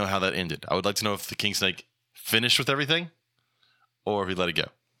like to know how that ended. I would like to know if the king snake finished with everything or if he let it go.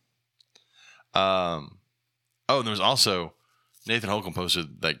 Oh, and there was also Nathan Holcomb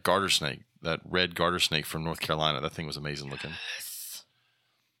posted that garter snake, that red garter snake from North Carolina. That thing was amazing looking. Yes.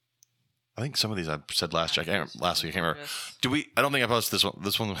 I think some of these I said last week. I can't remember. I don't think I posted this one.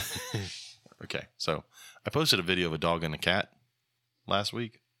 This one. Okay, so I posted a video of a dog and a cat last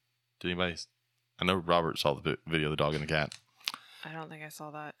week. Did anybody? I know Robert saw the video of the dog and the cat. I don't think I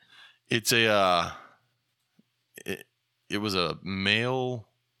saw that. It's a. It was a male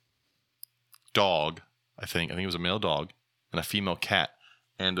dog. I think it was a male dog and a female cat,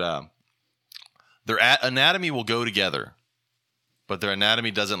 and their anatomy will go together, but their anatomy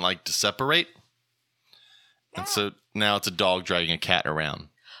doesn't like to separate. And so now it's a dog dragging a cat around.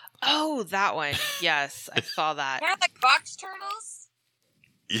 Oh, that one. Yes, I saw that. Kind of like box turtles.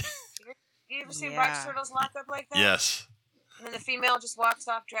 Yeah. You ever seen box turtles lock up like that? Yes. And then the female just walks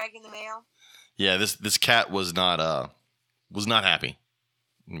off dragging the male. Yeah, this cat was not happy.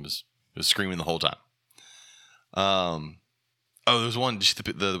 It was screaming the whole time. There was one.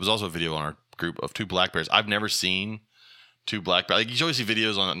 There was also a video on our group of two black bears. I've never seen two black bears. Like, you always see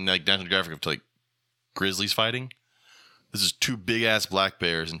videos on like National Geographic of like grizzlies fighting. This is two big ass black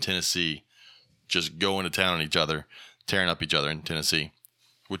bears in Tennessee, just going to town on each other, tearing up each other in Tennessee,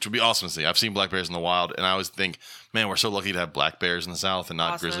 which would be awesome to see. I've seen black bears in the wild, and I always think, man, we're so lucky to have black bears in the South and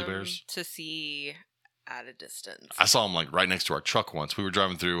not grizzly bears. To see at a distance. I saw them like right next to our truck once. We were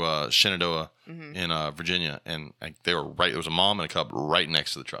driving through Shenandoah in Virginia, and they were right. There was a mom and a cub right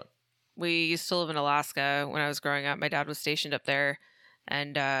next to the truck. We used to live in Alaska when I was growing up. My dad was stationed up there,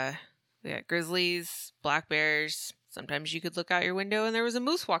 and we had grizzlies, black bears. Sometimes you could look out your window and there was a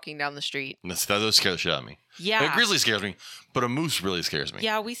moose walking down the street. And those scare the shit out of me. Yeah. A grizzly scares me, but a moose really scares me.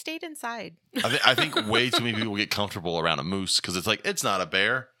 Yeah, we stayed inside. I think way too many people get comfortable around a moose because it's like, it's not a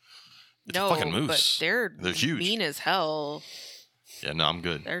bear. It's a fucking moose. But they're huge. Mean as hell. Yeah, no, I'm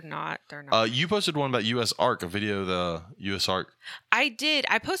good. They're not. You posted one about U.S. Ark, a video of the U.S. Ark. I did.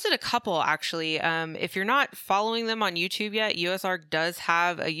 I posted a couple, actually. If you're not following them on YouTube yet, U.S. Ark does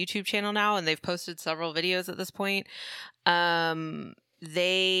have a YouTube channel now, and they've posted several videos at this point.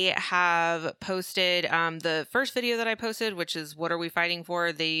 They have posted the first video that I posted, which is What Are We Fighting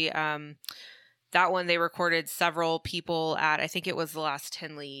For? That one, they recorded several people at, I think it was the last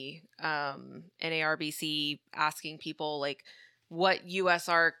Tinley NARBC, asking people, like, what U.S.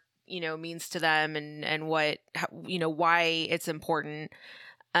 Ark, means to them and what, why it's important.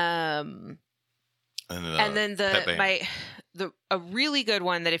 And then a really good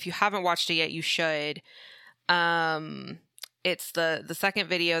one that if you haven't watched it yet, you should. It's the second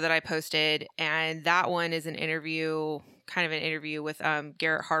video that I posted, and that one is kind of an interview with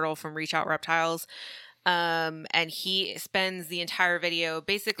Garrett Hartle from Reach Out Reptiles. And he spends the entire video,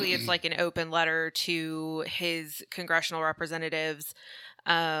 basically it's like an open letter to his congressional representatives,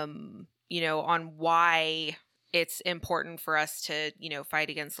 on why it's important for us to, fight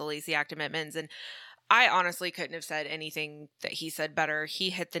against the Lazy Act amendments. And I honestly couldn't have said anything that he said better.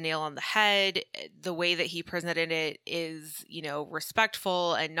 He hit the nail on the head. The way that he presented it is,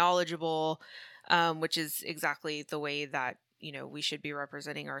 respectful and knowledgeable, which is exactly the way that, we should be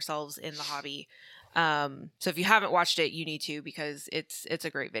representing ourselves in the hobby. So if you haven't watched it, you need to, because it's a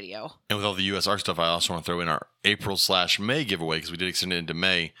great video. And with all the U.S. Ark stuff, I also want to throw in our April/May giveaway, because we did extend it into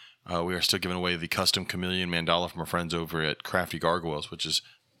May. We are still giving away the custom chameleon mandala from our friends over at Crafty Gargoyles, which is,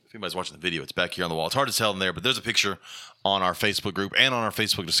 if anybody's watching the video, it's back here on the wall. It's hard to tell in there, but there's a picture on our Facebook group and on our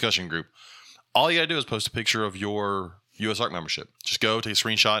Facebook discussion group. All you got to do is post a picture of your US Arc membership. Just go, take a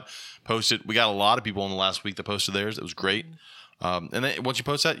screenshot, post it. We got a lot of people in the last week that posted theirs. It was great. And then once you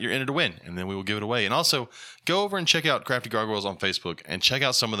post that, you're in it to win, and then we will give it away. And also, go over and check out Crafty Gargoyles on Facebook and check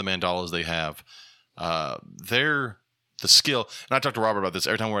out some of the mandalas they have. They're the skill, and I talked to Robert about this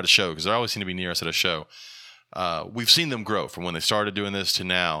every time we're at a show, because they always seem to be near us at a show. We've seen them grow from when they started doing this to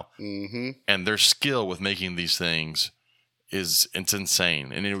now, and their skill with making these things it's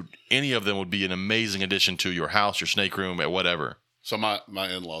insane. And any of them would be an amazing addition to your house, your snake room, or whatever. So my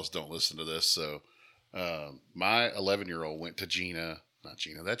in-laws don't listen to this, so my 11-year-old went to Gina. Not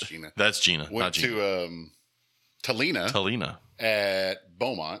Gina, that's Gina. That's Gina. Went not Gina. To Talina at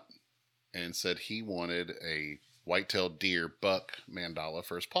Beaumont and said he wanted a white-tailed deer buck mandala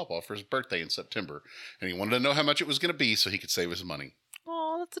for his pawpaw for his birthday in September. And he wanted to know how much it was going to be so he could save his money.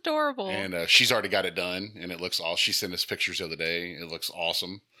 Oh, that's adorable. And she's already got it done, and it looks awesome. She sent us pictures the other day. It looks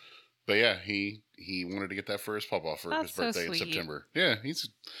awesome. But yeah, he wanted to get that for his pawpaw for his birthday in September. Yeah,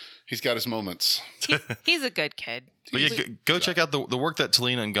 he's got his moments. He's a good kid. But yeah, go check out the work that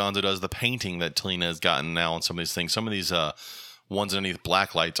Talina and Gonzo does, the painting that Talina has gotten now on some of these things. Some of these ones underneath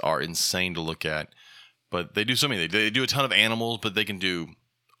black lights are insane to look at. But they do so many. They do a ton of animals, but they can do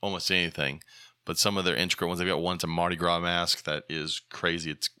almost anything. But some of their intricate ones, they've got one, it's a Mardi Gras mask that is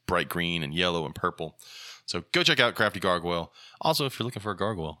crazy. It's bright green and yellow and purple. So go check out Crafty Gargoyle. Also, if you're looking for a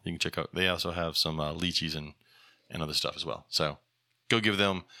gargoyle, you can check out, they also have some lychees and other stuff as well. So go give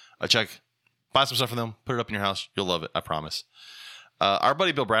them a check. Buy some stuff for them. Put it up in your house. You'll love it. I promise. Our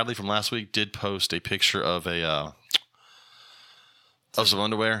buddy Bill Bradley from last week did post a picture of some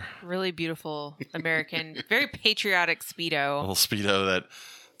underwear. Really beautiful American, very patriotic Speedo. A little Speedo that,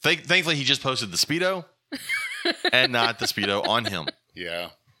 thankfully he just posted the Speedo and not the Speedo on him. Yeah,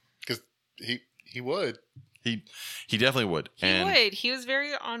 because he would. He definitely would. He would. He was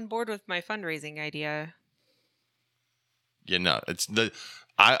very on board with my fundraising idea. Yeah, no,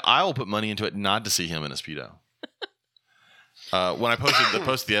 I will put money into it not to see him in a Speedo. When I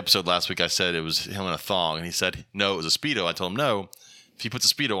posted the episode last week, I said it was him in a thong, and he said no, it was a Speedo. I told him no. If he puts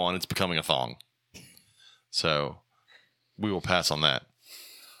a Speedo on, it's becoming a thong. So we will pass on that.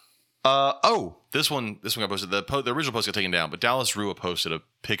 This one got posted. The original post got taken down, but Dallas Rua posted a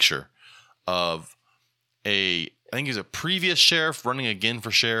picture of I think he's a previous sheriff running again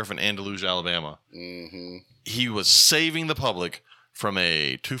for sheriff in Andalusia, Alabama. Mm-hmm. He was saving the public from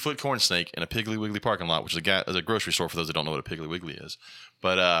a 2-foot corn snake in a Piggly Wiggly parking lot, which is a grocery store for those that don't know what a Piggly Wiggly is.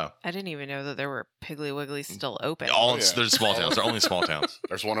 But I didn't even know that there were Piggly Wigglies still open. There's small towns. They're only small towns.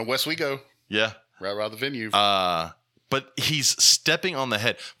 There's one in West Wego. Yeah. Right around the venue. But he's stepping on the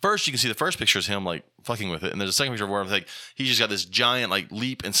head. First, you can see the first picture is him like fucking with it, and there's a second picture where I'm like, he's just got this giant like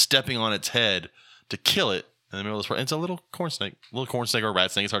leap and stepping on its head to kill it in the middle of this. It's a little corn snake or a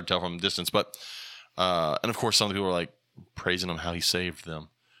rat snake. It's hard to tell from a distance, but and of course some of the people are like praising him how he saved them.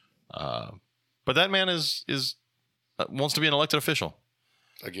 But that man is wants to be an elected official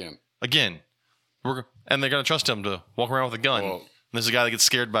again. And they're gonna trust him to walk around with a gun. Well, and there's a guy that gets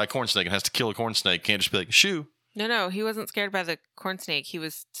scared by a corn snake and has to kill a corn snake. Can't just be like shoo. No, he wasn't scared by the corn snake. He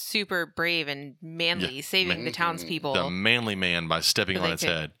was super brave and manly, saving the townspeople. The manly man by stepping on its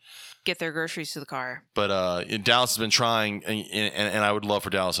head. Get their groceries to the car. But Dallas has been trying, and I would love for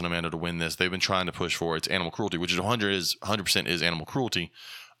Dallas and Amanda to win this. They've been trying to push for its animal cruelty, which is 100% is animal cruelty.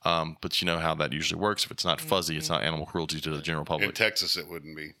 But you know how that usually works. If it's not fuzzy, it's not animal cruelty to the general public. In Texas, it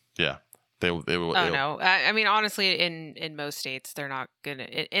wouldn't be. Yeah. They will. No. I mean, honestly, in most states, they're not gonna.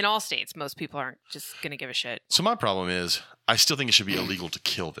 In all states, most people aren't just gonna give a shit. So my problem is, I still think it should be illegal to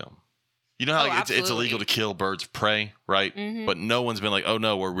kill them. You know how it's illegal to kill birds of prey, right? Mm-hmm. But no one's been like, oh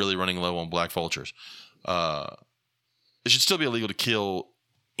no, we're really running low on black vultures. It should still be illegal to kill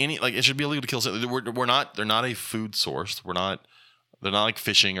any. Like it should be illegal to kill. We're not. They're not a food source. They're not like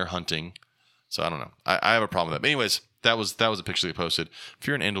fishing or hunting. So I don't know. I have a problem with that. But anyways. That was a picture they posted. If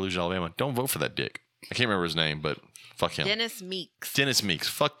you're in Andalusia, Alabama, don't vote for that dick. I can't remember his name, but fuck him. Dennis Meeks.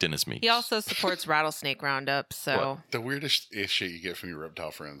 Fuck Dennis Meeks. He also supports rattlesnake roundup. So what? The weirdest shit you get from your reptile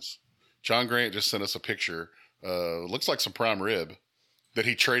friends. John Grant just sent us a picture. Looks like some prime rib that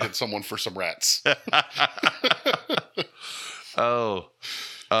he traded someone for some rats. Brian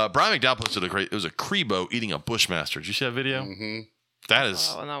McDowell posted it was a Crebo eating a Bushmaster. Did you see that video? Mm-hmm. That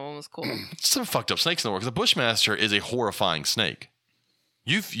one was cool. Some fucked up snakes in the world. Because the Bushmaster is a horrifying snake.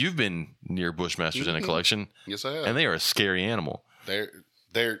 You've been near Bushmasters in a collection. Yes, I have. And they are a scary animal. They're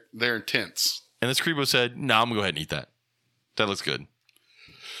intense. And this Crebo said, "No, I'm gonna go ahead and eat that. That looks good."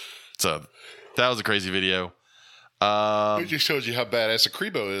 So that was a crazy video. It just shows you how badass a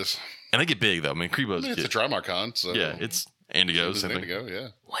Crebo is. And they get big, though. I mean, Crebo's It's a Trimarchon, so yeah, it's Indigo. it's Same thing. Indigo, yeah.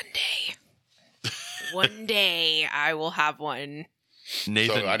 One day I will have one.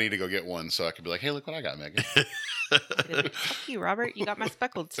 Nathan, So I need to go get one so I can be like, hey, look what I got, Megan. Fuck you, Robert. You got my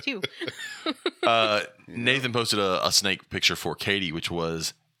speckles too. Nathan posted a snake picture for Katie, which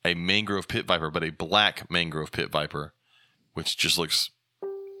was a mangrove pit viper, but a black mangrove pit viper, which just looks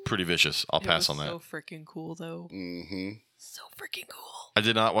pretty vicious. I'll pass on that. So freaking cool, though. Mm-hmm. So freaking cool. I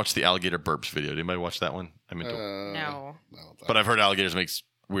did not watch the alligator burps video. Did anybody watch that one? I meant to, No. but I've heard alligators make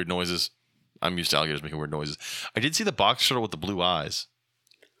weird noises. I'm used to alligators making weird noises. I did see the box turtle with the blue eyes,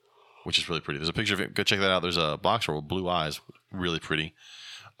 which is really pretty. There's a picture of it. Go check that out. There's a box turtle with blue eyes. Really pretty.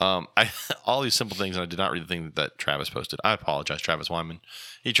 All these simple things, and I did not read the thing that Travis posted. I apologize, Travis Wyman.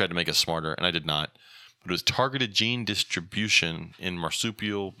 He tried to make us smarter, and I did not. But it was targeted gene distribution in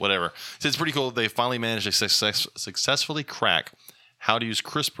marsupial, whatever. So it's pretty cool. They finally managed to successfully crack how to use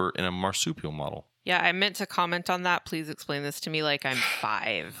CRISPR in a marsupial model. Yeah, I meant to comment on that. Please explain this to me like I'm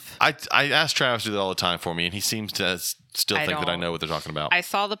 5. I asked Travis to do that all the time for me, and he seems to still think that I know what they're talking about. I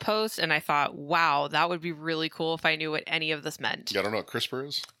saw the post, and I thought, wow, that would be really cool if I knew what any of this meant. You don't know what CRISPR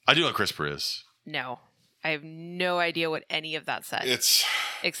is? I do know what CRISPR is. No. I have no idea what any of that said. It's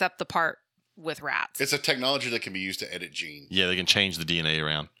except the part with rats. a technology that can be used to edit genes. Yeah, they can change the DNA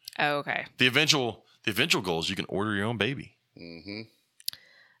around. Oh, okay. The eventual goal is you can order your own baby. Mm-hmm.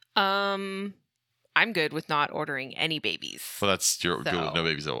 I'm good with not ordering any babies. Well, you're good with no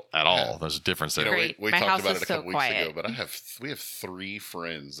babies at all. Yeah. There's a difference there. Great. We My talked house about is it a couple so weeks quiet. ago, but we have 3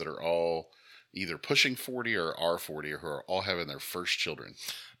 friends that are all either pushing 40 or are 40 or who are all having their first children.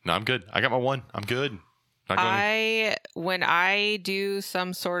 No, I'm good. I got my one. I'm good. Not going. When I do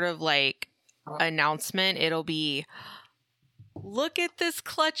some sort of like announcement, it'll be, look at this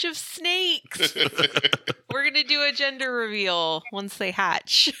clutch of snakes. We're gonna do a gender reveal once they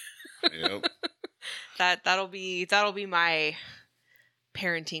hatch. Yep. That'll be my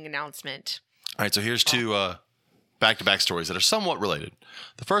parenting announcement. All right, so here's 2 back-to-back stories that are somewhat related.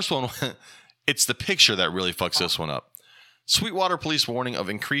 The first one, it's the picture that really fucks this one up. Sweetwater police warning of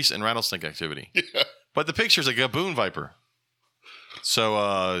increase in rattlesnake activity. Yeah. But the picture's a gaboon viper. So,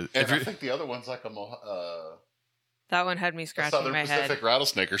 And I think the other one's like That one had me scratching Southern my Pacific head.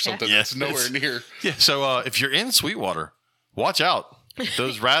 rattlesnake or something Yeah. that's nowhere near. yeah, so if you're in Sweetwater, watch out.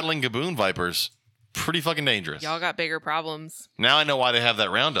 Those rattling gaboon vipers, pretty fucking dangerous. Y'all got bigger problems. Now I know why they have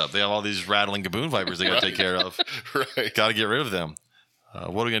that roundup. They have all these rattling gaboon vipers they got to take care of. Right. Got to get rid of them.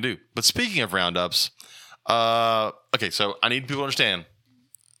 What are we going to do? But speaking of roundups, okay, so I need people to understand.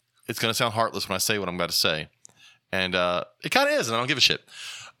 It's going to sound heartless when I say what I'm about to say. And it kind of is, and I don't give a shit.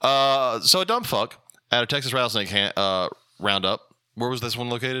 So a dumb fuck at a Texas rattlesnake roundup. Where was this one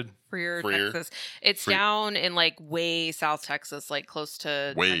located? Freer, Freer. Texas. It's down in like way South Texas, like close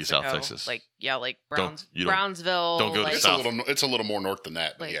to Way Mexico. South Texas. Like like you don't- Brownsville. don't go to like, South. It's a little more north than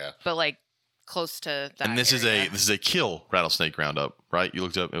that, but like, yeah. but like close to that. And this area. is a kill rattlesnake roundup, right? You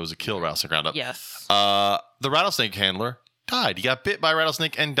looked up. It was a kill rattlesnake roundup. Yes. The rattlesnake handler died. He got bit by a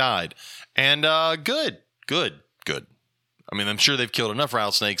rattlesnake and died. And good. I mean, I'm sure they've killed enough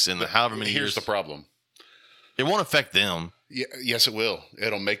rattlesnakes in however many Here's years. the problem. It won't affect them. Yeah, yes, it will.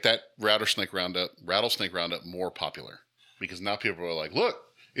 It'll make that rattlesnake roundup more popular because now people are like, look,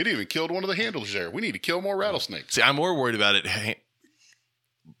 it even killed one of the handlers there. We need to kill more rattlesnakes. See, I'm more worried about it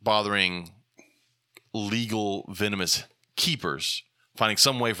bothering legal venomous keepers, finding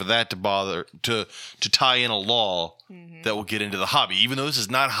some way for that to bother to tie in a law that will get into the hobby, even though this is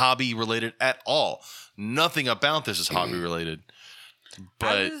not hobby related at all. Nothing about this is hobby related.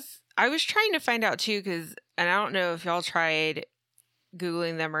 But I was trying to find out too, and I don't know if y'all tried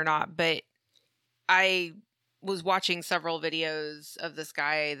Googling them or not, but I was watching several videos of this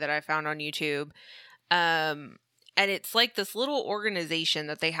guy that I found on YouTube. And it's like this little organization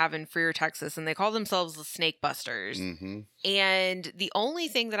that they have in Freer, Texas, and they call themselves the Snake Busters. Mm-hmm. And the only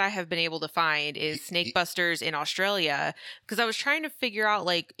thing that I have been able to find is Snake Busters in Australia, because I was trying to figure out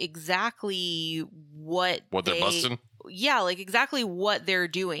like exactly what they're busting? Yeah, like exactly what they're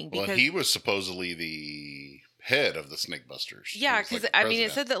doing. Because Well, he was supposedly the head of the Snake Busters. yeah, He was, because like, the I mean, it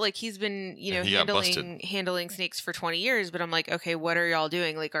president. said that like he's been And he got busted. handling snakes for 20 years, but I'm like, okay, what are y'all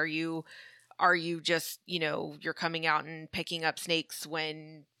doing? Like, are you just, you're coming out and picking up snakes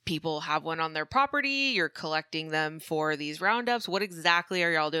when people have one on their property, you're collecting them for these roundups? What exactly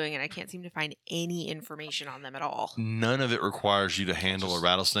are y'all doing? And I can't seem to find any information on them at all. none of it requires you to handle a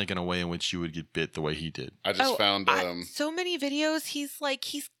rattlesnake in a way in which you would get bit the way he did. I just found so many videos.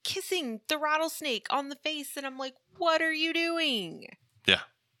 He's kissing the rattlesnake on the face, and I'm like, what are you doing? Yeah.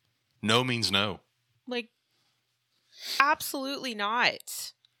 No means no. Like, absolutely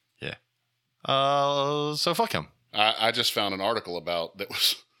not. Yeah. So fuck him. I just found an article about that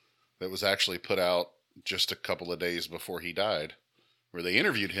was actually put out just a couple of days before he died, where they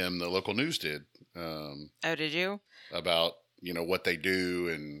interviewed him. The local news did. Oh, did you? About what they do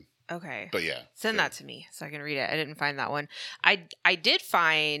and. Okay. But yeah. Send that to me so I can read it. I didn't find that one. I did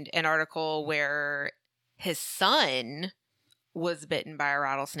find an article where his son was bitten by a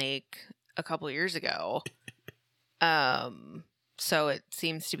rattlesnake a couple of years ago. So it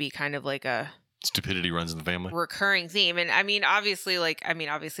seems to be kind of like a stupidity runs in the family. Recurring theme. And obviously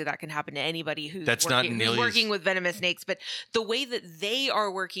that can happen to anybody who's working with venomous snakes, but the way that they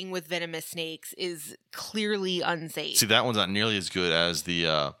are working with venomous snakes is clearly unsafe. See, that one's not nearly as good as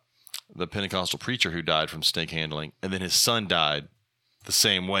the Pentecostal preacher who died from snake handling, and then his son died the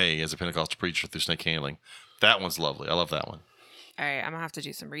same way as a Pentecostal preacher through snake handling. That one's lovely. I love that one. All right, I'm going to have to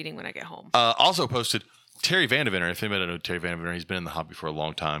do some reading when I get home. Also posted Terry Vandeventer. If anybody knows Terry Vandeventer, he's been in the hobby for a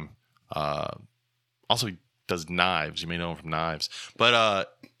long time. Also, he does knives. You may know him from knives.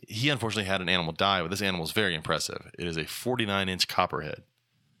 But he unfortunately had an animal die, but this animal is very impressive. It is a 49-inch copperhead.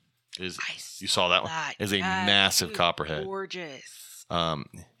 You saw that one? It is a massive copperhead. Gorgeous.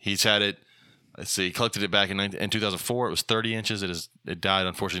 He's had it. Let's see. He collected it back in 2004. It was 30 inches. It died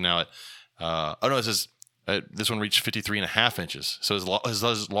unfortunately now at. It says this one reached 53.5 inches. So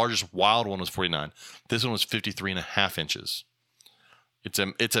his largest wild one was 49. This one was 53.5 inches.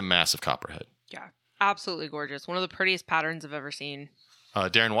 It's a massive copperhead. Yeah, absolutely gorgeous. One of the prettiest patterns I've ever seen.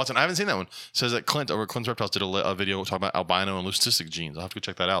 Darren Watson, I haven't seen that one. Says that Clint over at Clint's Reptiles did a video talking about albino and leucistic genes. I'll have to go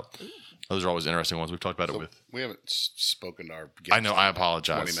check that out. Ooh. Those are always interesting ones. We've talked about it with. We haven't spoken to our guest. I know. I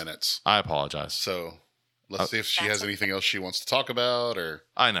apologize. 20 minutes. I apologize. So let's see if she has anything else she wants to talk about, or.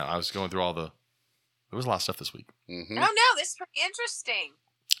 I know. I was going through there was a lot of stuff this week. Mm-hmm. Oh no, this is pretty interesting.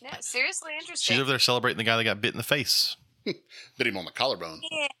 No, seriously interesting. She's over there celebrating the guy that got bit in the face. Bit him on the collarbone.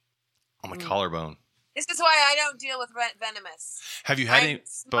 Yeah. On the collarbone. This is why I don't deal with venomous. Have you had I'm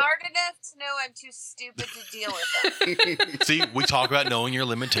smart enough to know I'm too stupid to deal with them. See, we talk about knowing your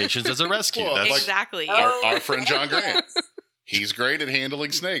limitations as a rescue. Well, that's exactly. Our friend John Grant. He's great at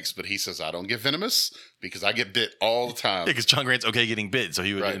handling snakes, but he says, I don't get venomous because I get bit all the time. Yeah, because John Grant's okay getting bit, so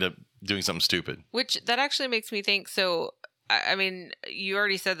he would end up doing something stupid. Which, that actually makes me think, so, I mean, you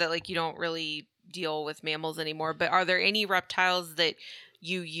already said that, like, you don't really deal with mammals anymore, but are there any reptiles that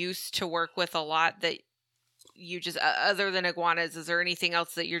you used to work with a lot that you just, other than iguanas, is there anything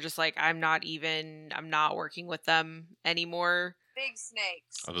else that you're just like, I'm not working with them anymore? Big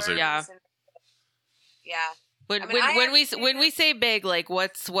snakes. I'll just say, yeah. Yeah. When we say big, like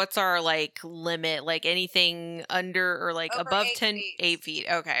what's our like limit? Like anything under or like over above 8 feet?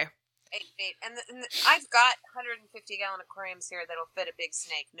 Okay. 8 feet. And I've got 150-gallon aquariums here that'll fit a big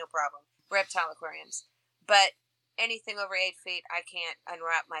snake, no problem. Reptile aquariums. But anything over 8 feet, I can't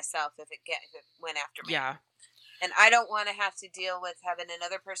unwrap myself if it went after me. Yeah. And I don't want to have to deal with having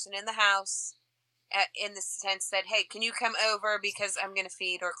another person in the house in the sense that, hey, can you come over because I'm going to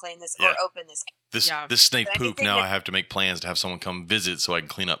feed or clean this or open this. This snake poop, now I have to make plans to have someone come visit so I can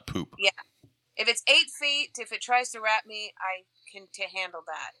clean up poop. Yeah. If it's 8 feet, if it tries to wrap me, I can handle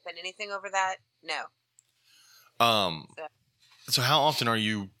that. But anything over that, no. So how often are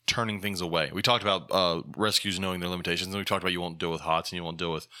you turning things away? We talked about rescues knowing their limitations, and we talked about you won't deal with hots and you won't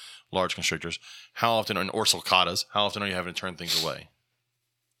deal with large constrictors. How often, or sulcatas, how often are you having to turn things away?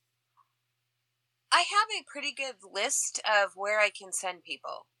 I have a pretty good list of where I can send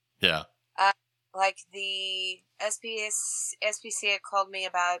people. Yeah. Like the SPCA called me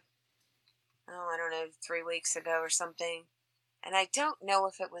about, I don't know, 3 weeks ago or something. And I don't know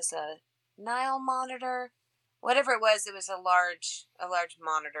if it was a Nile monitor. Whatever it was a large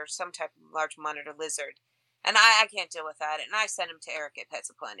monitor, some type of large monitor lizard. And I can't deal with that. And I sent him to Eric at Pets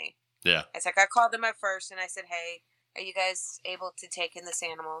Aplenty. Yeah. It's like I called him at first and I said, hey, are you guys able to take in this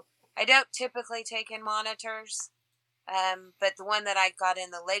animal? I don't typically take in monitors. But the one that I got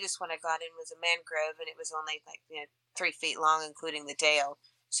in, the latest one I got in was a mangrove, and it was only 3 feet long, including the tail.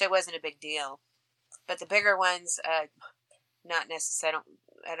 So it wasn't a big deal. But the bigger ones, not necessarily.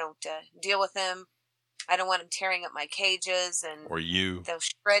 I don't deal with them. I don't want them tearing up my cages, and or you. They'll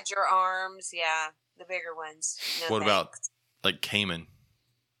shred your arms. Yeah, the bigger ones. No what about like caiman?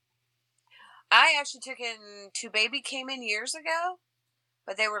 I actually took in 2 baby caiman years ago,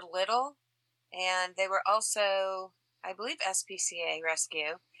 but they were little, and they were also, I believe, SPCA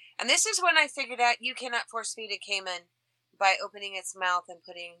rescue. And this is when I figured out you cannot force feed a caiman by opening its mouth and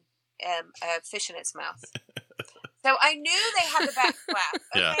putting a fish in its mouth. So I knew they had the back flap.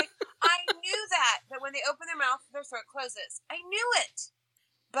 Okay, Yeah. I knew that when they open their mouth, their throat closes. I knew it.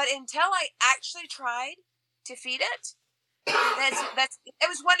 But until I actually tried to feed it, it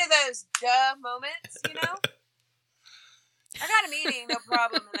was one of those duh moments, you know? I got them eating, no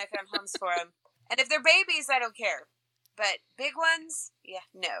problem, and I found homes for them. And if they're babies, I don't care. But big ones,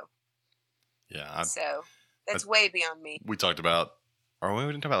 no. Yeah. So that's way beyond me. We talked about, or we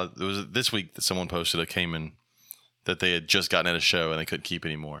didn't talk about, it was this week that someone posted a caiman that they had just gotten at a show and they couldn't keep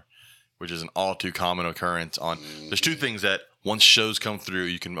anymore, which is an all too common occurrence on, there's two things that once shows come through,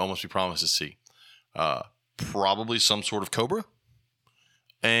 you can almost be promised to see. Probably some sort of cobra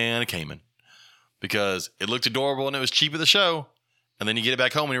and a caiman, because it looked adorable and it was cheap at the show. And then you get it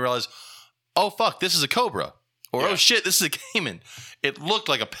back home and you realize, oh, fuck, this is a cobra. Or, oh, shit, this is a caiman. It looked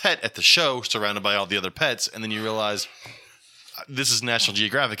like a pet at the show surrounded by all the other pets. And then you realize, this is National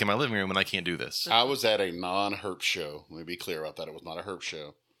Geographic in my living room and I can't do this. I was at a non-herp show. Let me be clear about that. It was not a herp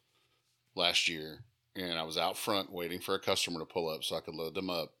show last year. And I was out front waiting for a customer to pull up so I could load them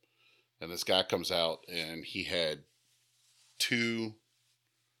up. And this guy comes out and he had 2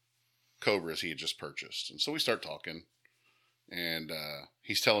 cobras he had just purchased. And so we start talking. And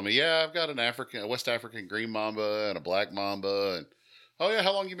he's telling me, yeah, I've got a West African green mamba and a black mamba. And, oh, yeah,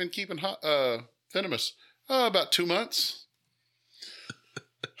 how long you been keeping venomous? About 2 months.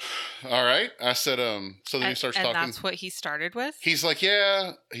 All right. I said, so then he starts talking. And that's what he started with? He's like,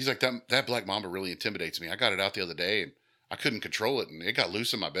 yeah. He's like, that black mamba really intimidates me. I got it out the other day and I couldn't control it. And it got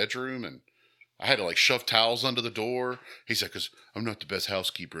loose in my bedroom and I had to like shove towels under the door. He's like, because I'm not the best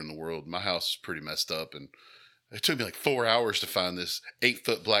housekeeper in the world. My house is pretty messed up. And it took me like 4 hours to find this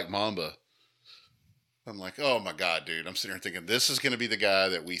 8-foot black mamba. I'm like, oh my God, dude. I'm sitting here thinking, this is going to be the guy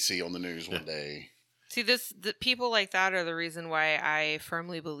that we see on the news one day. See, the people like that are the reason why I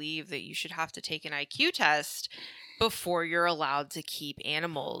firmly believe that you should have to take an IQ test before you're allowed to keep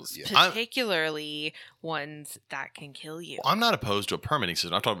animals, particularly ones that can kill you. I'm not opposed to a permitting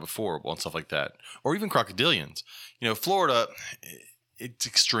system. I've talked before on stuff like that, or even crocodilians. You know, Florida, it's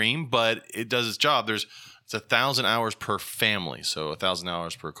extreme, but it does its job. It's 1,000 hours per family, so 1,000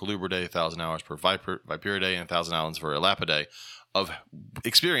 hours per colubrid day, 1,000 hours per viperidae, and 1,000 hours for elapidae of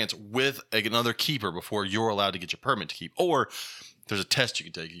experience with another keeper before you're allowed to get your permit to keep. Or there's a test you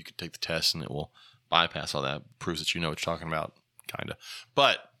can take. You can take the test and it will bypass all that. Proves that you know what you're talking about, kind of.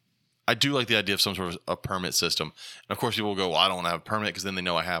 But I do like the idea of some sort of a permit system. And of course, people will go, well, I don't want to have a permit because then they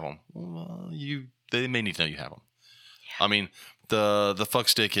know I have them. Well, they may need to know you have them. Yeah. I mean, the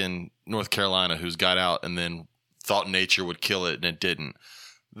fuckstick in North Carolina who's got out and then thought nature would kill it and it didn't.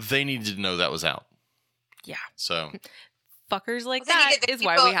 They needed to know that was out. Yeah. So fuckers like that is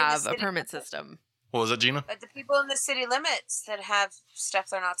why we have a permit system. What was that, Gina? But the people in the city limits that have stuff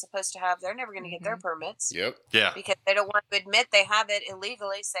they're not supposed to have, they're never going to get their permits. Yep. Yeah. Because they don't want to admit they have it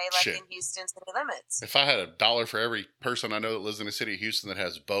illegally, say, like in Houston city limits. If I had $1 for every person I know that lives in the city of Houston that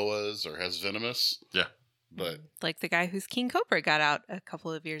has boas or has venomous. Yeah. But like the guy whose king cobra got out a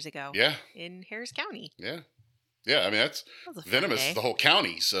couple of years ago. Yeah. In Harris County. Yeah. Yeah. I mean, that's venomous, the whole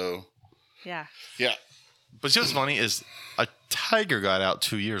county. So. Yeah. Yeah. But see what's funny is a tiger got out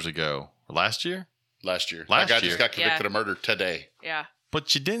 2 years ago. Or last year? Last year. That guy just got convicted of murder today. Yeah.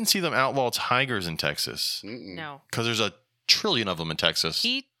 But you didn't see them outlaw tigers in Texas. Mm-mm. No. Because there's a trillion of them in Texas.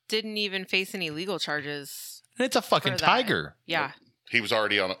 He didn't even face any legal charges. And it's a fucking tiger. Yeah. He was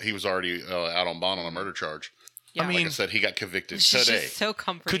already out on bond on a murder charge. Yeah. I mean, like I said, he got convicted It's today. just so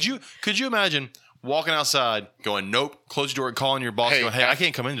comforting. Could you imagine walking outside going, nope, close your door and calling your boss going, hey, I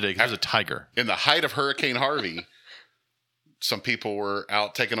can't come in today because there's a tiger. In the height of Hurricane Harvey, some people were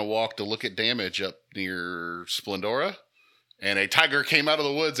out taking a walk to look at damage up near Splendora, and a tiger came out of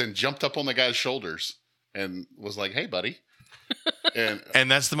the woods and jumped up on the guy's shoulders and was like, hey, buddy. And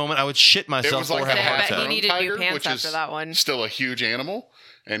that's the moment I would shit myself or have a heart attack. He needed tiger, new pants which after is that one. Still a huge animal.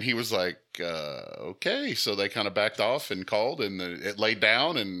 And he was like, okay. So they kind of backed off and called, and it laid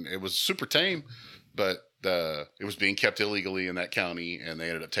down, and it was super tame. But it was being kept illegally in that county, and they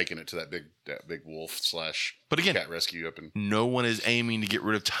ended up taking it to that big wolf / But again, cat rescue up in. No one is aiming to get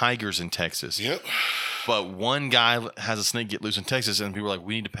rid of tigers in Texas. Yep. But one guy has a snake get loose in Texas, and people are like,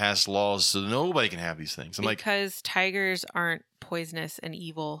 we need to pass laws so nobody can have these things. Because tigers aren't poisonous and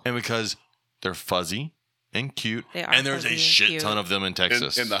evil. And because they're fuzzy and cute, and there's a shit ton of them in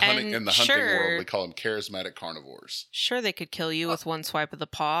Texas. In the hunting world, we call them charismatic carnivores. Sure, they could kill you with one swipe of the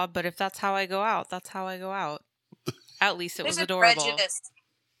paw, but if that's how I go out, that's how I go out. At least it was adorable.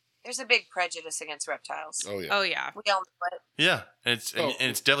 There's a big prejudice against reptiles. Oh, yeah. Oh, yeah. We all know it. Yeah, and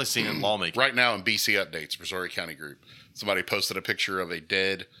it's definitely seen in lawmaking. Right now in BC Updates, Missouri County Group, somebody posted a picture of a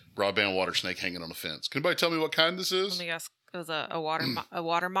dead broadband water snake hanging on a fence. Can anybody tell me what kind this is? It was a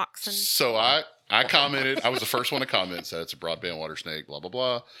water moccasin. So I commented. I was the first one to comment. Said it's a broadband water snake. Blah blah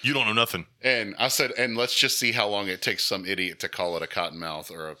blah. You don't know nothing. And I said, and let's just see how long it takes some idiot to call it a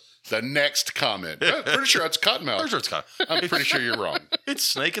cottonmouth or the next comment. Pretty sure it's cottonmouth. Pretty sure it's cotton. I'm pretty sure you're wrong. It's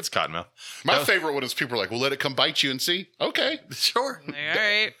snake. It's cottonmouth. My favorite one is people are like, well, let it come bite you and see. Okay. Sure. All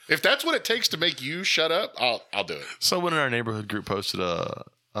right. If that's what it takes to make you shut up, I'll do it. Someone in our neighborhood group posted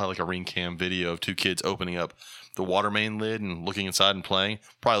like a ring cam video of two kids opening up the water main lid and looking inside and playing,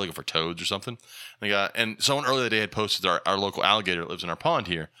 probably looking for toads or something. And someone earlier today had posted our local alligator that lives in our pond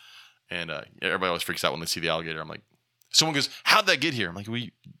here, and everybody always freaks out when they see the alligator. I'm like, someone goes, "How'd that get here?" I'm like,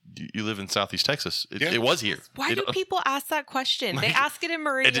 you live in Southeast Texas. It was here. Why do people ask that question? They ask it in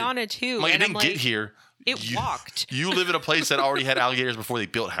Meridiana too. Like, it didn't get here. It walked. You live in a place that already had alligators before they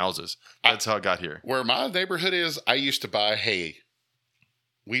built houses. That's how it got here. Where my neighborhood is, I used to buy hay.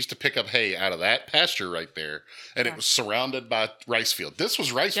 We used to pick up hay out of that pasture right there, and it was surrounded by rice field. This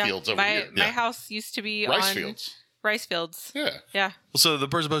was rice fields over here. My house used to be rice on fields. Rice fields. Yeah. Yeah. Well, so the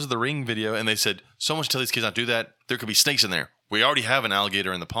person posted the ring video, and they said, someone should tell these kids not to do that. There could be snakes in there. We already have an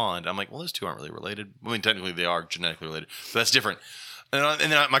alligator in the pond. I'm like, well, those two aren't really related. I mean, technically they are genetically related, but that's different. And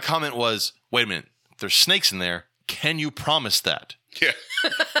then my comment was, wait a minute. There's snakes in there. Can you promise that? Yeah.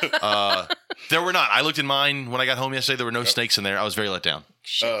 There were not. I looked in mine when I got home yesterday. There were no snakes in there. I was very let down.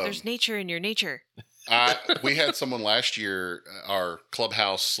 Shit, there's nature in your nature. We had someone last year, our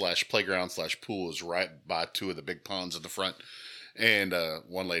clubhouse / playground / pool is right by two of the big ponds at the front. And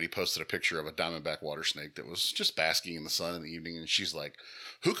one lady posted a picture of a diamondback water snake that was just basking in the sun in the evening. And she's like,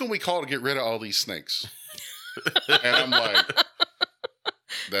 who can we call to get rid of all these snakes? And I'm like,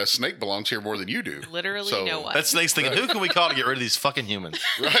 the snake belongs here more than you do. Literally no one. That snake's thinking, who can we call to get rid of these fucking humans?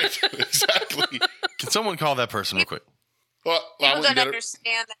 Right, exactly. Can someone call that person real quick? Well, People don't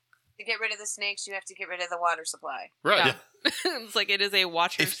understand that to get rid of the snakes, you have to get rid of the water supply. Right. Yeah. It's like it is a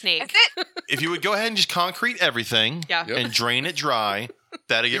water snake. That's it. If you would go ahead and just concrete everything Yeah. Yep. and drain it dry,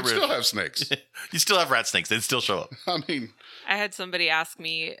 that'll get You rid still of it. have snakes. You still have rat snakes. They'd still show up. I mean, I had somebody ask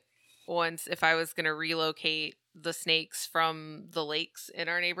me once if I was going to relocate the snakes from the lakes in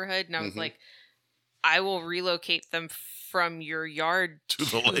our neighborhood. And I was like, I will relocate them from your yard To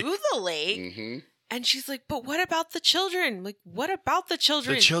the lake. mm-hmm. And she's like, but what about the children? I'm like, what about the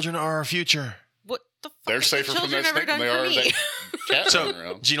children? The children are our future. What the fuck? They're have the safer from children that ever snake than done they for are me? that cat So, running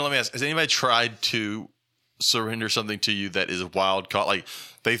around. Gina, let me ask: has anybody tried to surrender something to you that is wild caught? Like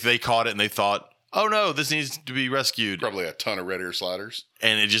they caught it and they thought, "Oh no, this needs to be rescued," Probably a ton of red ear sliders.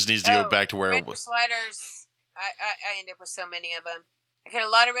 and it just needs to go back to where it Red ear was. sliders. I end up with so many of them. I get a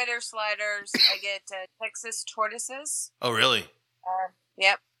lot of red ear sliders. I get Texas tortoises. Oh, really?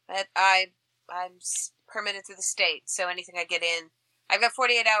 Yep. I'm permitted through the state, so anything I get in, I've got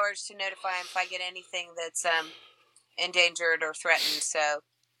 48 hours to notify them if I get anything that's endangered or threatened. So,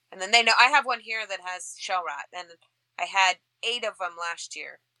 and then they know I have one here that has shell rot, and I had 8 of them last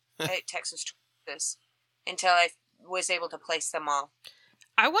year, 8 Texas tortoises, until I was able to place them all.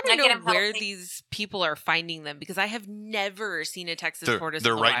 I want to I get know them where healthy. these people are finding them because I have never seen a Texas tortoise.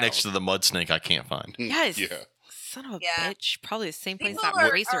 They're in the right wild. next to the mud snake I can't find. Yes. Yeah. Son of a Yeah. bitch. Probably the same place People that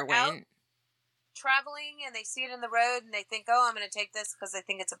are racer out went. traveling and they see it in the road and they think, oh, I'm going to take this because they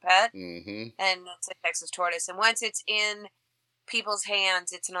think it's a pet, Mm-hmm. and it's a Texas tortoise. And once it's in people's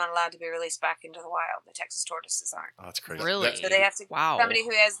hands, it's not allowed to be released back into the wild. The Texas tortoises aren't. Oh, that's crazy. Really? So they have to Wow. somebody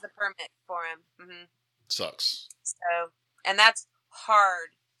who has the permit for them. Sucks. So, and that's hard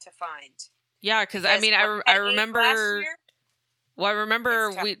to find. Yeah, because I mean, I at eight remember. last year, Well, I remember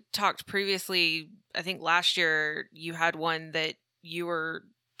It's tough. we talked previously. I think last year you had one that you were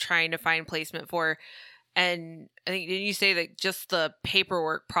trying to find placement for, and I think didn't you say that just the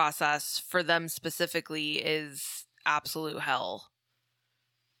paperwork process for them specifically is absolute hell?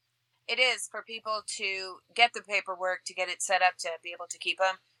 it is for people to get the paperwork to get it set up to be able to keep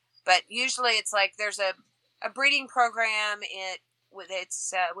them. But usually it's like there's a breeding program with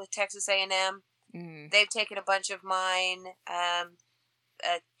Texas A&M. Mm. They've taken a bunch of mine.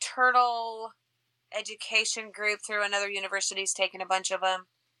 A turtle education group through another university's taken a bunch of them.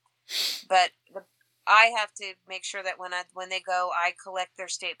 But I have to make sure that when they go, I collect their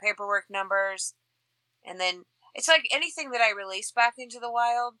state paperwork numbers, and then it's like anything that I release back into the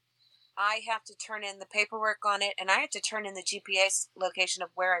wild, I have to turn in the paperwork on it, and I have to turn in the GPS location of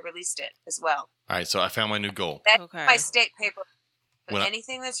where I released it as well. All right, so I found my new goal. That's Okay. my state paper. But When I-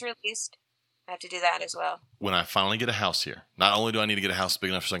 anything that's released, I have to do that as well. When I finally get a house here, not only do I need to get a house big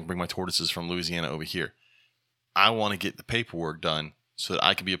enough so I can bring my tortoises from Louisiana over here, I want to get the paperwork done so that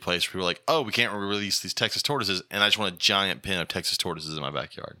I could be a place where people are like, oh, we can't release these Texas tortoises, and I just want a giant pen of Texas tortoises in my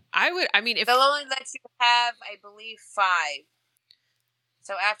backyard. I mean, if They'll only let you have, I believe, 5.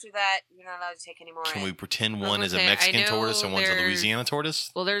 So after that, you're not allowed to take any more. Can in. we pretend was one gonna is a say, I Mexican know tortoise and one's a there's- Louisiana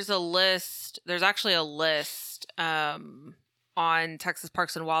tortoise? well, there's a list. There's actually a list on Texas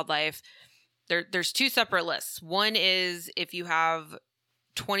Parks and Wildlife. There's 2 separate lists. One is if you have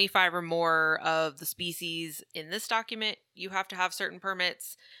 25 or more of the species in this document, you have to have certain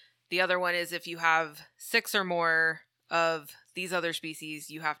permits. The other one is if you have 6 or more of these other species,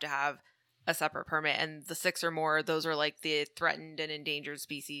 you have to have a separate permit. And the 6 or more, those are like the threatened and endangered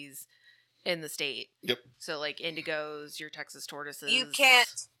species in the state. Yep. So like indigos, your Texas tortoises. You can't,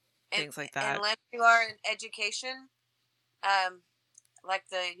 things like that. unless you are in education, like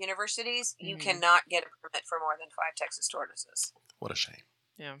the universities, you Mhm. cannot get a permit for more than 5 Texas tortoises. What a shame.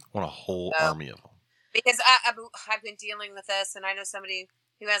 Yeah. I want a whole No. army of them. Because I've been dealing with this, and I know somebody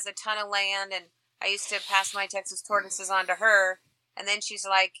who has a ton of land, and I used to pass my Texas tortoises on to her, and then she's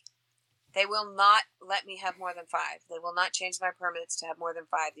like, they will not let me have more than 5. They will not change my permits to have more than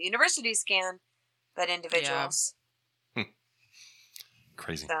 5. The universities can, but individuals.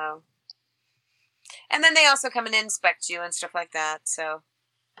 Crazy. So, and then they also come and inspect you and stuff like that. So,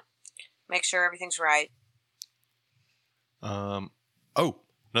 make sure everything's right. Oh,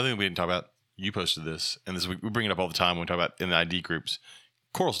 another thing we didn't talk about. You posted this, and this we bring it up all the time when we talk about in the ID groups.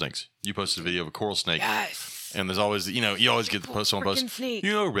 Coral snakes. You posted a video of a coral snake. Yes. And there's always, you always get the post, someone Frickin' posts, snake.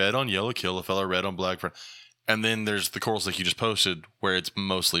 red on yellow kill a fella, red on black. And then there's the coral snake you just posted where it's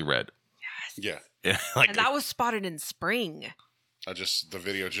mostly red. Yeah. Like, And that was spotted in spring. The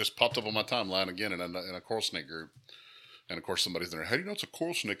video just popped up on my timeline again in a coral snake group. And of course somebody's there. How do you know it's a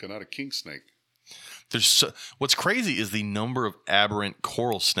coral snake and not a king snake? what's crazy is the number of aberrant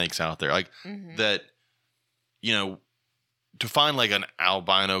coral snakes out there. Like Mhm. that, to find like an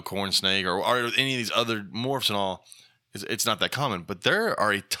albino corn snake or any of these other morphs and all, it's not that common. But there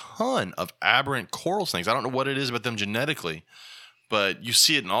are a ton of aberrant coral snakes. I don't know what it is about them genetically, but you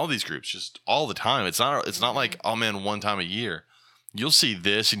see it in all these groups just all the time. It's not like, oh man, one time a year. You'll see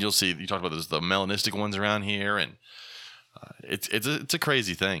this, and you talked about the melanistic ones around here, and it's a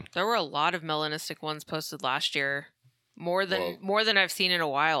crazy thing. There were a lot of melanistic ones posted last year. More than I've seen in a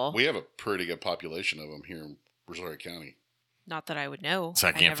while. We have a pretty good population of them here in Brazoria County. Not that I would know. So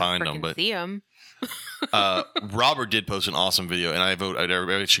I can't never find 'em, frickin' but- see them. Robert did post an awesome video, and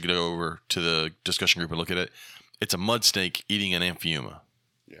everybody should go over to the discussion group and look at it. It's a mud snake eating an amphiuma.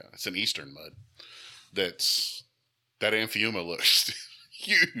 Yeah, it's an eastern mud. That amphiuma looks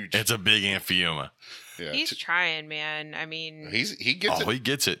huge. It's a big amphiuma. Yeah, He's trying, man. I mean, he gets it. He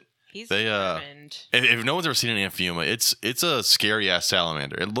gets it. he's they, determined. If no one's ever seen an amphiuma, it's a scary ass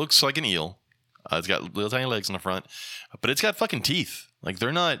salamander. It looks like an eel. It's got little tiny legs in the front, but it's got fucking teeth. Like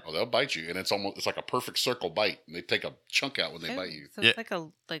they're not. Oh, they'll bite you, and it's like a perfect circle bite. And they take a chunk out when they bite you. So Yeah. it's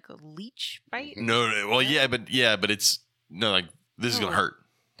like a leech bite. No, well, yeah, but it's no like this is gonna Oh. hurt.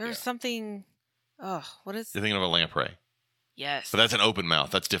 There's something. Oh, what is? You're thinking of a lamprey, Yes, but that's an open mouth.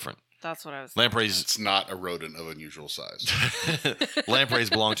 That's different. that's what I was. Lampreys It's not a rodent of unusual size.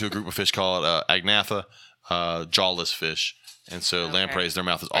 lampreys belong to a group of fish called agnatha, jawless fish, and so Okay. lampreys, their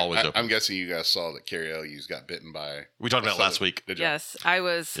mouth is always open. I'm guessing you guys saw that Carrie Elliott got bitten by. We talked about it last week. Did you? Yes, I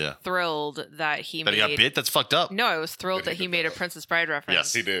was Yeah. thrilled that he That made. he got bit. That's fucked up. No, I was thrilled But that he he did made a that. Princess Bride reference.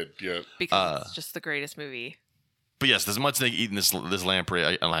 Yes. He did. Yeah. because it's just the greatest movie. But yes, this mud snake eating this lamprey,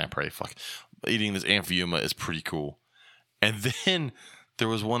 eating this amphiuma is pretty cool. And then there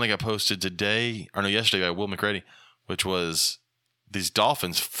was one that got posted yesterday by Will McCready, which was these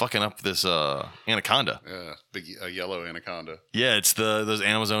dolphins fucking up this anaconda. Yeah. Big yellow anaconda. Yeah, it's those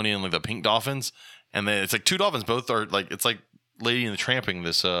Amazonian like the pink dolphins, and then it's like 2 dolphins. Both are like it's like Lady and the Tramping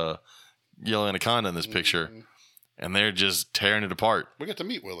this yellow anaconda in this picture, Mhm. and they're just tearing it apart. We got to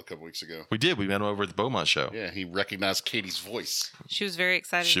meet Will a couple weeks ago. We did. We met him over at the Beaumont show. Yeah, he recognized Katie's voice. She was very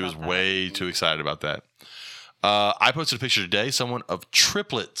excited. She was way too excited about that. I posted a picture today, someone of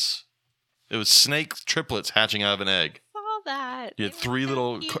triplets. It was snake triplets hatching out of an egg. Saw that. You had They three were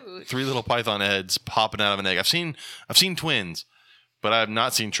little so cute. three little python heads popping out of an egg. I've seen twins, but I have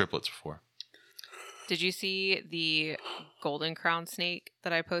not seen triplets before. Did you see the golden crown snake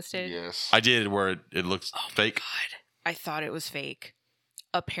that I posted? Yes. I did where it looks fake. God, I thought it was fake.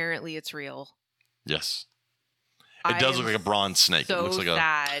 Apparently, it's real. Yes, it does look like a bronze snake. So It looks like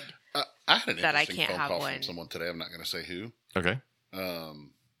sad. I had an that I interesting can't phone have call one. from someone today. I'm not going to say who. Okay.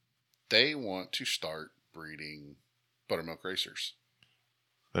 They want to start breeding buttermilk racers,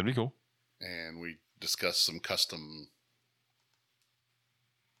 That'd be cool. and we discussed some custom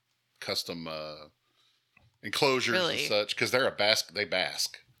enclosures Really? and such because they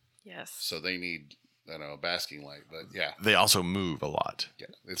bask, Yes. so they need a basking light. But yeah, They also move a lot. yeah,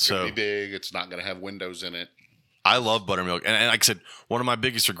 it's gonna be big. It's not gonna have windows in it. I love buttermilk. And like I said, one of my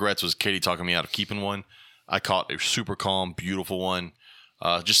biggest regrets was Katie talking me out of keeping one. I caught a super calm, beautiful one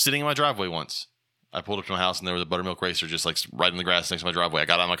just sitting in my driveway once. I pulled up to my house and there was a buttermilk racer just like right in the grass next to my driveway. I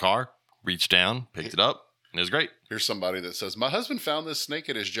got out of my car, reached down, picked it up, and it was great. Here's somebody that says, my husband found this snake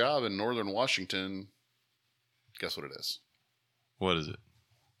at his job in northern Washington. Guess what it is? What is it?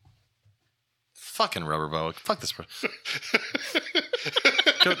 Fucking rubber boa. Fuck this person.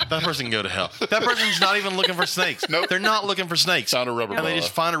 That person can go to hell. That person's not even looking for snakes. Nope. They're not looking for snakes. Found a rubber And boa. they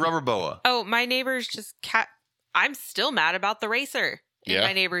just find a rubber boa. Oh, my neighbor's just I'm still mad about the racer in Yeah?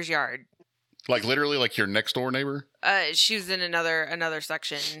 my neighbor's yard. Like literally like your next door neighbor? She was in another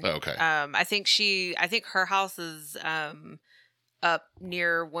section. Oh, okay. I think her house is up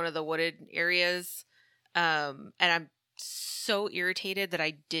near one of the wooded areas. And I'm so irritated that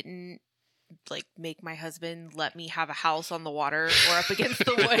I didn't like make my husband let me have a house on the water or up against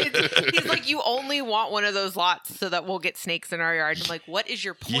the woods. He's like, you only want one of those lots so that we'll get snakes in our yard. I'm like, what is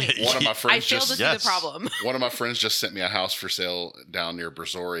your point? Yeah, One of my I friends failed to just see the problem. one of my friends just sent me a house for sale down near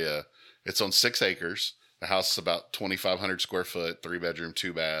Brazoria. It's on 6 acres. The house is about 2,500 square foot, 3-bedroom,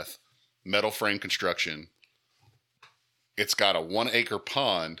 2-bath, metal frame construction. It's got a 1 acre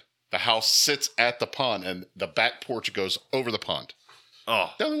pond. The house sits at the pond, and the back porch goes over the pond.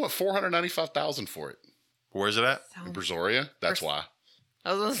 Oh, They only want $495,000 for it. where's it at? In Brazoria, that's why.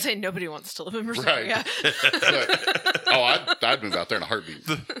 I was going to say nobody wants to live in Missouri. Right. Yeah. But, I'd move out there in a heartbeat.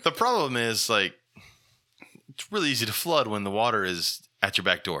 The problem is, like, it's really easy to flood when the water is at your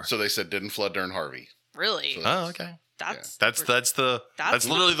back door. So they said didn't flood during Harvey. Really? So Oh, okay. That's That's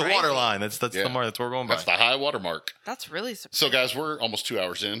literally the crazy. water line. That's Yeah. the mark. That's where we're going by. That's the high water mark. That's really So guys, we're almost 2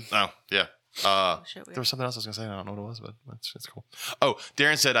 hours in. Oh, yeah. shit, There was something else I was going to say. I don't know what it was, but it's cool. Oh,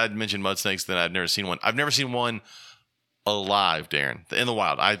 Darren said I'd mentioned mud snakes, then I'd never seen one. I've never seen one alive, Darren, in the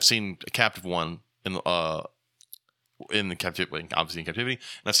wild. I've seen a captive one in the captivity, obviously in captivity, and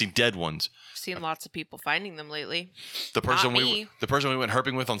I've seen dead ones. I've seen lots of people finding them lately. The person Not me. the person we went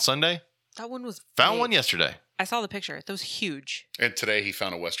herping with on Sunday That one was found big. one yesterday. I saw the picture. That was huge. And today he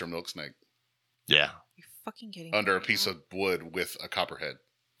found a western milk snake Yeah, You're fucking kidding me under a right piece now? of wood with a copperhead.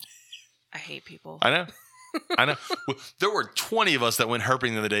 I hate people. I know. I know. Well, there were 20 of us that went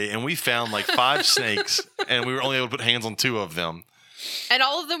herping the other day, and we found like 5 snakes, and we were only able to put hands on 2 of them. And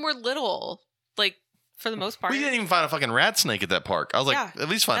all of them were little, like for the most part. We didn't even find a fucking rat snake at that park. I was like, Yeah, at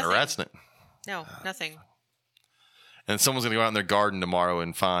least find nothing. a rat snake. No, nothing. And someone's going to go out in their garden tomorrow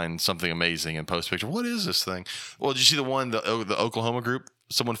and find something amazing and post a picture. What is this thing? Well, did you see the one, the Oklahoma group?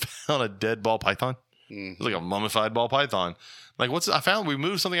 Someone found a dead ball python. Mm. It was like a mummified ball python. Like, we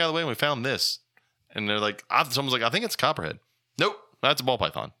moved something out of the way and we found this. And they're like, someone's like, I think it's a copperhead. Nope, that's a ball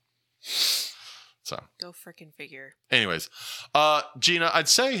python. So, Go freaking figure. anyways, Gina, I'd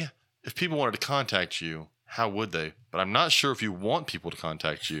say if people wanted to contact you, how would they? But I'm not sure if you want people to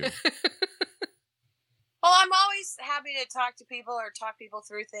contact you. Well, I'm always happy to talk to people or talk people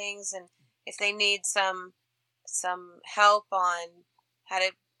through things, and if they need some help on how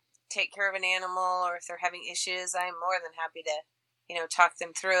to take care of an animal, or if they're having issues, I'm more than happy to, talk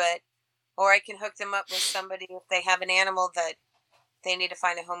them through it. Or I can hook them up with somebody if they have an animal that they need to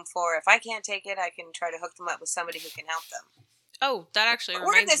find a home for. If I can't take it, I can try to hook them up with somebody who can help them. Oh, that actually We're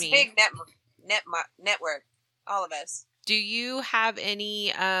reminds this me. big network, all of us. Do you have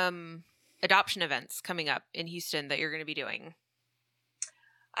any adoption events coming up in Houston that you're going to be doing?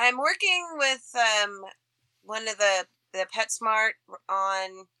 I'm working with one of the PetSmart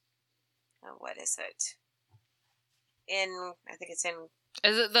on what is it? I think it's in.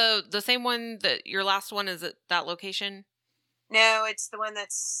 Is it the same one that your last one is at that location? No, it's the one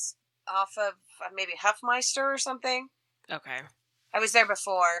that's off of maybe Huffmeister or something. Okay. I was there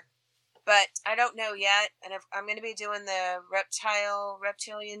before, but I don't know yet. And I'm going to be doing the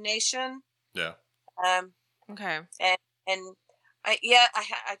Reptilian Nation. Yeah. Okay. And I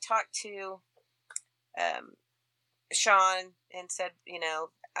talked to Sean and said,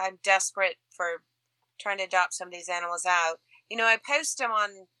 I'm desperate for trying to adopt some of these animals out. I post them on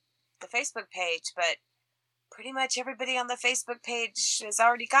the Facebook page, but pretty much everybody on the Facebook page has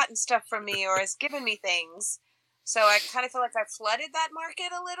already gotten stuff from me or has given me things. So I kind of feel like I flooded that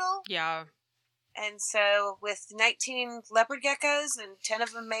market a little. Yeah. And so with 19 leopard geckos and 10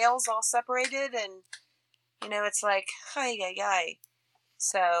 of them males all separated, and, it's like, hi.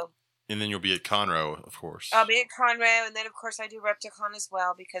 So. And then you'll be at Conroe, of course. I'll be at Conroe, and then, of course, I do Repticon as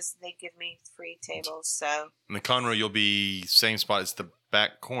well because they give me free tables, so. In the Conroe, you'll be same spot. It's the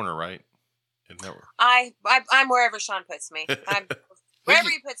back corner, right? I'm wherever Sean puts me. Wherever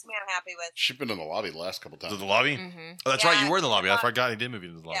he puts me, I'm happy with. She's been in the lobby the last couple times. The lobby? Mm-hmm. Oh, that's right. You were in the lobby. I forgot he did move you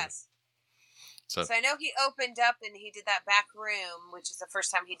to the lobby. Yes. So I know he opened up and he did that back room, which is the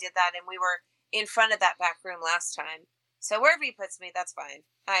first time he did that, and we were in front of that back room last time. So wherever he puts me, that's fine.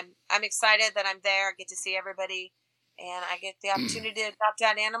 I'm excited that I'm there. I get to see everybody, and I get the opportunity to adopt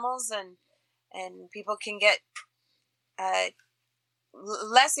out animals, and people can get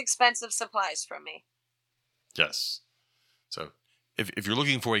less expensive supplies from me. yes. So if you're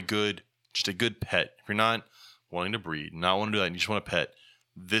looking for a good pet, if you're not wanting to breed, not wanting to do that, and you just want a pet,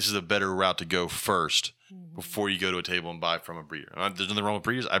 this is a better route to go first before you go to a table and buy from a breeder. There's nothing wrong with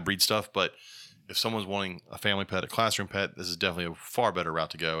breeders. I breed stuff, but if someone's wanting a family pet, a classroom pet, this is definitely a far better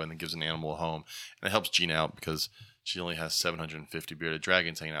route to go, and it gives an animal a home. And it helps Gina out because she only has 750 bearded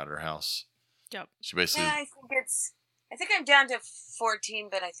dragons hanging out at her house. Yep. She basically... Yeah, I think I'm down to 14,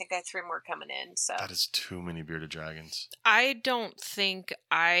 but I think I have 3 more coming in. So That is too many bearded dragons. I don't think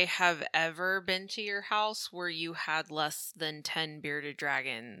I have ever been to your house where you had less than 10 bearded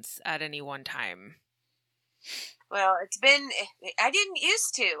dragons at any one time. Well, I didn't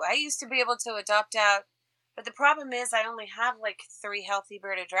used to. I used to be able to adopt out, but the problem is I only have like 3 healthy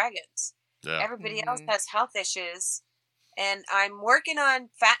bearded dragons. Yeah. Everybody else has health issues, and I'm working on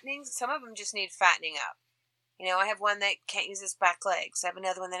fattening. Some of them just need fattening up. I have one that can't use his back legs. I have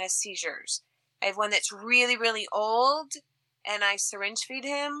another one that has seizures. I have one that's really, really old, and I syringe feed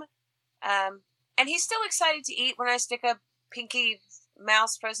him. And he's still excited to eat when I stick a pinky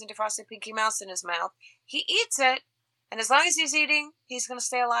mouse, frozen defrosted pinky mouse in his mouth. He eats it, and as long as he's eating, he's going to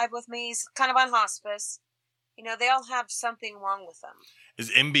stay alive with me. He's kind of on hospice. They all have something wrong with them.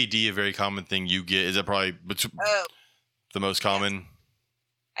 Is MBD a very common thing you get? Is that probably the most common? Yes.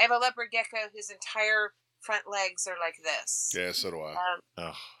 I have a leopard gecko whose entire front legs are like this. Yeah, so do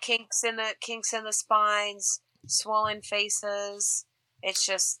I. Kinks in the spines, swollen faces. It's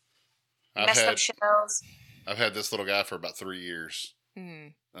just messed up shells. I've had this little guy for about 3 years. Mm-hmm.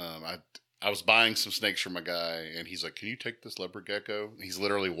 I was buying some snakes from a guy, and he's like, "Can you take this leopard gecko?" He's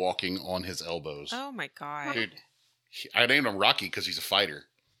literally walking on his elbows. Oh my god, dude! I named him Rocky because he's a fighter.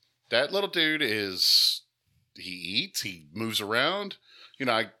 That little dude he eats, he moves around.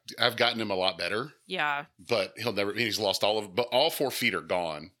 I've gotten him a lot better. Yeah. But he's lost but all 4 feet are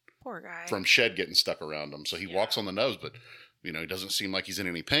gone. Poor guy. From shed getting stuck around him. So he walks on the nose, but, he doesn't seem like he's in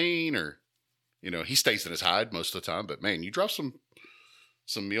any pain or, he stays in his hide most of the time. But man, you drop some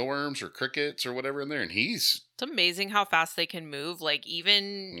mealworms or crickets or whatever in there, and it's amazing how fast they can move. Like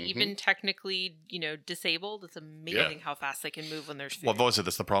even technically, disabled, it's amazing how fast they can move when there's food. Well, I've always said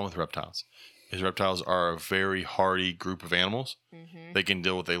that's the problem with reptiles. Reptiles are a very hardy group of animals. Mm-hmm. They can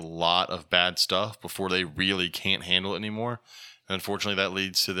deal with a lot of bad stuff before they really can't handle it anymore. And unfortunately, that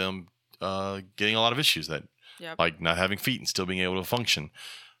leads to them getting a lot of issues like not having feet and still being able to function.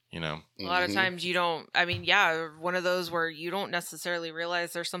 A lot of times you don't. I mean, one of those where you don't necessarily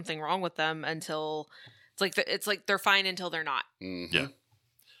realize there's something wrong with them until it's like they're fine until they're not. Mm-hmm. Yeah.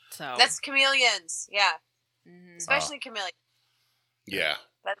 So that's chameleons. Yeah. Mm-hmm. Especially chameleons. Yeah.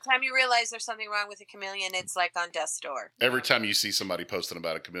 By the time you realize there's something wrong with a chameleon, it's like on death's door. Every time you see somebody posting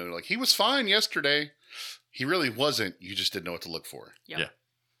about a chameleon, like, he was fine yesterday. He really wasn't. You just didn't know what to look for. Yep.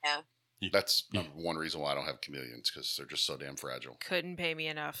 Yeah. That's one reason why I don't have chameleons, because they're just so damn fragile. Couldn't pay me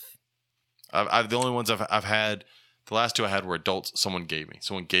enough. I've the only ones I've had, the last 2 I had were adults. Someone gave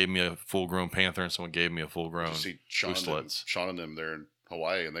me a full-grown panther, and someone gave me a full-grown gooselets. Sean and them, they're in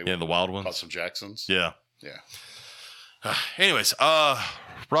Hawaii, and they the wild ones. Caught some Jacksons. Yeah. Anyways,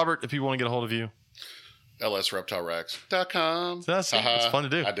 Robert, if people want to get a hold of you, lsreptileracks.com. That's fun to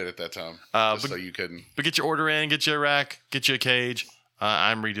do. I did it that time, so you couldn't. But get your order in, get you a rack, get you a cage.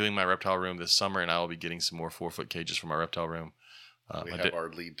 I'm redoing my reptile room this summer, and I will be getting some more 4-foot cages for my reptile room. We have our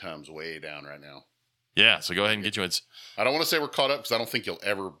lead times way down right now. Yeah, so go ahead and get you. I don't want to say we're caught up, because I don't think you'll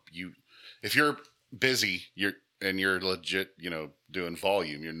ever if you're busy, you're legit, doing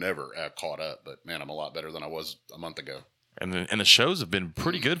volume, you're never caught up. But man, I'm a lot better than I was a month ago. And the shows have been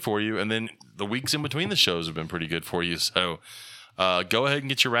pretty good for you, and then the weeks in between the shows have been pretty good for you. So go ahead and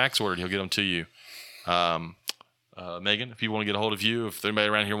get your racks ordered. He'll get them to you. Megan, if you want to get a hold of you, if anybody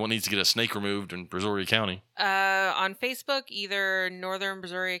around here needs to get a snake removed in Brazoria County. On Facebook, either Northern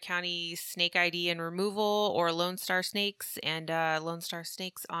Brazoria County Snake ID and Removal or Lone Star Snakes, and Lone Star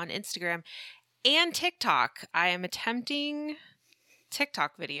Snakes on Instagram and TikTok. I am attempting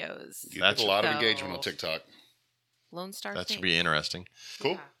TikTok videos. You have a lot of engagement on TikTok. Lone Star That Snakes. should be interesting.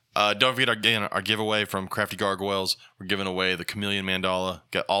 Cool. Don't forget our giveaway from Crafty Gargoyles. We're giving away the Chameleon Mandala.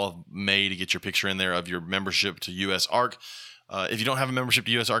 Got all of May to get your picture in there of your membership to US ARC. If you don't have a membership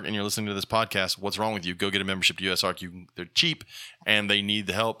to USARK and you're listening to this podcast, what's wrong with you? Go get a membership to USARK. They're cheap and they need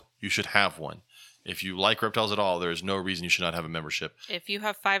the help. You should have one. If you like reptiles at all, there is no reason you should not have a membership. If you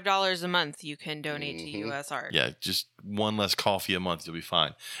have $5 a month, you can donate to USARK. Yeah, just one less coffee a month, you'll be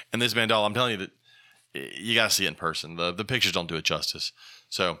fine. And this Mandala, I'm telling you that you got to see it in person. The pictures don't do it justice.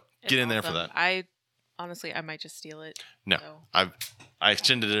 So get in there for that. Honestly, I might just steal it. No, so. I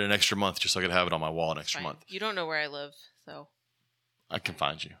extended it an extra month just so I could have it on my wall an extra month. You don't know where I live, so I can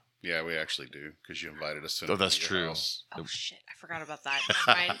find you. Yeah, we actually do because you invited us to. Oh, that's true. House. Oh shit, I forgot about that.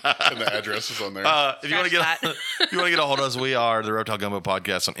 Never And the address is on there. If you want to get a hold of us, we are the Reptile Gumbo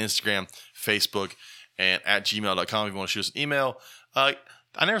Podcast on Instagram, Facebook, and at gmail.com. If you want to shoot us an email,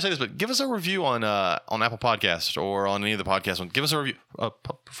 I never say this, but give us a review on Apple Podcasts or on any of the podcasts. Give us a review,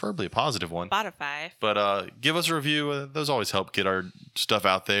 preferably a positive one. Spotify. But give us a review. Those always help get our stuff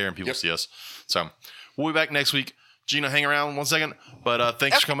out there and people see us. So we'll be back next week. Gina, hang around 1 second. But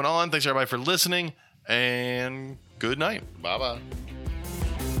thanks for coming on. Thanks everybody for listening. And good night. Bye-bye.